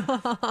Tom.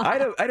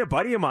 I had a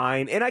buddy of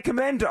mine, and I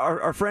commend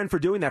our friend for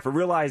doing that, for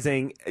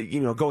realizing,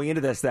 going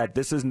into this, that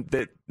this isn't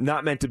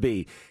not meant to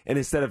be. And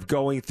instead of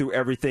going through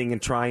everything and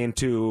trying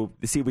to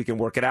see if we can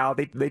work it out,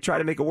 they try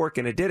to make it work,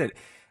 and it didn't.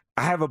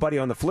 I have a buddy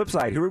on the flip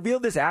side who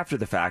revealed this after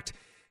the fact.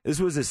 This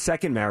was his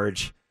second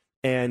marriage,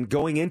 and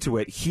going into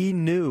it, he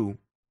knew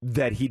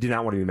that he did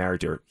not want to be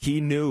married to her. He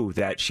knew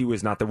that she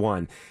was not the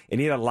one. And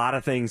he had a lot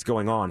of things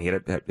going on.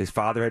 His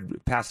father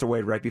had passed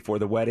away right before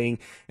the wedding,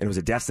 and it was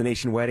a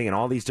destination wedding and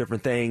all these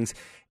different things.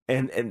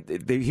 And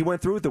he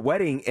went through with the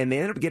wedding, and they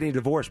ended up getting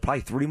divorced probably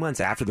 3 months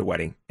after the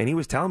wedding. And he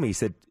was telling me, he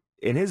said,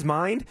 in his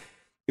mind,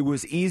 it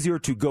was easier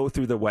to go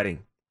through the wedding,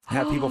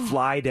 have people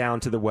fly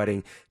down to the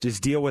wedding,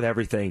 just deal with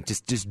everything,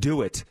 just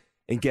do it,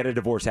 and get a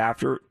divorce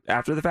after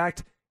the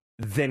fact,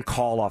 then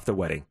call off the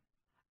wedding.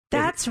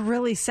 That's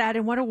really sad,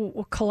 and what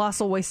a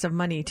colossal waste of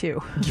money,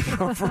 too.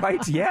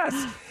 Right, yes.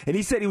 And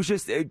he said he was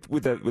just,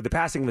 with the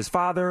passing of his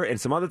father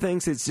and some other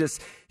things, it's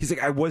just, he's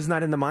like, I was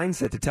not in the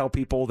mindset to tell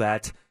people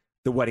that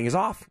the wedding is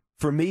off.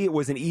 For me, it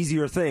was an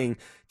easier thing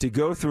to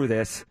go through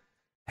this,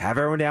 have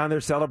everyone down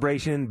there,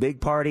 celebration,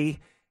 big party,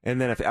 and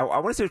then I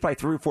want to say it was probably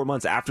 3 or 4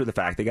 months after the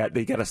fact,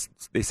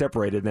 they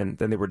separated, and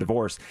then they were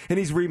divorced. And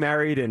he's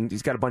remarried, and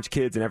he's got a bunch of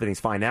kids, and everything's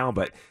fine now,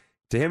 but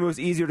to him, it was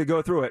easier to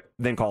go through it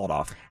than call it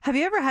off. Have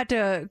you ever had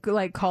to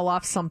call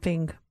off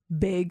something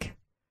big?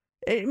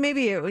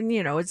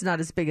 It's not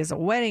as big as a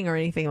wedding or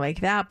anything like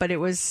that, but it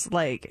was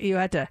like you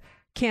had to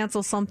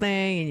cancel something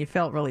and you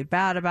felt really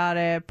bad about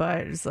it, but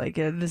it's like,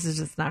 this is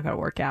just not going to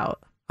work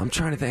out. I'm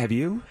trying to think. Have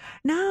you?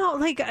 No,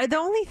 the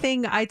only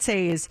thing I'd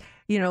say is,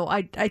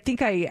 I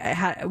think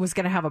I was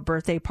going to have a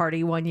birthday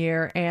party one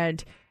year,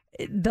 and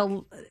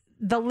the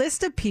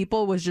list of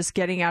people was just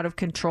getting out of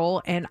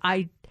control, and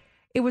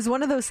it was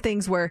one of those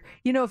things where,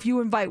 if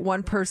you invite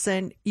one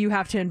person, you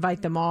have to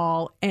invite them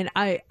all. And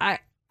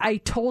I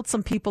told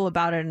some people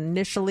about it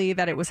initially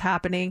that it was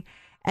happening.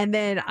 And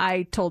then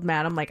I told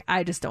Matt, I'm like,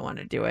 I just don't want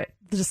to do it.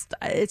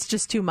 It's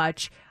just too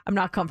much. I'm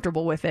not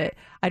comfortable with it.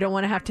 I don't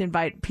want to have to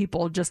invite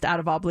people just out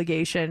of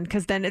obligation,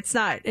 because then it's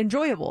not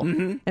enjoyable.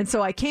 Mm-hmm. And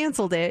so I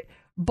canceled it.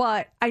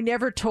 But I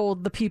never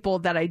told the people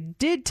that I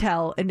did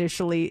tell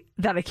initially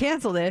that I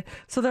canceled it.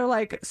 So they're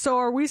like, so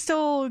are we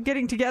still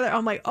getting together?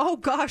 I'm like, oh,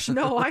 gosh,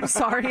 no, I'm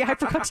sorry. I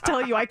forgot to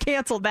tell you I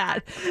canceled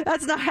that.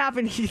 That's not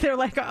happening. They're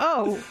like,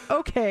 oh,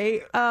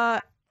 okay.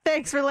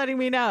 Thanks for letting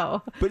me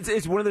know. But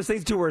it's one of those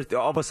things, too, where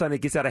all of a sudden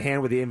it gets out of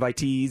hand with the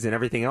invitees and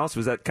everything else.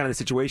 Was that kind of the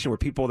situation where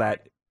people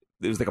that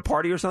it was like a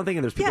party or something,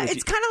 and there's people? Yeah,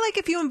 it's kind of like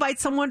if you invite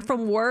someone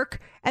from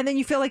work and then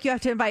you feel like you have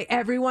to invite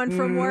everyone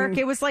from work.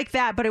 It was like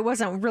that, but it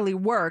wasn't really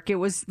work. It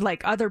was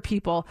like other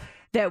people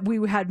that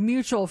we had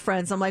mutual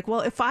friends. I'm like,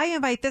 well, if I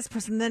invite this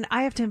person, then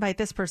I have to invite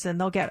this person.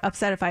 They'll get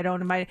upset if I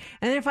don't invite it.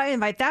 And then if I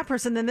invite that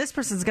person, then this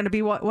person's going to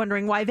be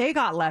wondering why they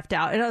got left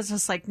out. And I was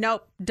just like,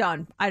 nope,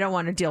 done. I don't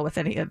want to deal with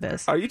any of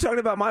this. Are you talking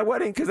about my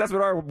wedding? Because that's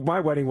what my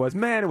wedding was.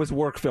 Man, it was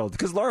work filled.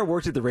 Because Laura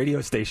worked at the radio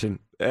station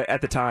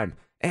at the time.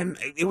 And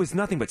it was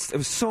nothing but it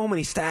was so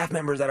many staff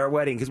members at our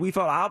wedding, because we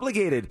felt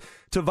obligated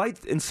to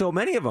invite, and so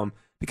many of them,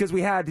 because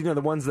we had,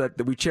 the ones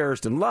that we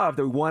cherished and loved,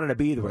 that we wanted to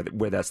be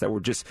with us, that were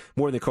just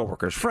more than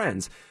coworkers,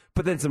 friends.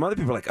 But then some other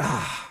people were like,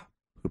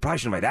 we probably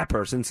shouldn't invite that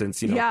person, since,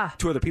 2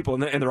 other people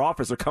in their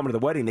office are coming to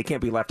the wedding. They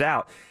can't be left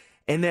out.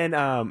 And then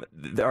our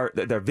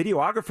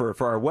videographer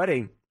for our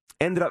wedding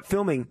ended up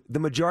filming the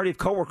majority of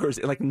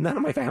coworkers, like none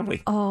of my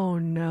family. Oh,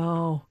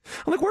 no.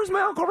 I'm like, where's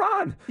my Uncle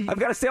Ron? I've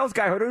got a sales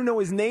guy who I don't even know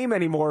his name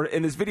anymore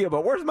in this video,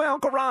 but where's my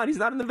Uncle Ron? He's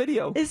not in the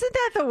video. Isn't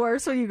that the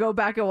worst when you go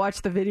back and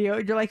watch the video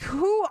and you're like,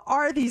 who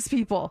are these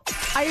people?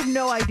 I have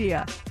no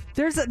idea.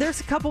 There's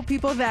a couple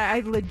people that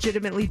I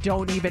legitimately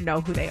don't even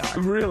know who they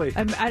are. Really?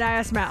 And I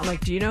asked Matt, I'm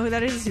like, do you know who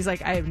that is? He's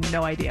like, I have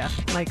no idea.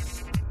 I'm like,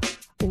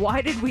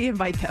 why did we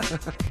invite them?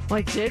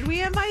 Like, did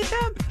we invite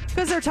them?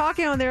 Because they're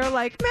talking and they're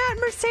like, Matt,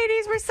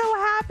 Mercedes, we're so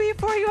happy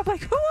for you. I'm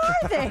like, who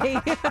are they?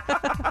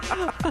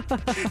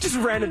 Just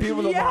random people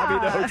in the lobby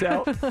of the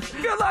hotel.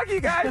 Good luck,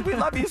 you guys. We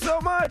love you so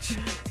much.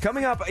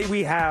 Coming up,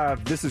 we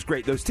have, this is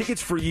great, those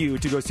tickets for you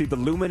to go see the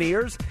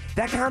Lumineers.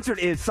 That concert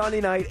is Sunday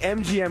night,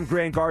 MGM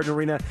Grand Garden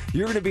Arena.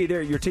 You're going to be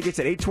there. Your tickets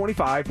at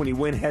 $8.25 when you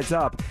win Heads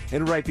Up.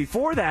 And right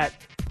before that,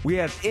 we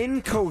have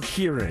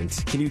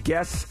Incoherent. Can you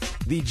guess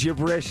the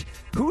gibberish?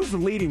 Who's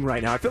leading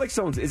right now? I feel like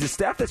is it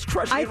Steph that's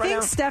crushing it right now? I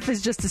think Steph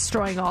is just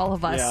destroying all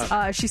of us.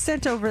 Yeah. She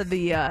sent over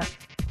the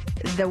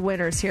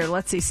winners here.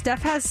 Let's see.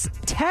 Steph has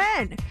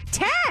 10.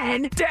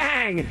 10?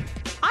 Dang!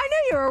 I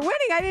knew you were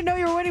winning. I didn't know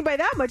you were winning by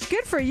that much.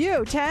 Good for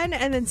you. 10,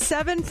 and then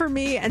 7 for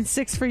me, and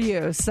 6 for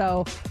you.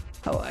 So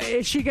Oh,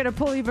 is she going to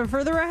pull even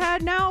further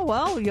ahead now?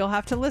 Well, you'll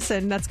have to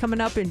listen. That's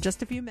coming up in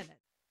just a few minutes.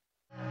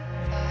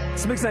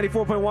 It's Mix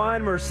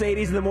 94.1,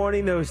 Mercedes in the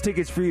morning. Those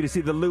tickets for you to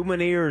see the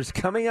Lumineers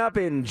coming up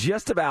in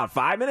just about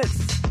 5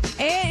 minutes.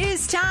 It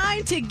is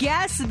time to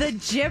guess the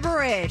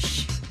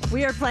gibberish.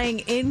 We are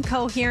playing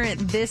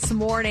Incoherent this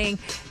morning.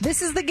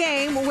 This is the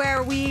game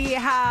where we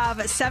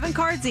have 7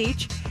 cards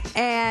each,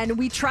 and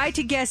we try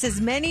to guess as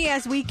many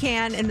as we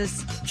can in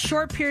this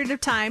short period of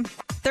time,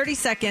 30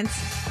 seconds.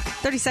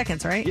 30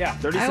 seconds, right? Yeah,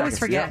 30 seconds. I always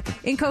forget. Yeah.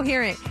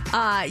 Incoherent.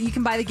 You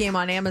can buy the game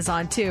on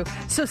Amazon, too.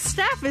 So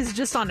Steph is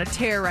just on a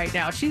tear right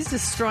now. She's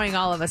destroying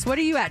all of us. What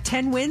are you at,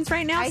 10 wins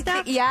right now,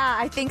 Steph?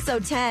 I think so,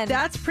 10.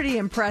 That's pretty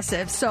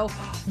impressive. So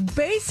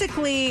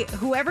basically,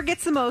 whoever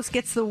gets the most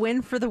gets the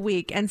win for the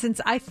week. And since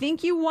I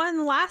think you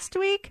won last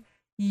week,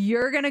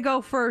 you're going to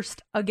go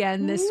first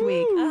again this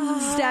week.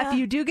 Steph,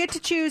 you do get to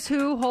choose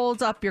who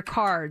holds up your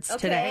cards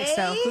today.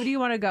 So who do you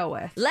want to go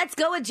with? Let's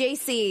go with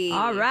JC.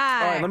 All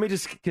right. All right, let me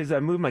just, because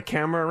I moved my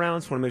camera around,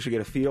 so I want to make sure I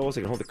get a feel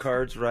so I can hold the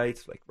cards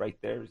right. Like right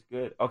there is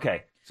good.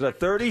 Okay. So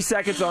 30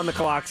 seconds on the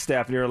clock,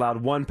 Steph, and you're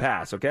allowed 1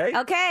 pass, okay?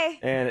 Okay.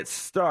 And it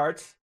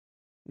starts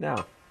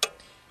now.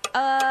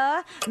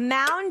 Mount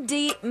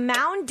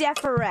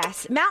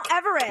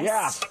Everest.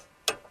 Yeah.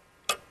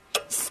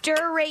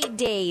 Straight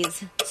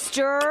days.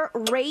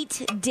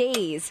 Straight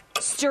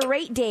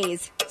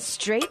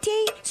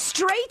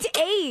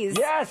A's.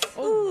 Yes.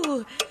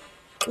 Ooh.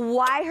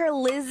 Why her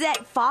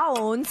Lizette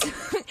phones?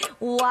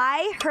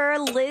 Why her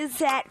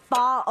Lizette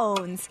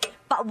phones?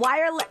 But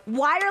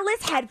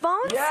wireless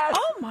headphones? Yes.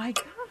 Oh my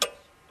God.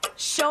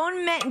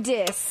 Shawn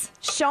Mendes.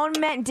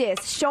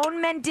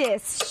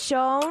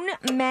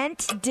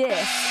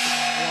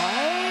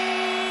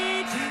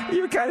 What?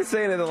 You were kind of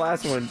saying it the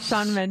last one.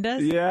 Shawn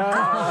Mendes?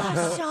 Yeah.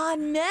 Oh,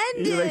 Shawn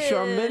Mendes. You like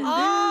Shawn Mendes?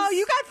 Oh,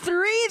 you got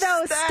 3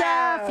 though,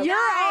 Steph.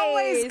 You're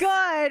always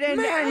good.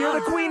 And Man, you're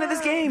the queen of this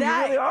game. You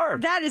really are.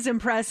 That is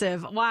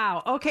impressive.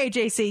 Wow. Okay,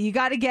 JC, you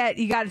got to get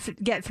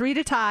 3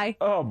 to tie.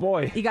 Oh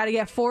boy. You got to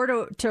get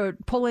 4 to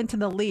pull into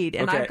the lead,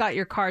 and Okay. I've got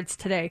your cards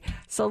today.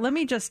 So let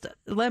me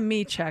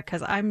check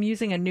because I'm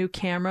using a new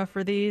camera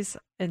for these,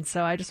 and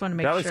so I just want to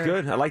make sure. That looks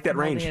good. I like that I'm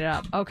holding range. it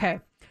up.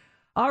 Okay.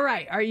 All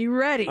right. Are you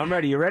ready? I'm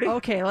ready. You ready?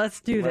 Okay,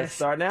 let's do Let's this.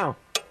 start now.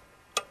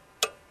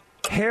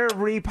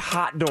 Harry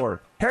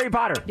Potter.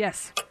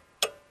 Yes.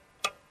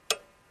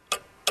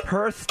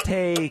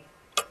 Birthday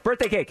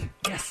cake.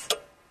 Yes.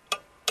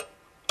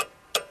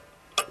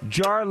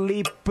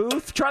 Charlie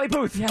Booth.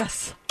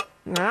 Yes.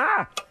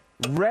 Red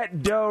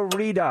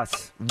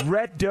Doritos.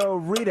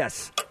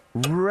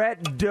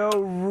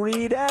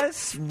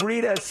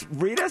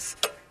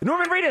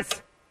 Norman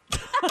Reedus.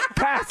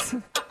 Pass.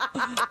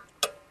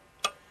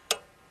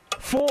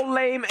 Full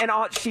lame and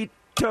hot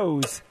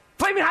Cheetos.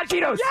 Flaming hot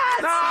Cheetos.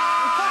 Yes! No!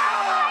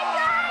 Oh my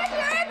God,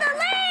 you're in the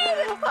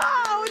lead!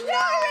 Oh,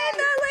 You're in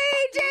the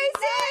lead,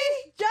 JC!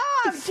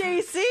 Job,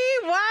 JC.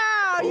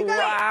 Wow. You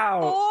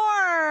got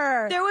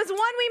 4. There was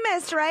one we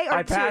missed, right? Or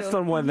I passed 2?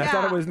 on one. I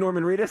thought it was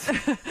Norman Reedus.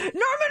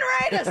 Norman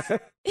Reedus.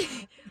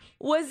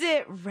 Was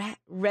it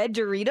Red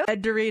Doritos?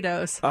 Red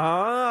Doritos.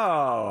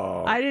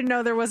 Oh. I didn't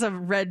know there was a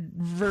red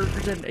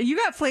version. You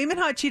got Flamin'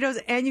 Hot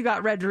Cheetos and you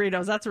got Red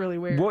Doritos. That's really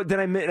weird. What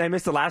did I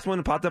miss the last one?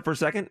 It popped up for a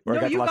second? Or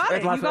No, I you the last, got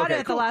it. You got okay, it at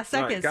the cool. last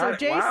All second. right, So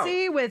got it.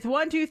 JC Wow. with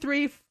 1, 2,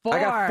 3, 4. I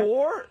got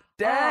 4?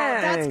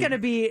 Dang. That's going to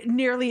be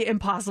nearly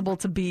impossible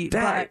to beat.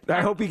 Dang. But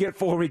I hope you get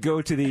 4 when we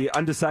go to the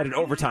undecided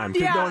overtime.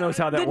 Because no one knows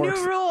how that the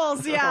works. new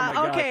rules. Yeah.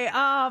 Oh my Okay.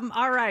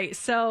 All right.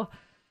 So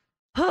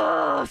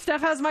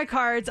Steph has my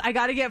cards. I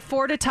got to get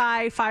 4 to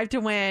tie, 5 to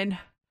win.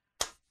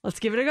 Let's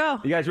give it a go.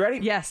 You guys ready?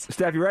 Yes.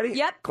 Steph, you ready?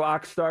 Yep.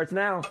 Clock starts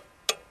now.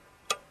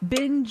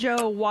 Bin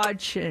Joe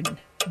Watson.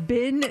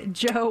 Bin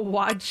Joe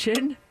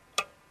Watson.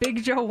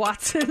 Big Joe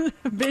Watson.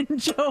 Bin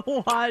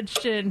Joe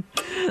Watson.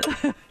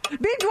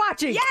 Binge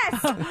watching.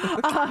 Yes.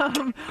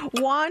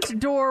 Want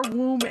door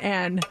womb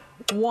an.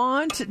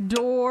 Want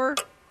door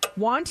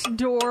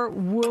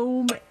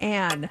womb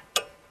an.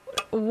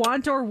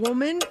 Want or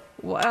woman?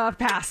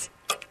 Pass.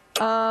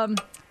 Wonder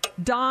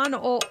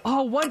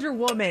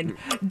Woman.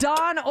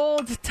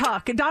 Donald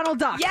Duck.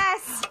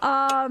 Yes.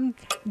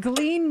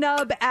 Glean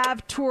Nub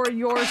After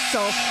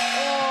Yourself.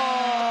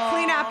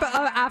 Clean up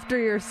after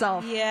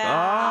yourself. Yeah.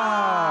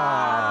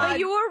 Ah. But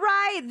you were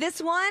right. This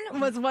one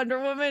Was Wonder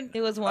Woman. It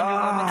was Wonder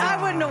Woman. I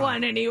wouldn't have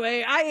won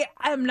anyway. I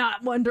am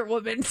not Wonder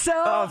Woman. So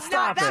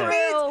stop that it.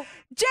 means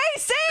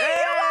JC,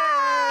 you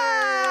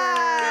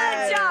won!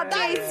 Good job,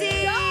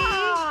 JC.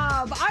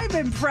 I'm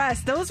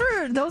impressed. Those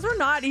were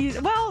not easy.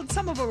 Well,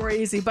 some of them were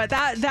easy, but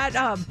that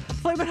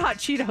Flamin' Hot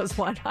Cheetos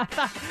one, I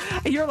thought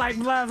you're like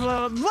blah,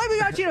 blah, Flamin'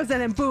 Hot Cheetos,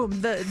 and then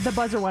boom, the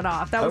buzzer went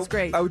off. That was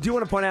great. I do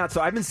want to point out.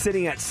 So I've been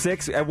sitting at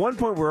 6. At one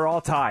point, we were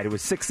all tied. It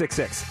was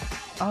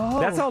 6-6-6.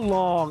 Oh. That's how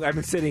long I've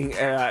been sitting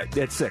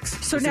at 6.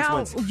 So 6 now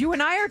wins. you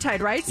and I are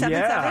tied, right? 7-7,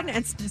 Yeah.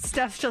 and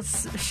Steph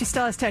she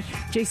still has 10.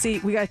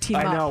 JC, we got to team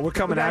up. I know, we're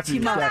coming We gotta after you,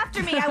 team up. Come Steph.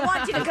 after me. I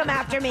want you to come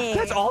after me.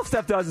 That's all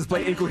Steph does is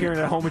play Incoherent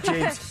at home with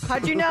James.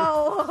 How'd you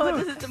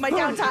know? This is my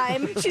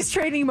downtime. She's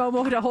training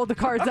Momo to hold the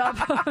cards up.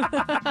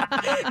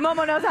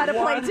 Momo knows how to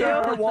play too.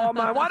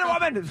 Wonder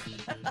Woman.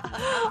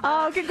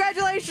 Oh,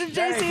 congratulations,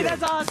 Thank JC. you.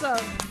 That's awesome.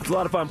 It's a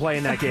lot of fun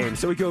playing that game.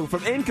 So we go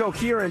from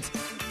Incoherent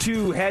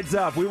to Heads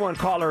Up. We want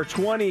caller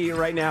 20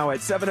 right now at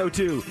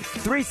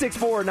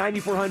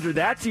 702-364-9400.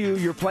 That's you.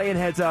 You're playing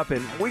Heads Up,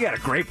 and we got a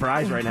great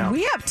prize right now.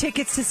 We have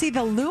tickets to see the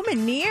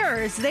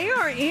Lumineers. They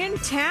are in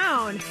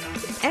town.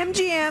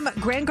 MGM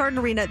Grand Garden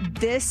Arena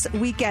this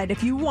weekend.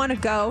 If you want to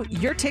go,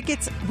 your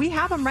tickets, we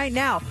have them right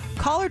now.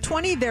 Caller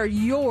 20, they're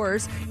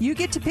yours. You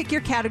get to pick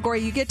your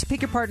category. You get to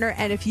pick your partner.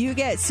 And if you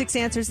get 6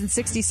 answers in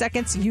 60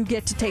 seconds, you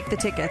get to take the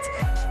tickets.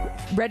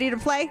 Ready to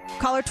play?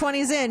 Caller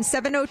 20 is in.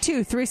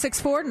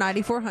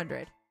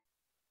 702-364-9400.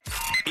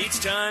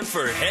 It's time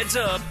for Heads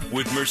Up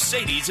with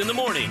Mercedes in the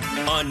Morning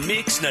on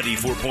Mix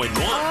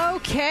 94.1.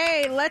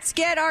 Okay, let's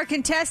get our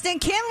contestant.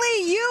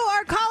 Kinley, you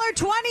are caller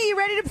 20. You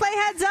ready to play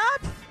Heads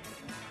Up?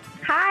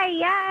 Hi,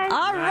 yes.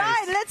 All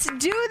right, let's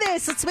do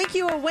this. Let's make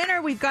you a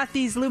winner. We've got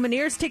these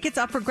Lumineers tickets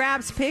up for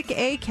grabs. Pick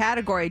a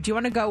category. Do you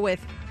want to go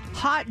with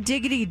Hot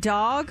Diggity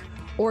Dog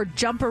or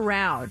Jump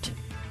Around?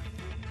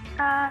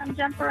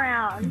 Jump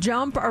around.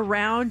 Jump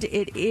Around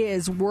it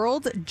is.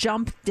 World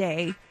Jump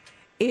Day.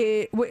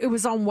 It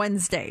was on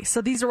Wednesday.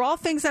 So these are all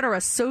things that are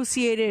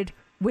associated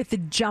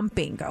with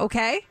jumping,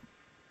 okay?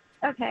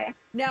 Okay.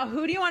 Now,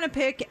 who do you want to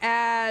pick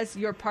as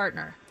your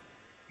partner?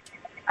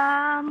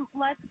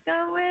 Let's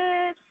go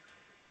with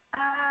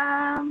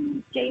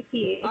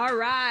JP. All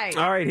right.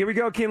 All right, here we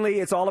go, Kinley.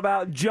 It's all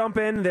about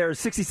jumping. There's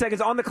 60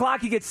 seconds on the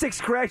clock. You get 6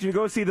 correct. You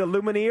go see the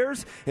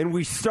Lumineers, and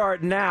we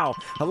start now.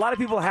 A lot of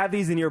people have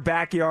these in your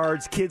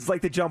backyards. Kids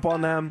like to jump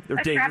on them.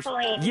 They're dangerous.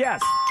 Trampoline.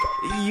 Yes.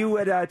 You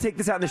would take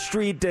this out in the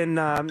street, and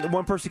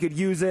one person could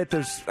use it.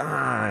 There's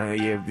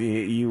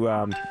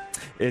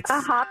it's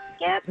a hop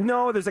skip.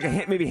 No, there's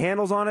like maybe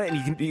handles on it,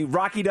 and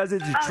Rocky does it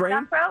to train.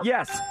 Jump rope?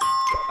 Yes.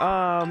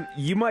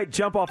 You might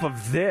jump off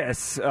of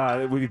this.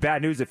 It would be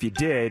bad news if you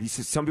did.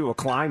 Some people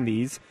climb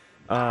these.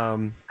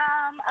 A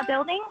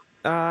building.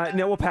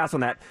 No, we'll pass on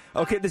that.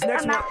 Okay, this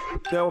next one.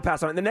 No, we'll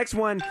pass on it. The next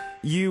one,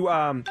 you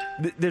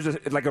there's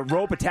like a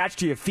rope attached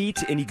to your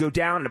feet, and you go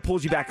down, and it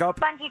pulls you back up.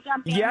 Bungee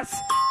jumping. Yes.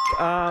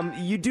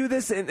 You do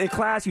this in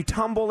class. You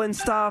tumble and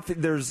stuff.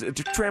 There's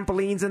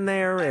trampolines in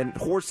there, and the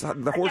horse.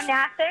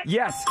 Gymnastics.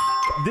 Yes.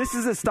 This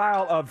is a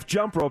style of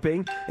jump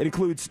roping. It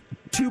includes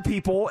 2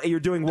 people, and you're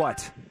doing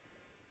what?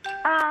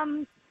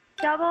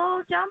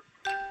 Double jump.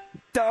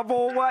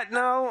 Double what?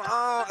 No.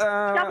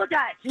 Double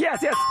dutch.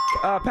 Yes.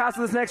 Pass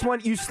on this next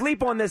one. You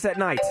sleep on this at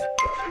night.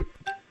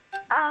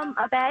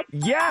 A bed.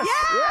 Yes.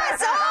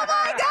 Yes! Oh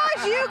my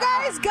gosh, you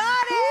guys got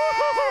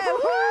it!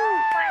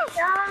 Oh my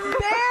God.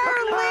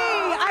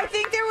 Barely! I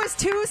think there was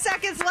 2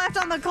 seconds left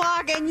on the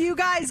clock, and you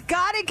guys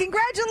got it.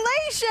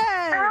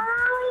 Congratulations!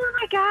 Oh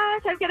my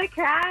gosh, I'm gonna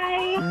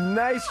cry.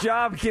 Nice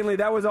job, Kinley.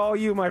 That was all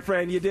you, my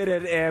friend. You did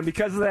it. And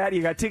because of that,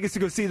 you got tickets to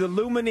go see the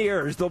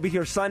Lumineers. They'll be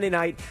here Sunday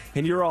night,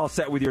 and you're all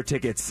set with your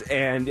tickets.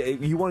 And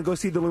you want to go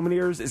see the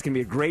Lumineers? It's going to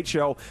be a great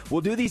show.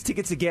 We'll do these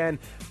tickets again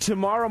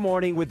tomorrow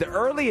morning with the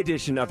early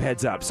edition of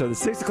Heads Up. So the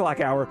 6 o'clock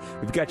hour,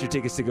 we've got your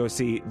tickets to go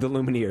see the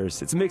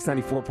Lumineers. It's Mix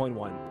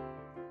 94.1.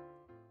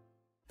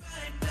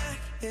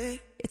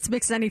 It's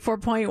Mix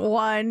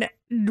 94.1.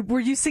 Were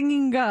you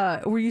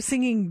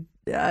singing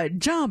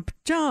Jump,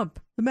 Jump?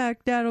 The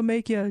Mac Dad'll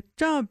make you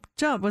jump,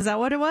 jump. Was that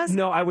what it was?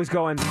 No, I was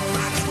going.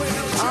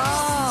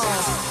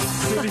 Oh.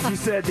 As soon as you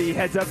said the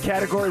Heads Up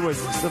category was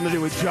something to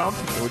do with jump,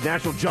 with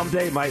National Jump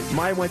Day,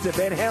 mine went to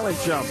Van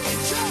Halen's Jump.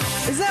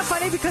 Isn't that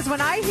funny? Because when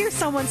I hear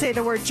someone say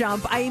the word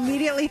jump, I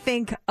immediately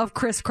think of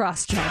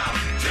crisscross jump.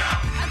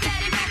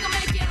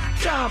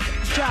 Jump,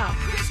 jump.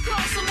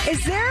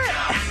 Is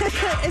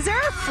there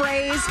a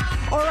phrase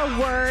or a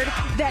word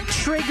that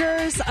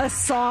triggers a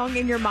song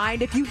in your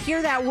mind? If you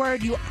hear that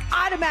word, you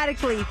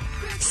automatically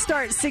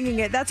start singing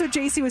it. That's what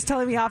JC was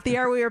telling me off the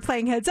air. We were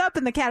playing Heads Up,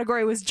 and the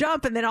category was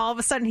jump, and then all of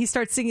a sudden he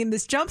starts singing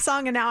this jump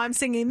song, and now I'm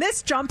singing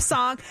this jump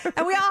song,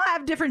 and we all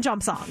have different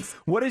jump songs.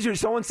 What is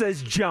someone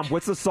says jump,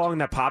 what's the song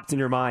that popped in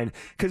your mind?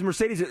 Because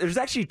Mercedes, there's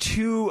actually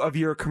 2 of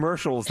your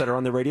commercials that are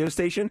on the radio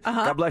station,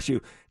 God bless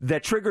you,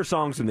 that trigger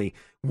songs with me.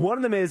 One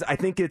of them is, I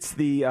think it's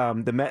you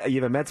have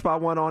a med spa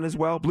one on as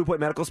well, Blue Point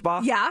Medical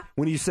Spa. Yeah.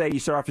 When you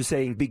start off with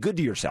saying, be good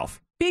to yourself.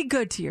 Be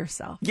good to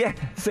yourself. Yeah,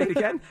 say it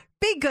again.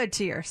 Be good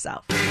to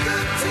yourself.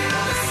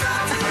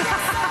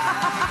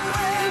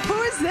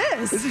 Who is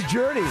this? This is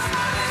Journey.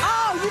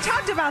 Oh, you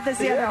talked about this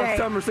the other day. I was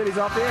telling Mercedes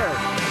off the air.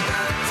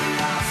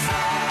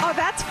 Oh,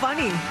 that's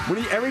funny.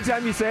 Every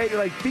time you say it, you're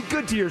like, be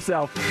good to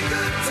yourself.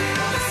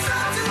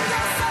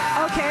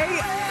 Okay,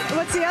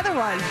 what's the other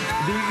one?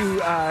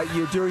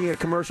 You're doing a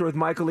commercial with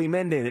Michael E.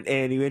 Menden,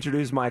 and you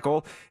introduce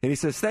Michael, and he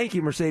says, thank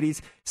you,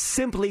 Mercedes.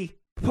 Simply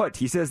put.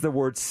 He says the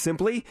word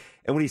simply,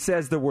 and when he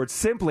says the word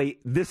simply,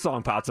 this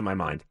song pops in my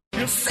mind.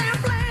 You're simply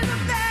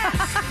the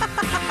best.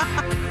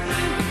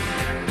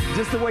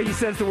 Just the way he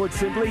says the word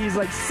simply, he's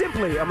like,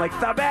 simply. I'm like,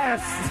 the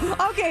best.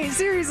 Okay,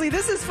 seriously,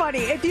 this is funny.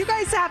 If you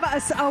guys have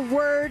a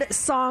word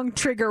song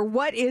trigger,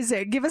 what is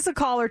it? Give us a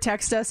call or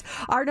text us.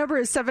 Our number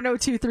is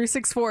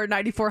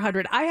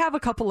 702-364-9400. I have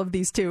a couple of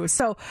these too.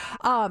 So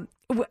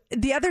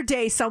the other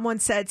day, someone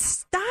said,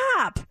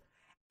 stop.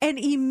 And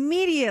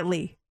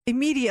immediately,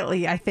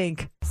 I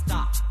think,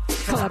 stop.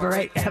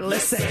 Collaborate and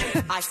listen.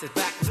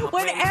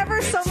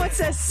 Whenever someone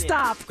says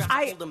stop,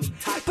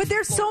 but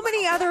there's so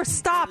many other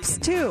stops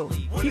too.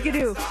 You can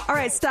do, all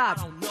right, stop.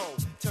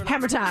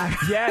 Hammer time.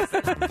 Yes,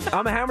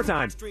 I'm a hammer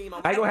time.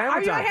 I go hammer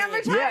Are you a time.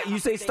 hammer time? Yeah, you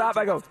say stop,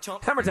 I go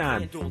hammer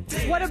time.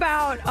 What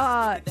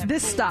about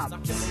this stop?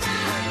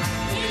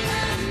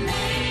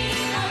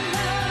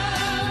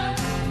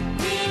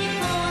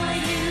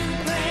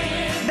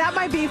 That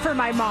might be for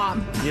my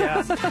mom.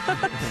 Yeah.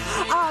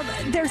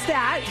 There's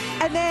that.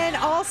 And then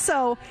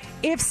also,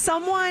 if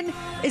someone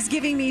is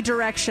giving me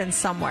directions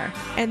somewhere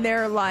and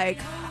they're like,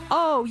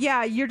 oh,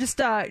 yeah, you're just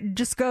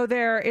go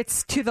there.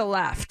 It's to the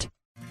left.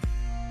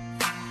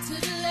 To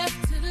the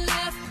left, to the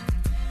left.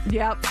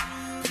 Yep.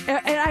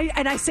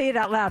 And I say it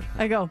out loud.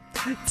 I go,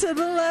 to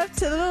the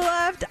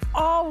left,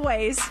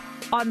 always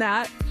on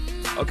that.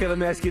 Okay, let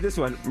me ask you this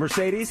one.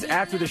 Mercedes,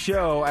 after the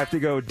show, I have to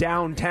go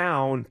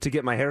downtown to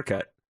get my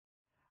haircut.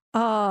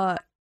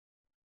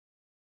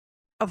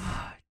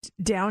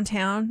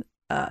 Downtown.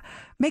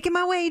 Making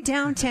my way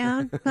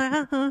downtown.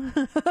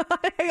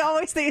 I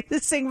always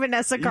sing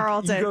Vanessa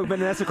Carlton. You go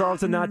Vanessa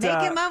Carlton, not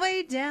Making my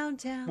way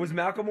downtown. Was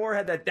Malcolm Moore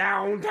had that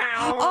downtown?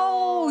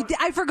 Oh,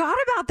 I forgot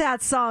about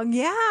that song.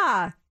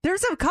 Yeah,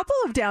 there's a couple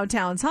of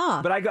downtowns,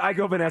 huh? But I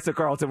go Vanessa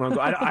Carlton when I'm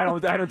going.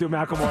 I don't do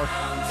Malcolm Moore.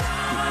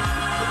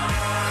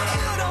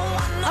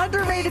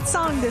 Underrated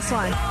song, this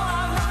one.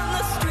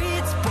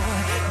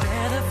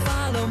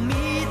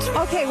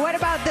 Okay, what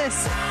about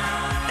this?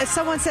 If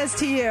someone says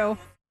to you,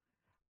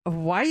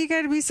 why you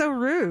gotta be so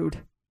rude?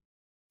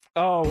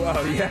 Oh,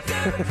 yeah.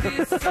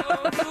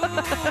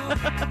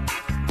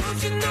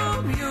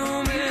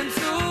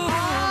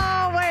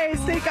 Always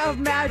think of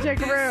Magic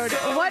Rude.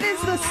 What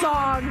is the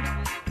song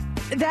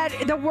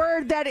the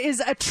word that is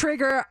a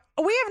trigger?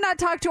 We have not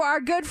talked to our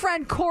good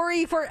friend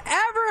Corey forever.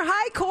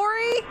 Hi,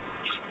 Corey.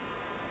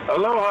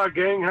 Aloha,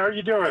 gang. How are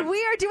you doing?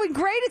 We are doing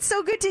great. It's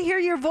so good to hear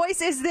your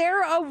voice. Is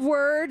there a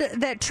word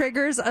that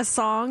triggers a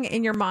song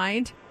in your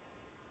mind?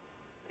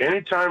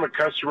 Anytime a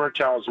customer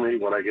tells me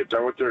when I get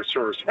done with their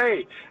service,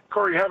 hey,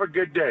 Corey, have a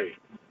good day.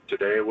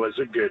 Today was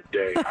a good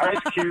day. Ice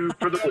Cube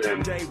for the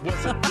win.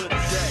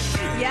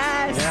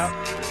 Yes. Yep.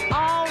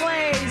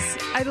 Always.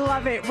 I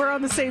love it. We're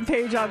on the same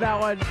page on that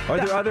one. Are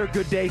there other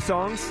good day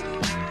songs?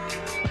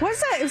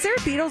 What's that? Is there a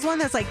Beatles one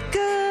that's like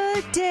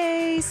 "Good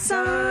Day,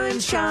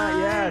 Sunshine"?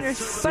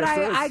 Yes. But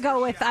yes, I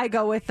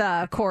go with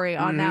Corey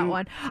on that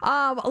one.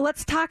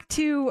 Let's talk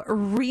to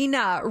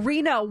Rena.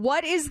 Rena,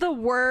 what is the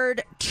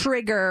word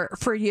trigger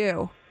for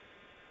you?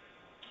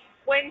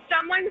 When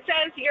someone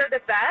says you're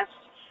the best,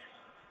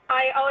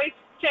 I always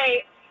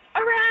say,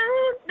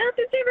 around,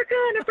 nothing's ever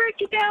gonna break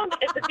you down.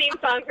 It's the theme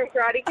song from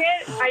Karate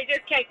Kid. I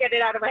just can't get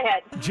it out of my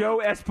head.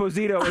 Joe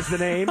Esposito is the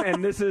name,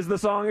 and this is the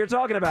song you're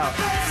talking about.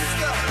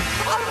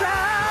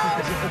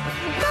 Around,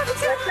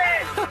 nothing's ever.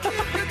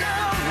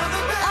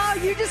 Oh,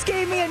 you just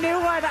gave me a new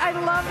one. I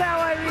love that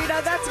one,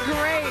 Rena. That's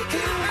great.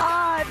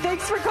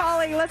 Thanks for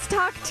calling. Let's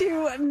talk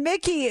to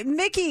Mickey.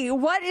 Mickey,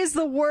 what is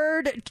the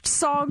word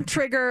song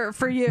trigger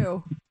for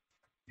you?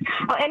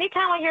 Well,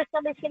 anytime I hear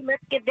somebody say,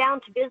 let's get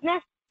down to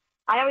business,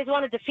 I always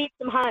want to defeat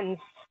some Huns.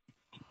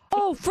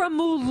 Oh, from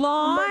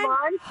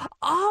Mulan?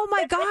 Oh,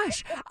 my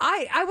gosh.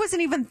 I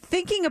wasn't even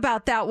thinking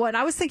about that one.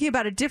 I was thinking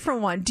about a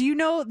different one. Do you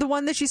know the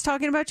one that she's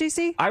talking about,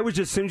 JC? I was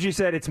just, as soon as you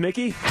said it's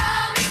Mickey.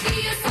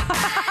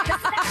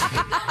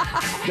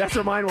 That's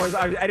what mine was.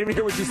 I didn't even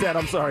hear what you said.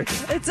 I'm sorry.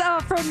 It's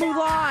from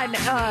Mulan.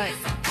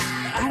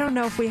 I don't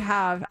know if we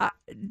have.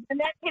 And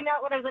that came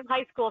out when I was in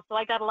high school, so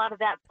I got a lot of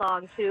that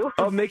song, too.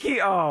 Oh, Mickey?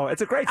 Oh,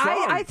 it's a great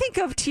song. I think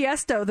of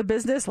Tiesto, The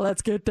Business.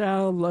 Let's get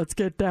down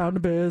to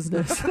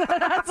business.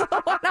 That's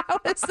the one I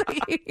was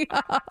thinking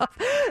of.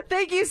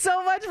 Thank you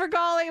so much for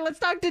calling. Let's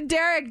talk to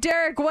Derek.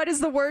 Derek, what is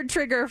the word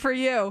trigger for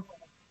you?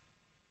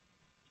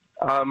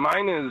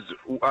 Mine is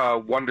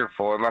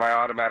wonderful, and then I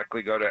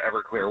automatically go to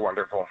Everclear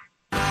Wonderful.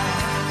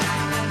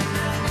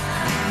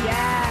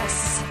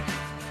 Yes.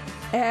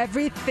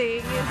 Everything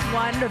is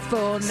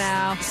wonderful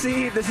now.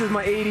 See, this is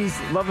my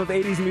 80s, love of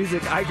 80s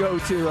music. I go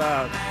to,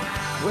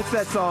 what's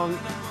that song?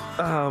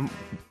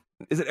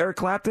 Is it Eric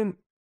Clapton?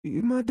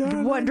 My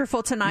darling,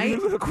 Wonderful Tonight?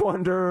 You look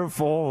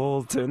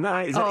wonderful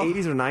tonight. Is that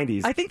 80s or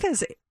 90s? I think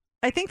that's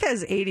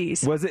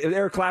 80s. Was it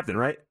Eric Clapton,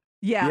 right?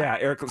 Yeah. Yeah,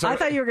 Eric. I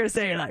thought you were going to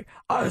say, like,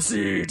 I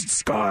see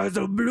skies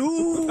of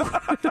blue.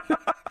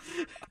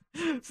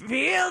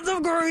 Fields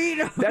of green.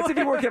 That's if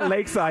you work at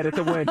Lakeside at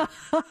the Wynn.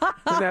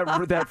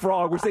 that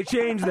frog, which they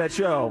changed that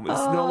show. It's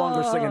no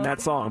longer singing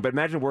that song. But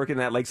imagine working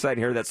at Lakeside and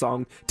hearing that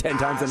song 10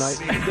 times a night.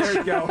 There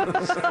you go.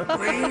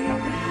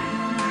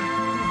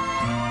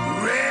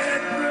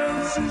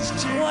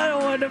 What a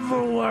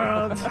wonderful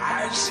world.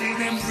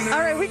 All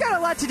right, we got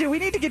a lot to do. We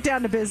need to get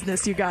down to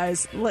business, you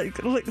guys. Like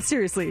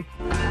seriously.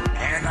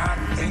 And I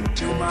think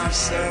to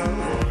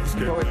myself, let's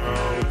get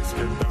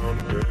down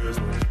to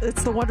business.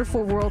 It's the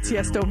Wonderful World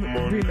Tiesto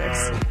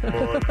remix.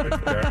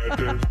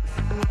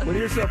 Well,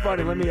 you're so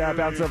funny. Let me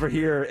bounce over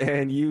here.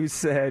 And you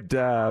said,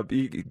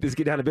 just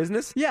get down to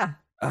business? Yeah.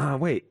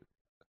 Wait.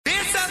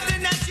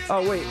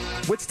 Oh, wait.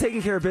 What's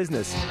taking care of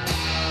business?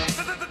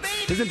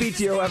 Doesn't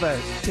BTO have a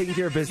taking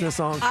care of business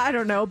song? I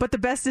don't know, but the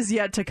best is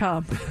yet to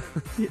come.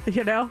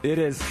 You know? It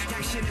is.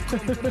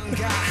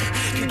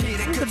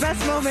 The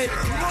best moment.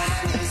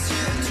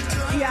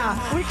 Yeah,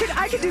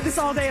 I could do this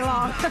all day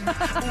long.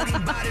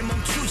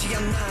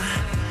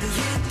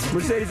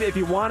 Mercedes, if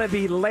you want to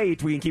be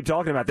late, we can keep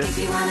talking about this.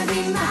 If you want to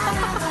be my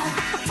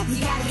lover,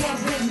 you gotta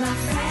get with my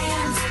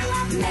friends.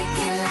 Make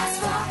it last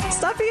forever.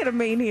 Stop being a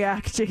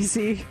maniac,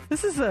 JC.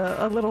 This is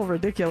a little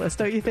ridiculous,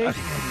 don't you think?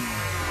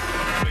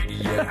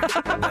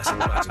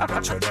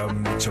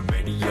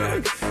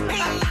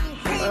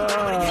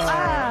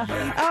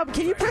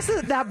 Can you press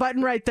that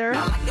button right there?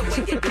 Not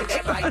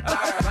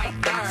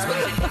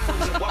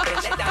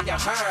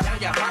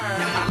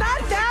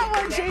that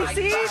one,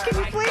 JC. Can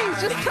you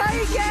please just try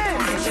again?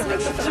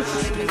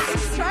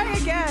 Try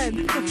again.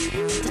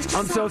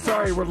 I'm so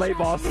sorry. We're late,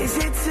 boss. Is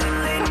it too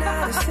late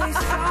now to say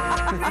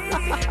sorry?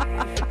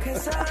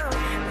 'Cause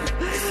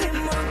I'm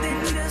more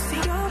than just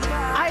your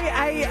body.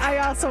 I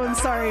also am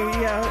sorry.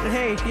 Yeah.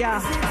 Hey,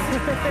 yeah.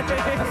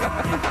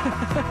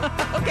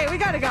 Okay, we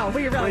gotta go.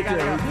 We really gotta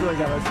go.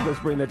 Let's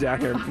bring that down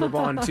here. Move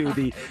on to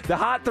the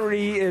Hot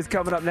 3 is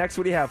coming up next.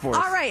 What do you have for us?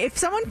 All right. If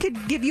someone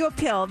could give you a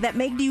pill that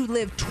made you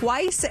live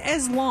twice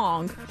as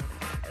long,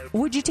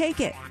 would you take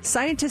it?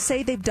 Scientists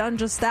say they've done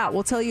just that.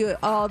 We'll tell you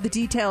all the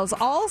details.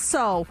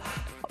 Also,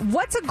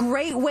 what's a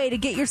great way to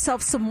get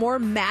yourself some more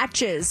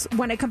matches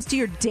when it comes to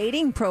your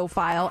dating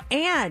profile?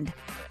 And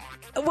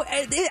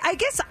I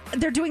guess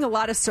they're doing a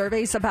lot of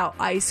surveys about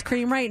ice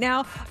cream right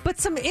now, but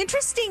some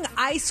interesting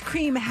ice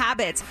cream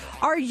habits.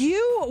 Are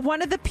you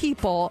one of the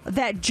people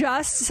that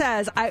just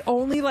says, I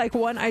only like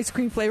one ice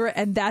cream flavor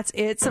and that's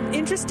it? Some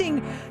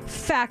interesting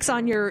facts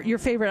on your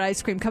favorite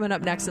ice cream coming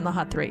up next in the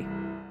Hot 3.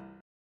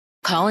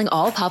 Calling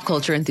all pop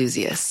culture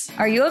enthusiasts.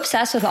 Are you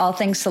obsessed with all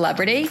things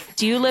celebrity?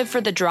 Do you live for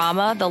the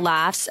drama, the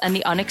laughs, and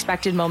the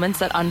unexpected moments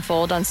that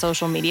unfold on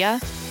social media?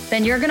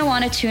 Then you're going to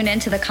want to tune in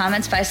to the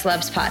Comments by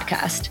Celebs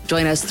podcast.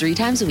 Join us 3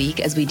 times a week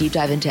as we deep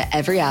dive into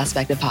every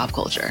aspect of pop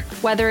culture.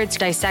 Whether it's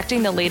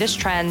dissecting the latest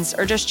trends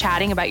or just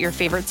chatting about your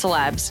favorite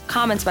celebs,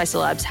 Comments by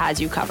Celebs has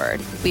you covered.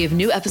 We have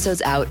new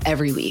episodes out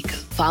every week.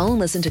 Follow and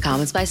listen to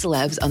Comments by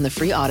Celebs on the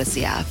free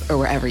Odyssey app or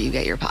wherever you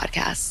get your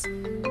podcasts.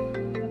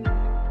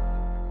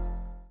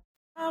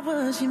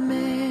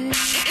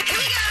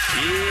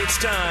 It's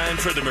time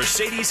for the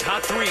Mercedes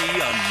Hot 3 on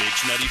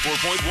Mix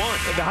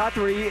 94.1. The Hot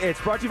 3,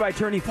 it's brought to you by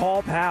attorney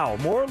Paul Powell.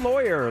 More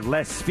lawyer,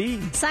 less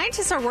speed.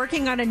 Scientists are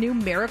working on a new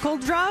miracle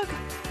drug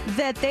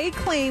that they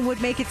claim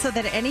would make it so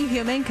that any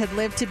human could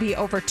live to be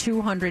over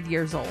 200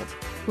 years old.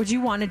 Would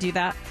you want to do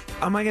that?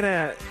 Am I going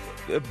to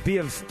be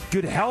of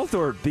good health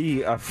or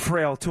be a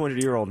frail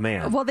 200-year-old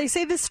man? Well, they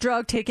say this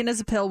drug taken as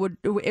a pill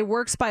it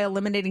works by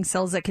eliminating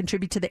cells that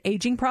contribute to the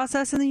aging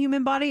process in the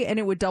human body, and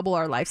it would double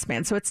our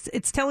lifespan. So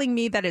it's telling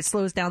me that it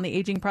slows down the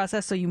aging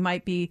process, so you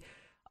might be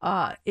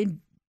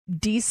in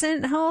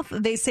decent health.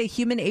 They say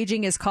human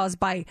aging is caused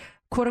by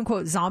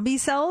quote-unquote zombie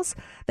cells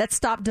that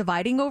stop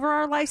dividing over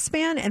our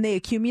lifespan, and they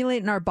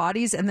accumulate in our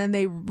bodies, and then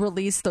they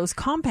release those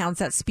compounds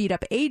that speed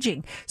up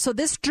aging. So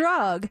this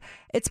drug,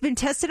 it's been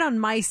tested on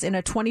mice in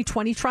a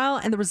 2020 trial,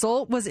 and the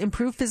result was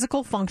improved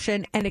physical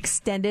function and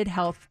extended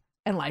health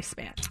and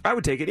lifespan. I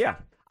would take it, yeah.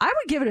 I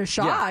would give it a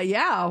shot,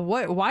 yeah.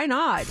 Why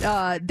not?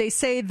 They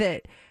say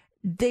that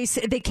they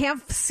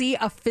can't see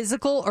a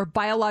physical or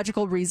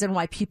biological reason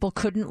why people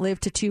couldn't live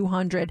to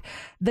 200.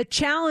 The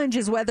challenge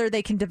is whether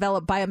they can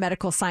develop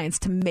biomedical science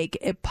to make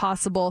it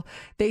possible.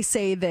 They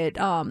say that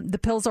the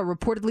pills are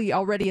reportedly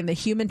already in the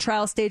human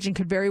trial stage and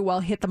could very well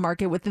hit the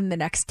market within the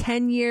next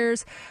 10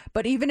 years.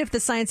 But even if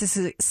the science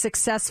is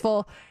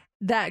successful,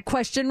 that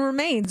question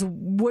remains.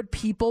 Would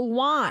people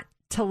want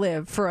to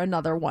live for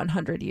another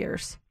 100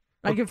 years?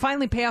 I can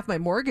finally pay off my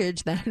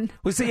mortgage then.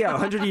 Well, so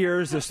 100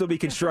 years, there'll still be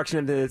construction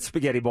in the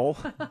spaghetti bowl.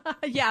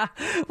 Yeah,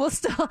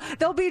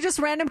 there'll be just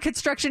random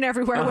construction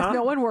everywhere with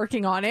no one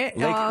working on it.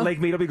 Lake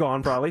meat will be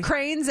gone probably.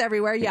 Cranes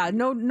everywhere. Yeah,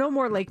 no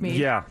more lake meat.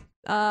 Yeah.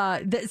 I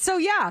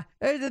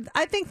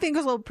think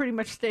things will pretty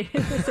much stay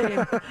the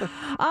same.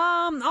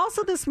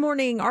 Also this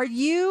morning, are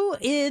you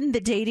in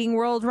the dating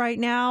world right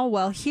now?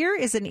 Well, here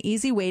is an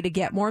easy way to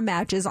get more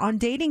matches on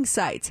dating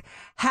sites.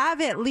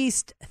 Have at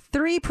least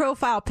 3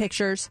 profile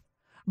pictures,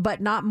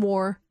 but not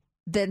more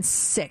than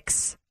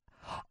 6.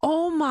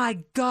 Oh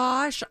my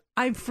gosh,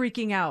 I'm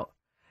freaking out.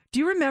 Do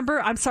you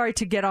remember? I'm sorry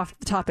to get off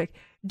the topic.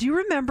 Do you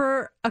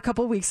remember a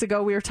couple weeks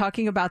ago we were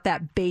talking about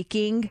that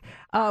baking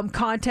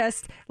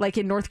contest, like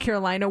in North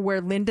Carolina,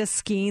 where Linda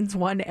Skeens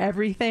won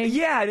everything?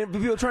 Yeah,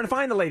 people were trying to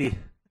find the lady.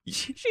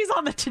 She's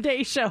on the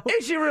Today Show.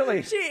 Is she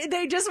really?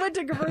 They just went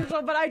to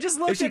commercial, but I just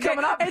looked Is she at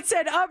coming up? It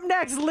said, up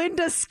next,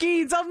 Linda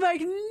Skeens. I'm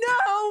like, no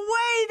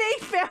way,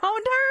 they found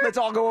her. Let's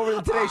all go over to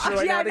the Today Show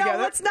right now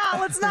together. No,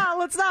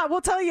 let's not.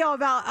 We'll tell you all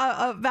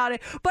about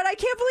it. But I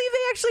can't believe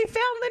they actually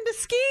found Linda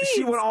Skeens.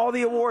 She won all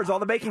the awards, all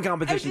the baking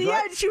competitions,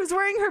 Yeah, right? she was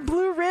wearing her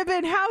blue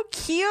ribbon. How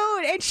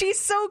cute. And she's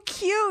so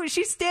cute.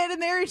 She's standing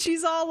there and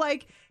she's all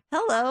like,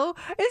 hello.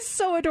 It's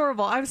so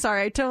adorable. I'm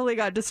sorry. I totally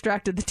got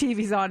distracted. The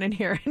TV's on in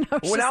here. And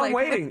Now I'm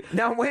waiting.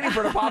 Now I'm waiting for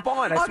it to pop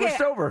on. I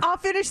switched over. I'll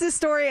finish this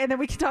story and then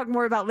we can talk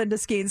more about Linda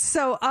Skeens.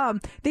 So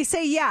they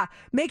say,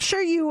 make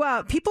sure you,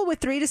 people with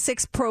 3 to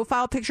 6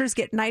 profile pictures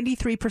get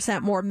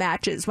 93% more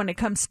matches when it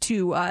comes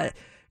to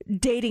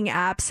dating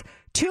apps.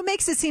 2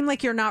 makes it seem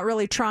like you're not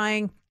really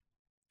trying.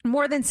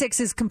 More than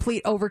 6 is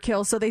complete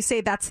overkill, so they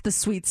say that's the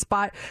sweet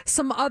spot.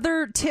 Some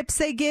other tips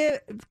they give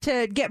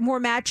to get more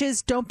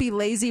matches: don't be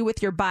lazy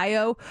with your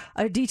bio.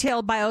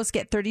 Detailed bios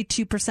get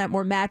 32%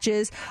 more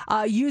matches.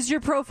 Use your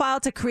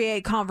profile to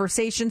create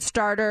conversation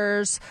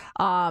starters,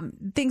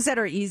 things that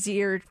are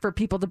easier for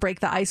people to break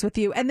the ice with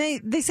you. And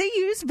they say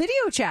use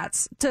video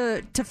chats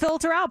to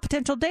filter out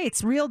potential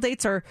dates. Real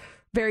dates are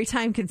very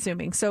time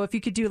consuming. So if you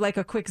could do like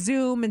a quick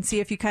Zoom and see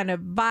if you kind of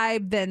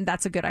vibe, then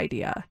that's a good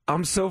idea.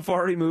 I'm so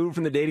far removed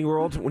from the dating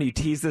world. When you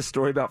tease this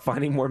story about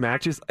finding more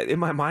matches, in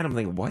my mind, I'm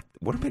thinking, what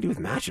am I doing with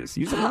matches?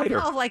 Use a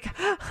lighter.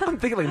 I'm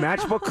thinking like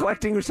matchbook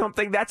collecting or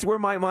something. That's where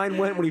my mind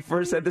went when he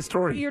first said the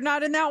story. You're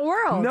not in that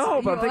world.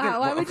 No, but I'm thinking,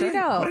 why would you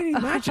know? Why do I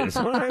need matches?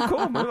 All right,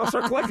 cool. Maybe I'll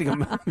start collecting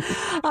them.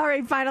 All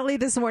right, finally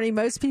this morning,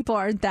 most people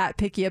aren't that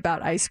picky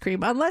about ice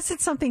cream, unless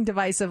it's something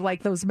divisive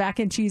like those mac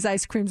and cheese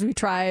ice creams we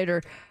tried,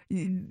 or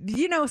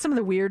some of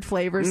the weird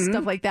flavors,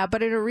 stuff like that.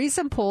 But in a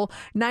recent poll,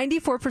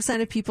 94%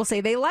 of people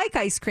say they like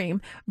ice cream,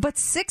 but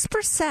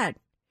 6%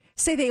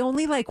 say they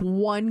only like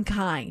one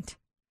kind.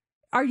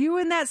 Are you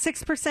in that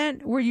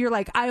 6% where you're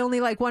like, I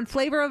only like one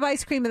flavor of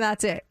ice cream and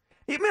that's it?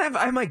 I mean,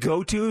 I have my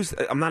go-tos.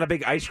 I'm not a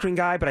big ice cream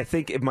guy, but I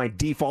think my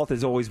default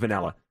is always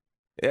vanilla.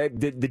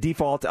 The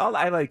default,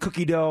 I like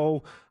cookie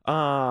dough.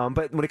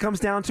 But when it comes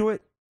down to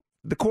it,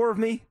 the core of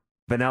me,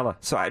 vanilla.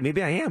 So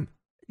maybe I am.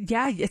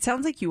 Yeah, it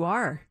sounds like you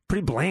are.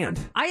 Pretty bland.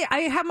 I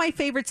have my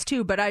favorites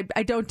too, but I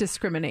don't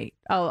discriminate.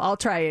 I'll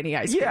try any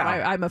ice cream.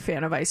 I'm a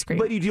fan of ice cream.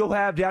 But you'll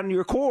have down in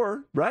your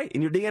core, right,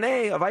 in your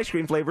DNA of ice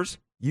cream flavors,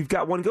 you've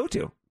got one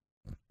go-to.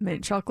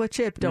 Mint chocolate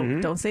chip.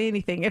 Don't say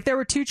anything. If there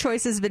were 2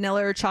 choices,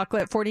 vanilla or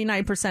chocolate,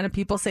 49% of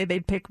people say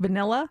they'd pick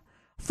vanilla.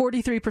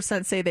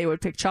 43% say they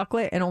would pick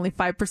chocolate, and only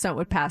 5%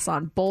 would pass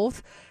on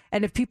both.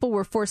 And if people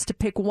were forced to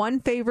pick one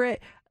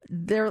favorite,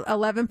 they're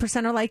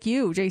 11% are like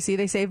you, JC.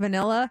 They say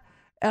vanilla.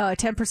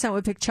 10%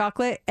 would pick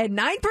chocolate, and 9%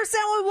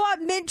 would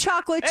want mint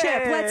chocolate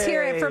chip. Hey! Let's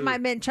hear it from my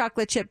mint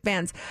chocolate chip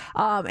fans.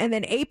 And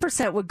then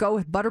 8% would go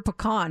with butter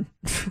pecan.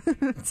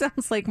 It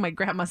sounds like my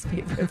grandma's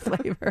favorite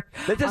flavor.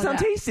 That does sound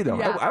tasty, though.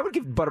 Yeah. I would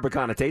give butter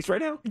pecan a taste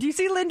right now. Do you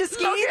see Linda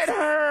Skeens? Look at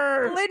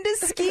her! Linda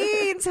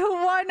Skeens, who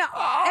won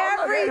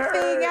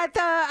everything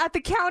at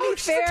the county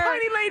fair. She's a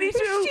tiny lady,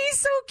 too. She's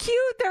so cute.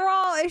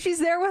 She's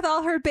there with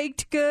all her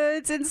baked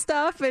goods and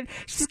stuff, and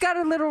she's got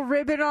her little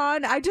ribbon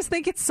on. I just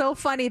think it's so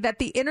funny that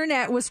the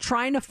internet was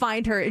trying to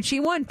find her, and she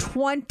won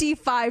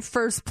 25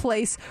 first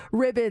place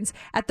ribbons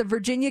at the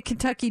Virginia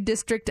Kentucky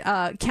District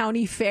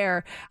County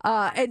Fair,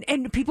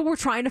 and people were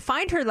trying to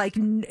find her. Like,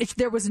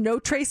 there was no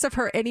trace of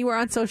her anywhere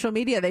on social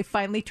media. They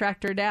finally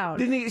tracked her down.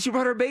 She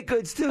brought her baked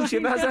goods too. She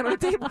has that on her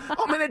table.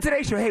 I'm in the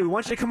Today Show. Hey, we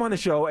want you to come on the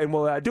show, and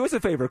we'll do us a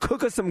favor,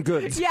 cook us some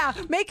goods. Yeah,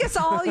 make us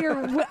all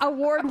your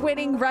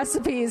award-winning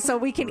recipes so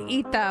we can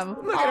eat them.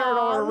 Look at her and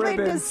all her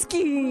Linda ribbons.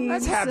 Skeens.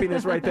 That's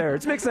happiness right there.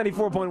 It's Mix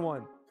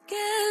 94.1.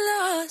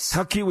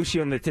 How cute was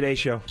she on the Today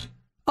Show?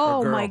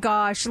 Oh my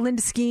gosh,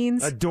 Linda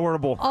Skeens.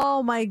 Adorable.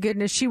 Oh my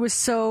goodness, she was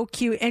so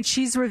cute. And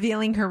she's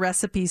revealing her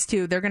recipes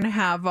too. They're going to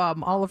have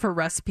all of her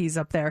recipes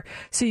up there.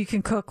 So you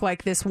can cook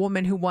like this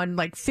woman who won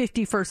like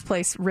 50 first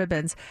place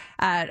ribbons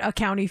at a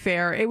county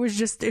fair. It was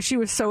she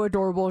was so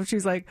adorable.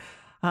 She's like,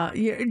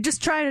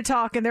 just trying to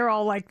talk, and they're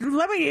all like,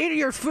 let me eat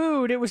your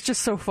food. It was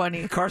just so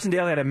funny. Carson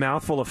Daly had a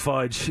mouthful of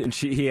fudge, and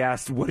he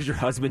asked, what does your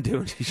husband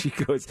do? And she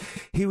goes,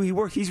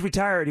 he's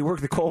retired. He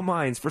worked the coal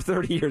mines for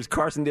 30 years.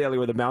 Carson Daly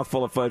with a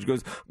mouthful of fudge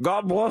goes,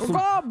 God bless him.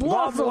 God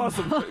bless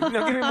him.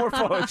 Now give me more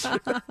fudge.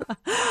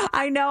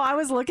 I know. I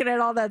was looking at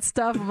all that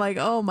stuff. I'm like,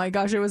 oh my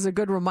gosh, it was a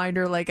good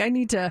reminder. Like, I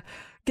need to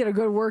get a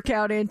good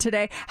workout in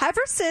today.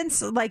 Ever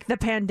since like the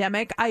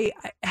pandemic, I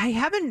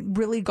haven't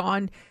really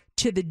gone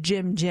to the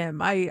gym.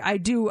 I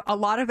do a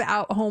lot of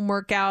home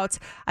workouts.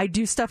 I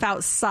do stuff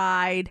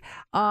outside.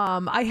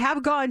 I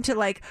have gone to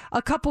like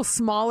a couple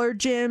smaller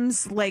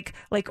gyms, like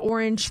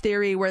Orange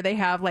Theory, where they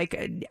have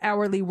like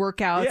hourly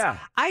workouts. Yeah.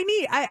 I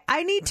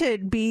need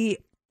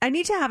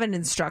to have an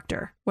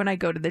instructor when I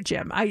go to the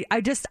gym.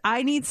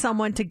 I need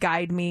someone to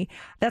guide me.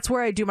 That's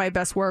where I do my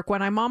best work.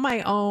 When I'm on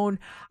my own,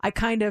 I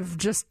kind of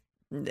just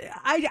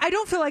I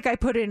don't feel like I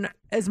put in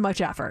as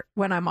much effort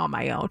when I'm on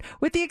my own,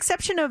 with the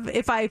exception of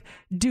if I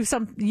do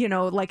some,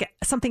 like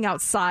something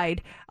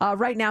outside.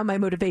 Right now, my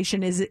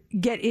motivation is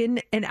get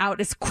in and out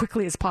as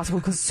quickly as possible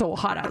because it's so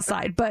hot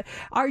outside. But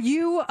are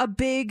you a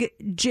big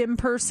gym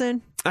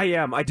person? I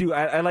am. I do.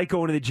 I like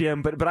going to the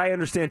gym, but I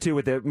understand too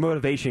with the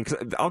motivation,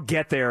 because I'll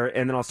get there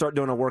and then I'll start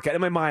doing a workout.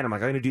 In my mind, I'm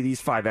like, I'm going to do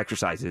these 5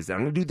 exercises.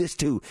 I'm going to do this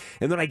too.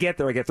 And then I get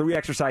there, I get 3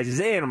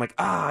 exercises in. I'm like,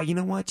 you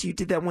know what? You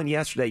did that one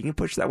yesterday. You can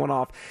push that one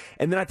off.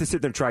 And then I have to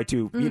sit there and try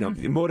to,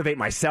 motivate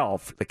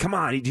myself. Like, come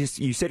on, you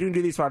said you're going to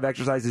do these 5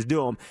 exercises, do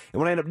them. And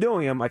when I end up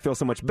doing them, I feel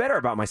so much better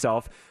about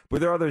myself. But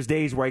there are those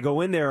days where I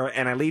go in there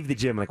and I leave the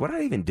gym like, what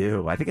did I even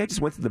do? I think I just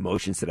went through the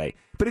motions today.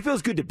 But it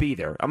feels good to be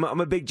there. I'm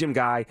a big gym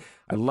guy.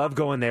 I love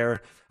going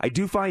there. I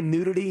do find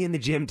nudity in the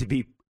gym to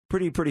be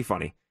pretty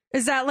funny.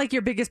 Is that like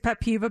your biggest pet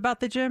peeve about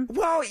the gym?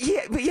 Well,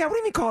 yeah. I wouldn't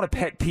even call it a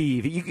pet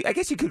peeve. I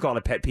guess you could call it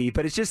a pet peeve,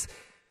 but it's just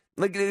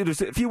like it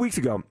was a few weeks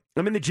ago.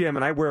 I'm in the gym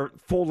and I wear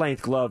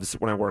full-length gloves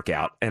when I work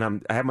out,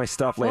 and I have my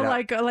stuff laid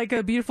out. Like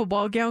a beautiful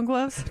ball gown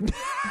gloves?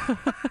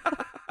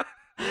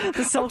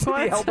 The silk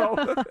ones?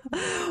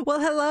 Well,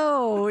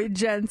 hello,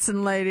 gents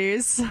and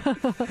ladies.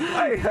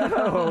 Hi,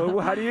 hello.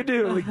 How do you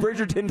do? Like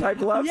Bridgerton type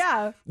gloves?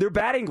 Yeah. They're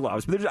batting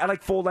gloves, but I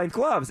like full-length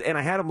gloves. And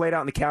I had them laid out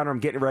on the counter. I'm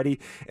getting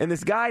ready. And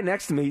this guy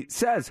next to me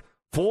says,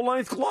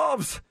 full-length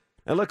gloves.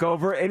 I look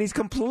over, and he's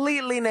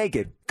completely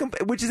naked,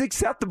 which is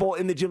acceptable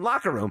in the gym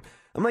locker room.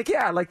 I'm like,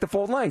 yeah, I like the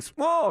full lengths.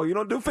 Whoa, you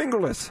don't do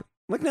fingerless.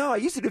 I'm like, no, I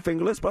used to do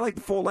fingerless, but I like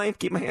the full length,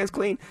 keep my hands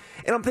clean.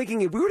 And I'm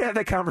thinking, if we were to have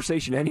that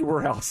conversation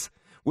anywhere else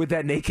with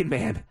that naked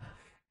man,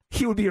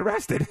 he would be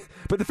arrested.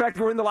 But the fact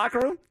that we're in the locker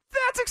room,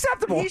 that's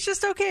acceptable. He's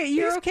just okay.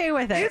 You're okay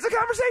with it. It's a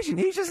conversation.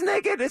 He's just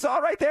naked. It's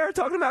all right there,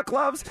 talking about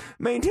gloves.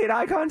 Maintain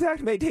eye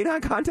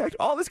contact.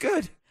 All is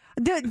good.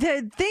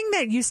 The thing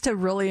that used to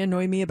really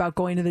annoy me about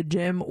going to the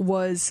gym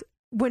was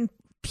when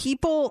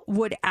people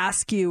would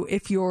ask you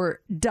if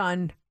you're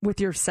done with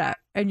your set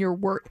and your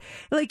work.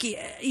 Like,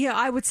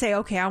 I would say,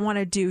 okay, I want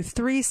to do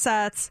 3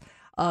 sets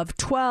of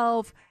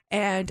 12,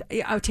 and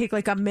I'll take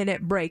like a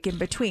minute break in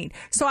between.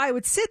 So I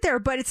would sit there,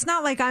 but it's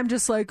not like I'm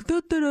just like,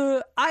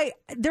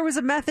 there was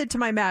a method to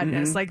my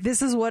madness. Mm-hmm. Like,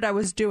 this is what I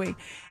was doing.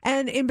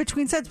 And in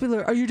between sets, people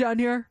are, are you done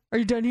here? Are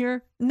you done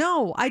here?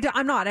 No,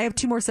 I'm not. I have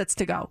 2 more sets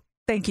to go.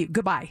 Thank you.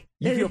 Goodbye.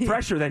 You feel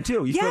pressure then,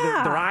 too. You feel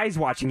their eyes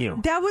watching you.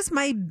 That was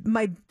my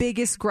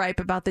biggest gripe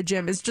about the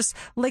gym, is just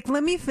like,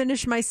 let me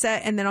finish my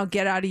set and then I'll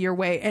get out of your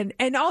way.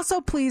 And also,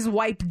 please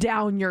wipe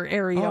down your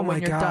area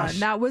when you're done.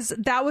 That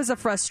was a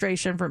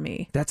frustration for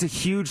me. That's a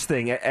huge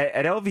thing.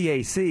 At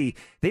LVAC,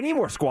 they need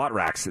more squat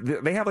racks.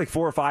 They have like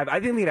 4 or 5. I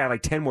think they have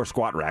like 10 more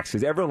squat racks,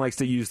 because everyone likes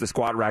to use the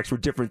squat racks for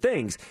different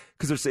things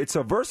because it's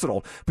so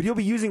versatile. But you'll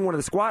be using one of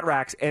the squat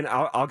racks, and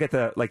I'll get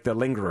the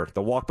lingerer,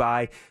 the walk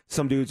by.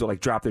 Some dudes will like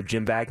drop their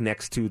gym bag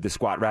next to the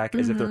squat rack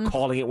as if they're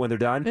calling it when they're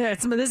done. Yeah,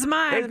 this is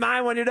mine. It's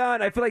mine when you're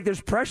done. I feel like there's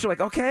pressure. Like,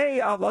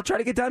 okay, I'll try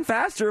to get done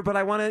faster, but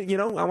I want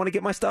to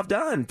get my stuff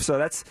done. So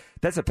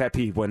that's a pet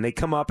peeve when they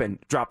come up and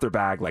drop their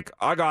bag. Like,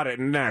 I got it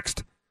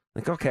next.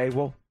 Like, okay,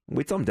 well,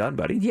 wait till I'm done,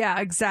 buddy. Yeah,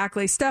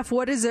 exactly. Steph,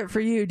 what is it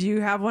for you? Do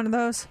you have one of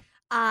those?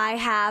 I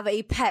have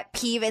a pet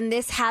peeve, and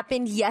this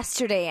happened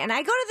yesterday. And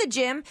I go to the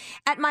gym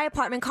at my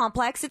apartment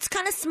complex. It's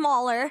kind of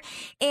smaller,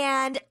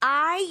 and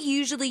I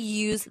usually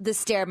use the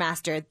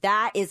Stairmaster.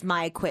 That is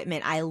my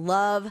equipment. I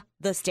love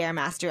the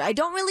Stairmaster. I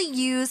don't really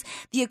use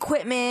the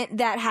equipment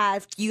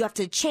that you have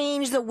to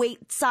change the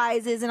weight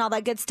sizes and all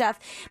that good stuff.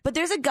 But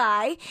there's a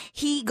guy,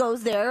 he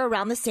goes there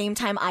around the same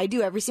time I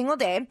do every single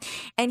day,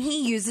 and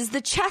he uses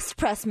the chest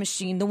press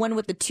machine, the one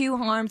with the 2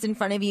 arms in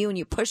front of you, and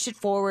you push it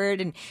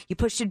forward and you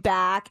push it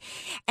back.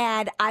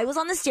 And I was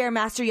on the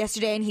Stairmaster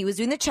yesterday, and he was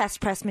doing the chest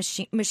press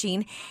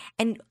machine.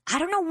 And I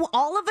don't know,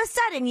 all of a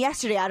sudden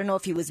yesterday, I don't know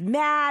if he was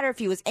mad or if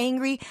he was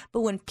angry,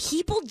 but when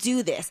people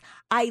do this,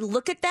 I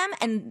look at them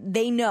and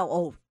they know,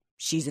 oh,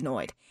 she's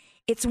annoyed.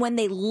 It's when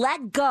they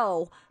let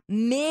go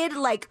mid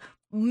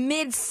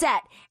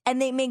set,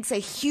 and they makes a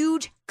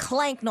huge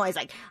clank noise,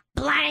 like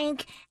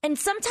blank. And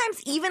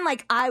sometimes even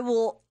like I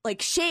will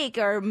like shake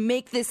or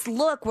make this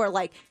look where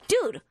like,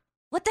 dude,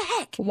 what the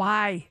heck?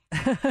 Why?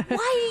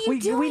 Why are you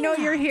doing We know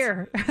that? you're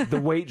here.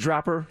 The weight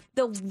dropper.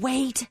 The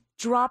weight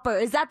dropper.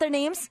 Is that their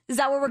names? Is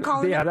that what we're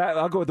calling them? Yeah,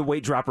 I'll go with the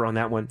weight dropper on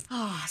that one.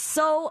 Oh,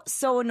 so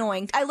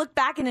annoying. I look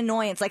back in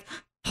annoyance like,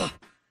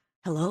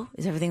 hello?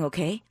 Is everything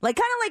okay? Like,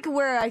 kind of like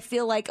where I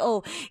feel like,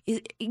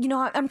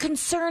 I'm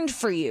concerned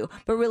for you.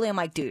 But really, I'm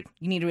like, dude,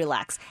 you need to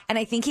relax. And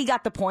I think he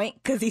got the point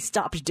because he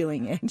stopped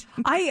doing it.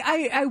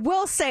 I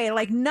will say,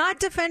 like, not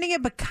defending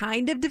it, but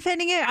kind of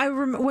defending it.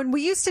 When I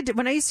used to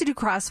do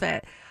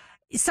CrossFit,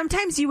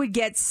 sometimes you would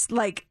get,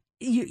 like,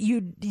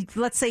 you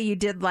let's say you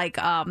did, like,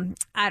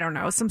 I don't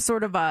know, some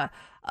sort of a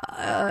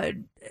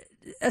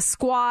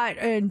squat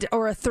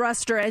or a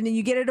thruster, and then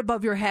you get it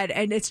above your head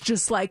and it's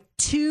just like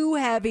too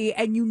heavy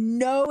and you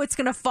know it's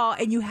gonna fall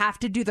and you have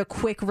to do the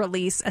quick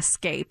release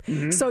escape.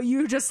 So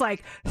you just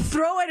like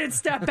throw it and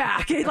step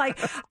back. Like,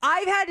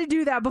 I've had to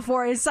do that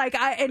before. It's like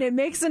and it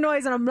makes a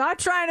noise, and I'm not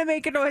trying to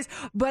make a noise,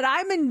 but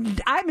I'm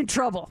in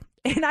trouble.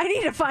 and I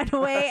need to find a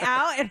way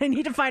out, and I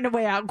need to find a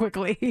way out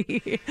quickly.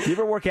 You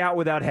ever work out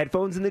without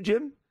headphones in the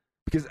gym?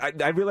 Because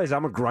I realize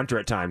I'm a grunter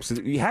at times. So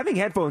having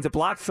headphones, it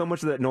blocks so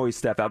much of that noise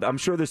stuff out. I'm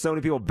sure there's so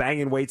many people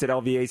banging weights at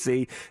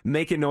LVAC,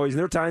 making noise. And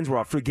there are times where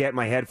I'll forget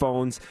my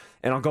headphones,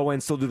 and I'll go in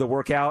and still do the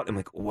workout. I'm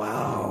like,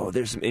 wow,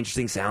 there's some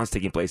interesting sounds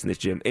taking place in this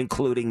gym,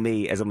 including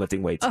me as I'm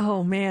lifting weights.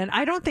 Oh, man.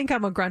 I don't think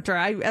I'm a grunter.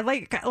 I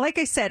like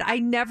I said, I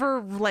never,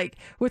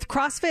 with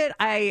CrossFit,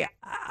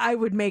 I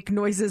would make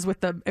noises with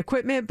the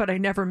equipment, but I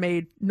never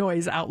made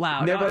noise out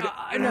loud. Never.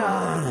 No.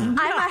 I'm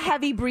a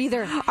heavy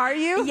breather. Are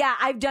you? Yeah,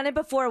 I've done it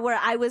before where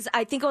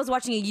I think I was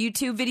watching a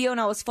YouTube video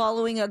and I was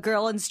following a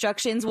girl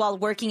instructions while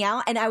working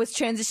out, and I was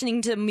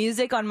transitioning to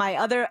music on my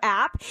other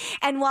app.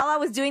 And while I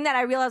was doing that,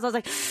 I realized I was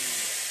like,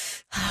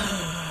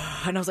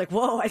 and I was like,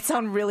 whoa, I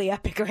sound really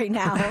epic right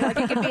now. Like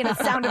it could be in the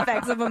sound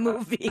effects of a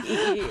movie.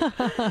 We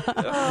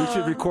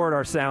should record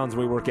our sounds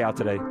when we work out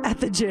today. At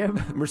the gym.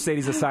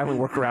 Mercedes, a silent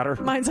worker-outer.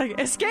 Mine's like,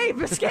 escape.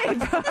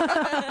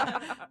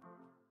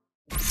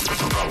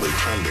 Probably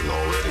trending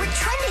already. We're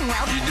trending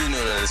well. You do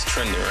know that it's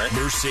trending, right?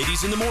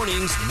 Mercedes in the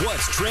mornings.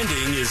 What's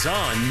trending is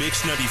on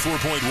Mix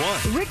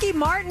 94.1. Ricky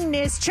Martin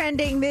is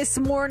trending this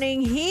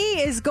morning.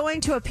 He was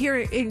going to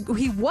appear in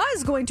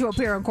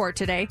court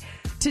today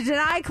to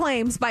deny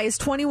claims by his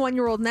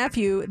 21-year-old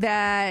nephew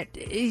that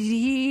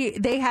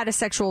they had a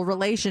sexual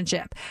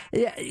relationship.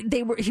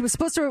 He was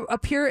supposed to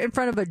appear in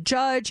front of a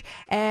judge,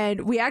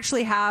 and we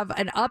actually have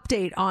an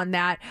update on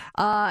that.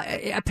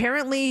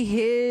 Apparently,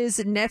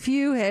 his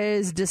nephew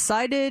has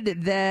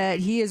decided that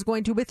he is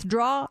going to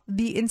withdraw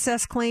the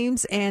incest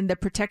claims, and the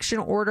protection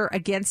order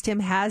against him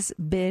has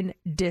been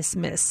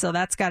dismissed. So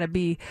that's got to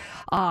be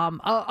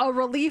a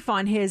relief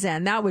on his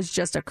end. That was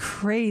just a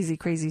crazy,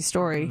 crazy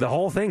story. The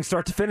whole thing,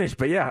 start to finish.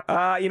 But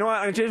yeah, you know what?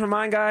 I'm going to change my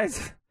mind,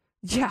 guys.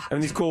 Yeah. I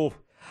mean, he's cool.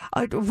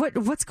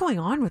 What's going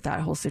on with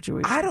that whole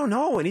situation? I don't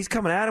know. And he's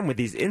coming at him with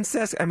these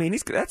incest. I mean,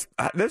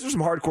 those are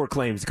some hardcore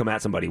claims to come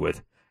at somebody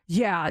with.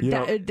 Yeah,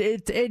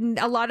 and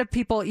a lot of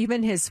people,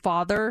 even his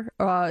father,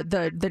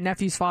 the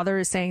nephew's father,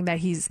 is saying that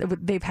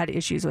they've had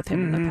issues with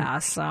him in the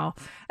past. So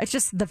it's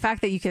just the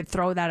fact that you can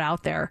throw that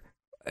out there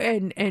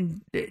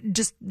and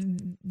just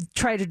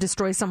try to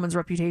destroy someone's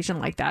reputation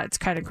like that. It's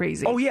kind of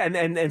crazy. Oh, yeah,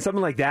 and something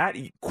like that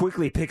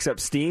quickly picks up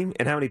steam,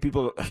 and how many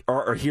people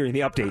are hearing the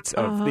updates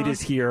of they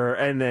just hear,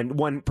 and then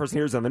one person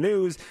hears on the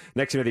news,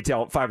 next thing you know, they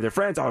tell 5 of their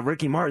friends, oh,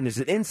 Ricky Martin, there's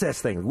an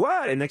incest thing.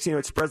 What? And next thing you know,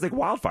 it spreads like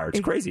wildfire. It's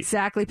crazy.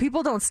 Exactly.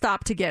 People don't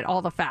stop to get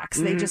all the facts.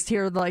 They just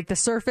hear the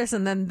surface,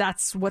 and then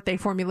that's what they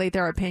formulate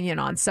their opinion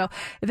on. So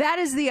that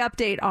is the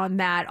update on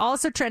that.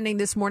 Also trending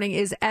this morning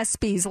is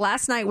ESPYs.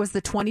 Last night was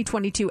the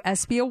 2022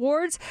 ESPY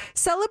Awards,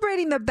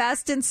 celebrating the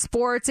best in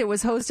sports. It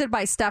was hosted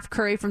by Steph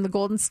Curry from the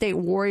Golden State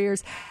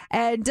Warriors,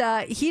 and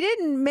he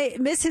didn't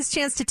miss his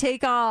chance to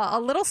take a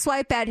little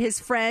swipe at his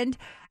friend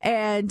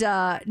and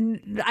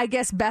I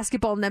guess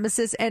basketball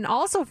nemesis and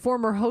also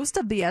former host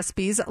of the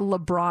ESPYs,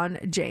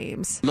 LeBron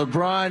James.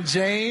 LeBron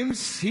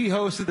James, he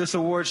hosted this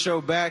award show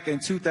back in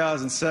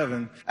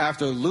 2007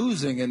 after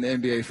losing in the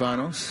NBA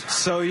Finals.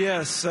 So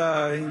yes,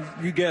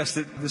 you guessed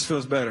it, this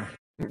feels better.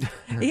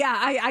 Yeah,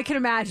 I can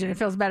imagine it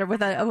feels better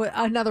with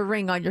another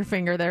ring on your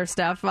finger there,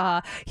 Steph.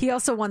 He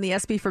also won the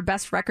ESPY for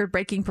Best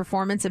Record-Breaking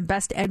Performance and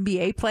Best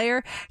NBA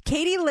Player.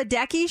 Katie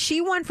Ledecky,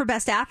 she won for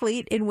Best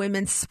Athlete in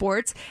Women's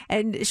Sports.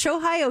 And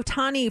Shohei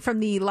Ohtani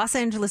from the Los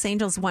Angeles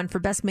Angels won for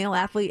Best Male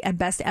Athlete and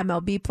Best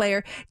MLB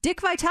Player.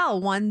 Dick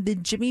Vitale won the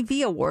Jimmy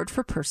V Award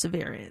for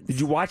Perseverance. Did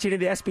you watch any of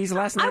the ESPYs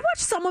last night? I watched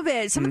some of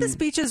it. Some of the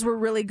speeches were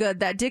really good.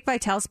 That Dick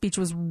Vitale speech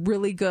was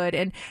really good.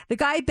 And the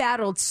guy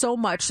battled so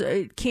much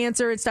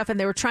cancer and stuff, and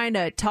they were trying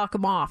to talk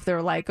him off. They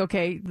were like,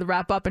 okay, the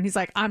wrap up, and he's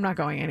like, I'm not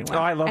going anywhere.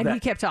 Oh, I love that. And he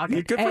kept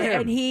talking. Good for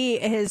him. And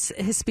his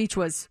speech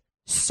was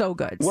so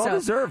good. Well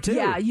deserved, too.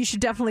 Yeah, you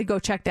should definitely go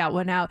check that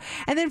one out.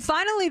 And then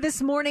finally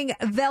this morning,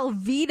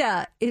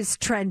 Velveeta is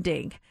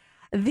trending.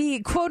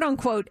 The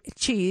quote-unquote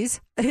cheese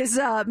is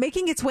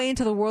making its way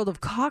into the world of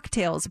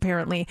cocktails,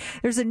 apparently.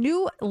 There's a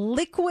new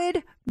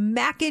liquid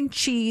mac and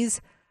cheese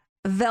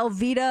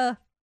Velveeta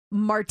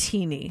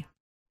martini.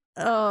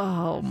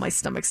 Oh, my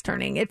stomach's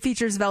turning. It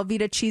features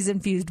Velveeta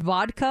cheese-infused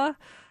vodka,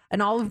 an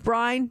olive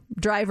brine,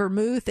 dry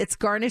vermouth. It's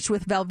garnished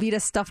with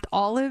Velveeta stuffed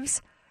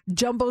olives,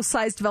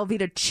 jumbo-sized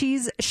Velveeta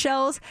cheese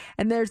shells,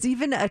 and there's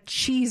even a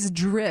cheese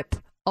drip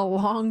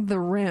along the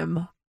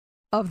rim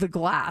of the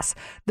glass.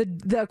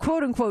 The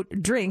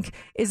quote-unquote drink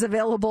is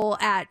available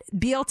at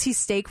BLT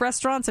steak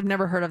restaurants. I've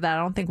never heard of that.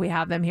 I don't think we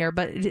have them here,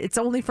 but it's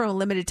only for a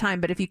limited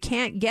time. But if you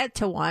can't get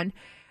to one,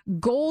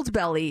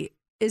 Goldbelly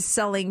is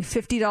selling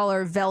 $50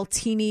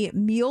 Veltini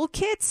meal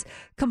kits,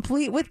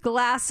 complete with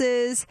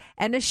glasses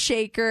and a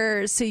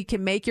shaker, so you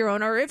can make your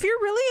own. Or if you're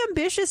really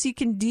ambitious, you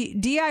can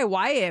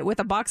DIY it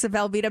with a box of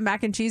Velveeta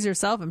mac and cheese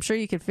yourself. I'm sure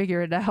you can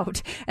figure it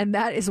out. And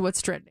that is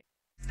what's trending.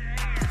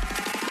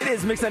 It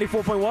is Mix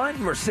 94.1,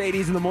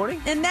 Mercedes in the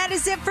morning. And that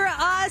is it for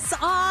us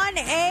on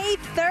a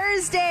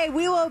Thursday.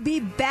 We will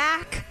be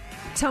back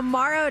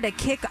tomorrow to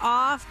kick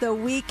off the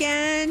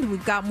weekend.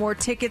 We've got more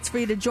tickets for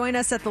you to join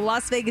us at the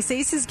Las Vegas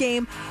Aces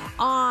game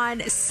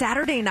on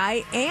Saturday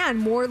night and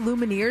more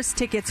Lumineers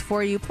tickets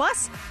for you.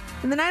 Plus,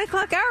 in the 9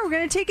 o'clock hour, we're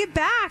going to take it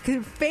back.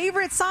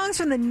 Favorite songs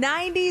from the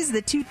 90s,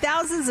 the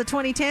 2000s, the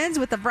 2010s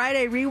with the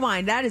Friday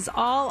Rewind. That is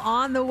all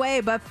on the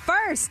way. But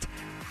first,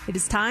 it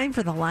is time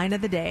for the line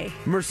of the day.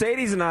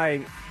 Mercedes and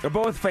I are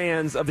both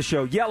fans of the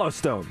show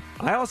Yellowstone.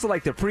 I also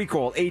like the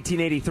prequel,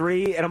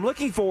 1883, and I'm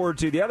looking forward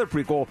to the other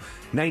prequel,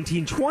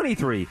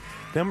 1923.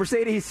 Now,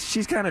 Mercedes,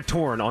 she's kind of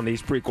torn on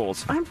these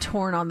prequels. I'm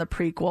torn on the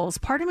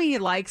prequels. Part of me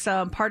likes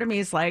them. Part of me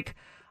is like,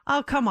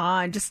 oh, come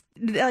on. Just,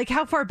 like,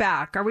 how far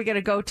back? Are we going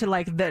to go to,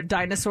 like, the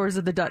dinosaurs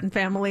of the Dutton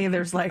family? And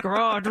there's, like,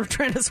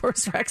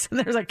 Tyrannosaurus Rex, and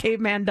there's, like,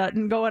 Caveman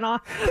Dutton going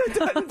on.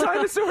 Dutton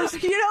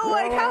dinosaurs. You know,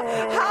 like,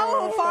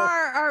 how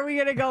far are we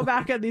going to go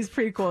back on these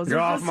prequels? You're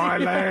off my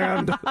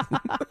land.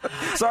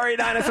 Sorry,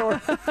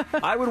 dinosaur.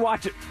 I would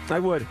watch it. I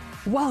would.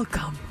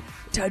 Welcome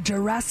to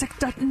Jurassic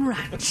Dutton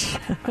Ranch.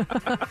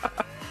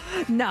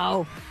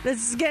 No,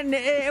 it's getting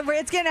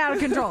out of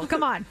control.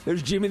 Come on.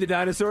 There's Jimmy the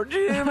dinosaur.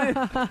 Jimmy.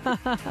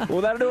 Well,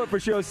 that'll do it for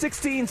show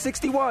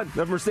 1661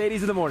 of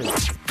Mercedes in the Morning.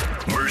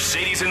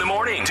 Mercedes in the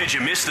Morning. Did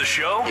you miss the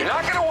show? You're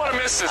not going to want to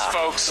miss this,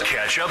 folks.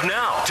 Catch up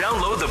now.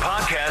 Download the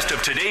podcast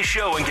of today's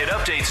show and get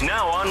updates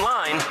now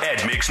online at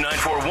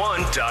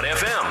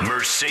mix941.fm.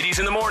 Mercedes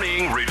in the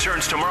Morning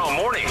returns tomorrow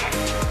morning.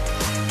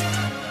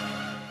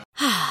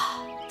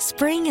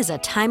 Spring is a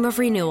time of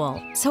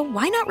renewal, so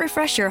why not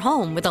refresh your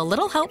home with a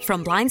little help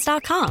from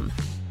Blinds.com?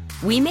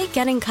 We make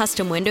getting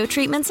custom window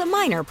treatments a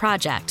minor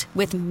project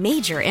with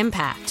major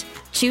impact.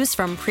 Choose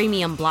from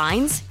premium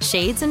blinds,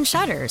 shades, and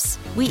shutters.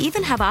 We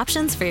even have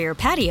options for your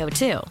patio,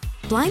 too.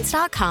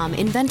 Blinds.com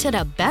invented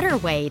a better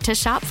way to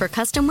shop for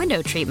custom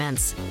window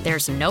treatments.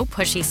 There's no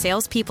pushy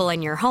salespeople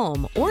in your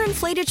home or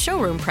inflated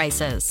showroom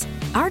prices.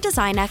 Our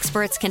design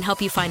experts can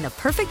help you find the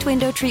perfect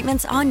window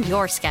treatments on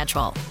your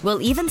schedule.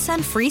 We'll even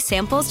send free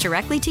samples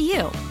directly to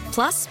you.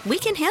 Plus, we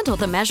can handle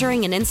the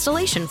measuring and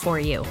installation for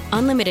you.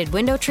 Unlimited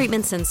window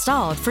treatments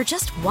installed for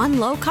just one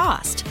low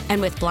cost. And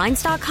with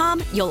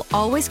Blinds.com, you'll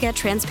always get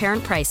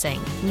transparent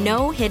pricing.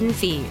 No hidden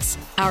fees.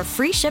 Our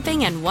free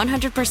shipping and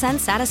 100%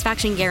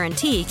 satisfaction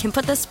guarantee can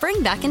put the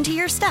spring back into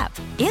your step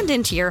and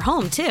into your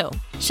home, too.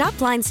 Shop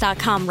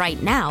Blinds.com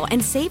right now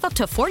and save up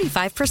to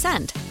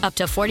 45%. Up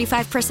to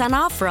 45%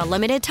 off for a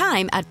limited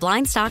time at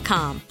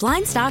Blinds.com.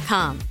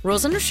 Blinds.com.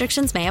 Rules and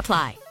restrictions may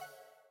apply.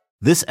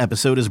 This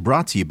episode is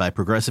brought to you by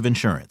Progressive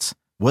Insurance.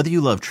 Whether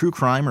you love true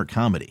crime or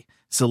comedy,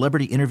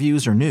 celebrity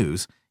interviews or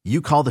news, you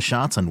call the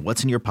shots on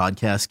what's in your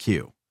podcast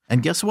queue.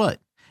 And guess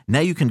what? Now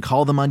you can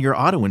call them on your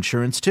auto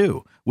insurance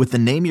too with the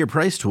Name Your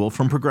Price tool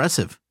from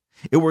Progressive.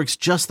 It works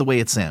just the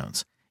way it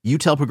sounds. You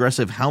tell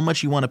Progressive how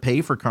much you want to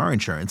pay for car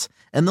insurance,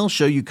 and they'll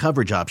show you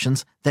coverage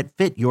options that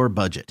fit your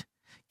budget.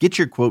 Get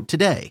your quote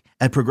today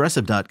at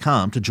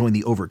Progressive.com to join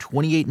the over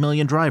 28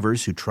 million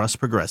drivers who trust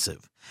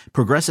Progressive.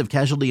 Progressive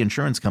Casualty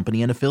Insurance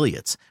Company and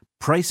Affiliates.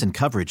 Price and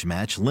coverage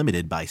match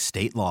limited by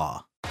state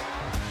law.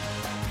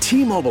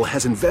 T-Mobile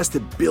has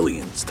invested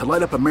billions to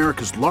light up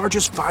America's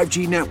largest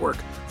 5G network,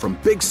 from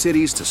big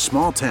cities to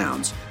small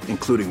towns,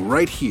 including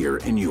right here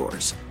in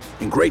yours.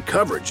 And great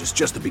coverage is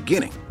just the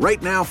beginning.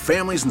 Right now,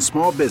 families and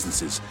small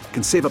businesses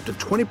can save up to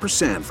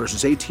 20%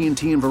 versus AT&T and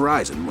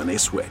Verizon when they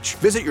switch.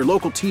 Visit your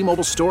local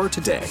T-Mobile store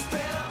today.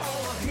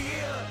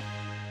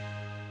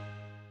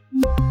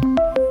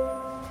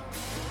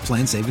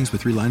 Plan savings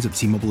with 3 lines of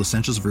T-Mobile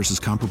Essentials versus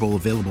comparable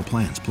available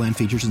plans. Plan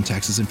features and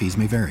taxes and fees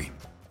may vary.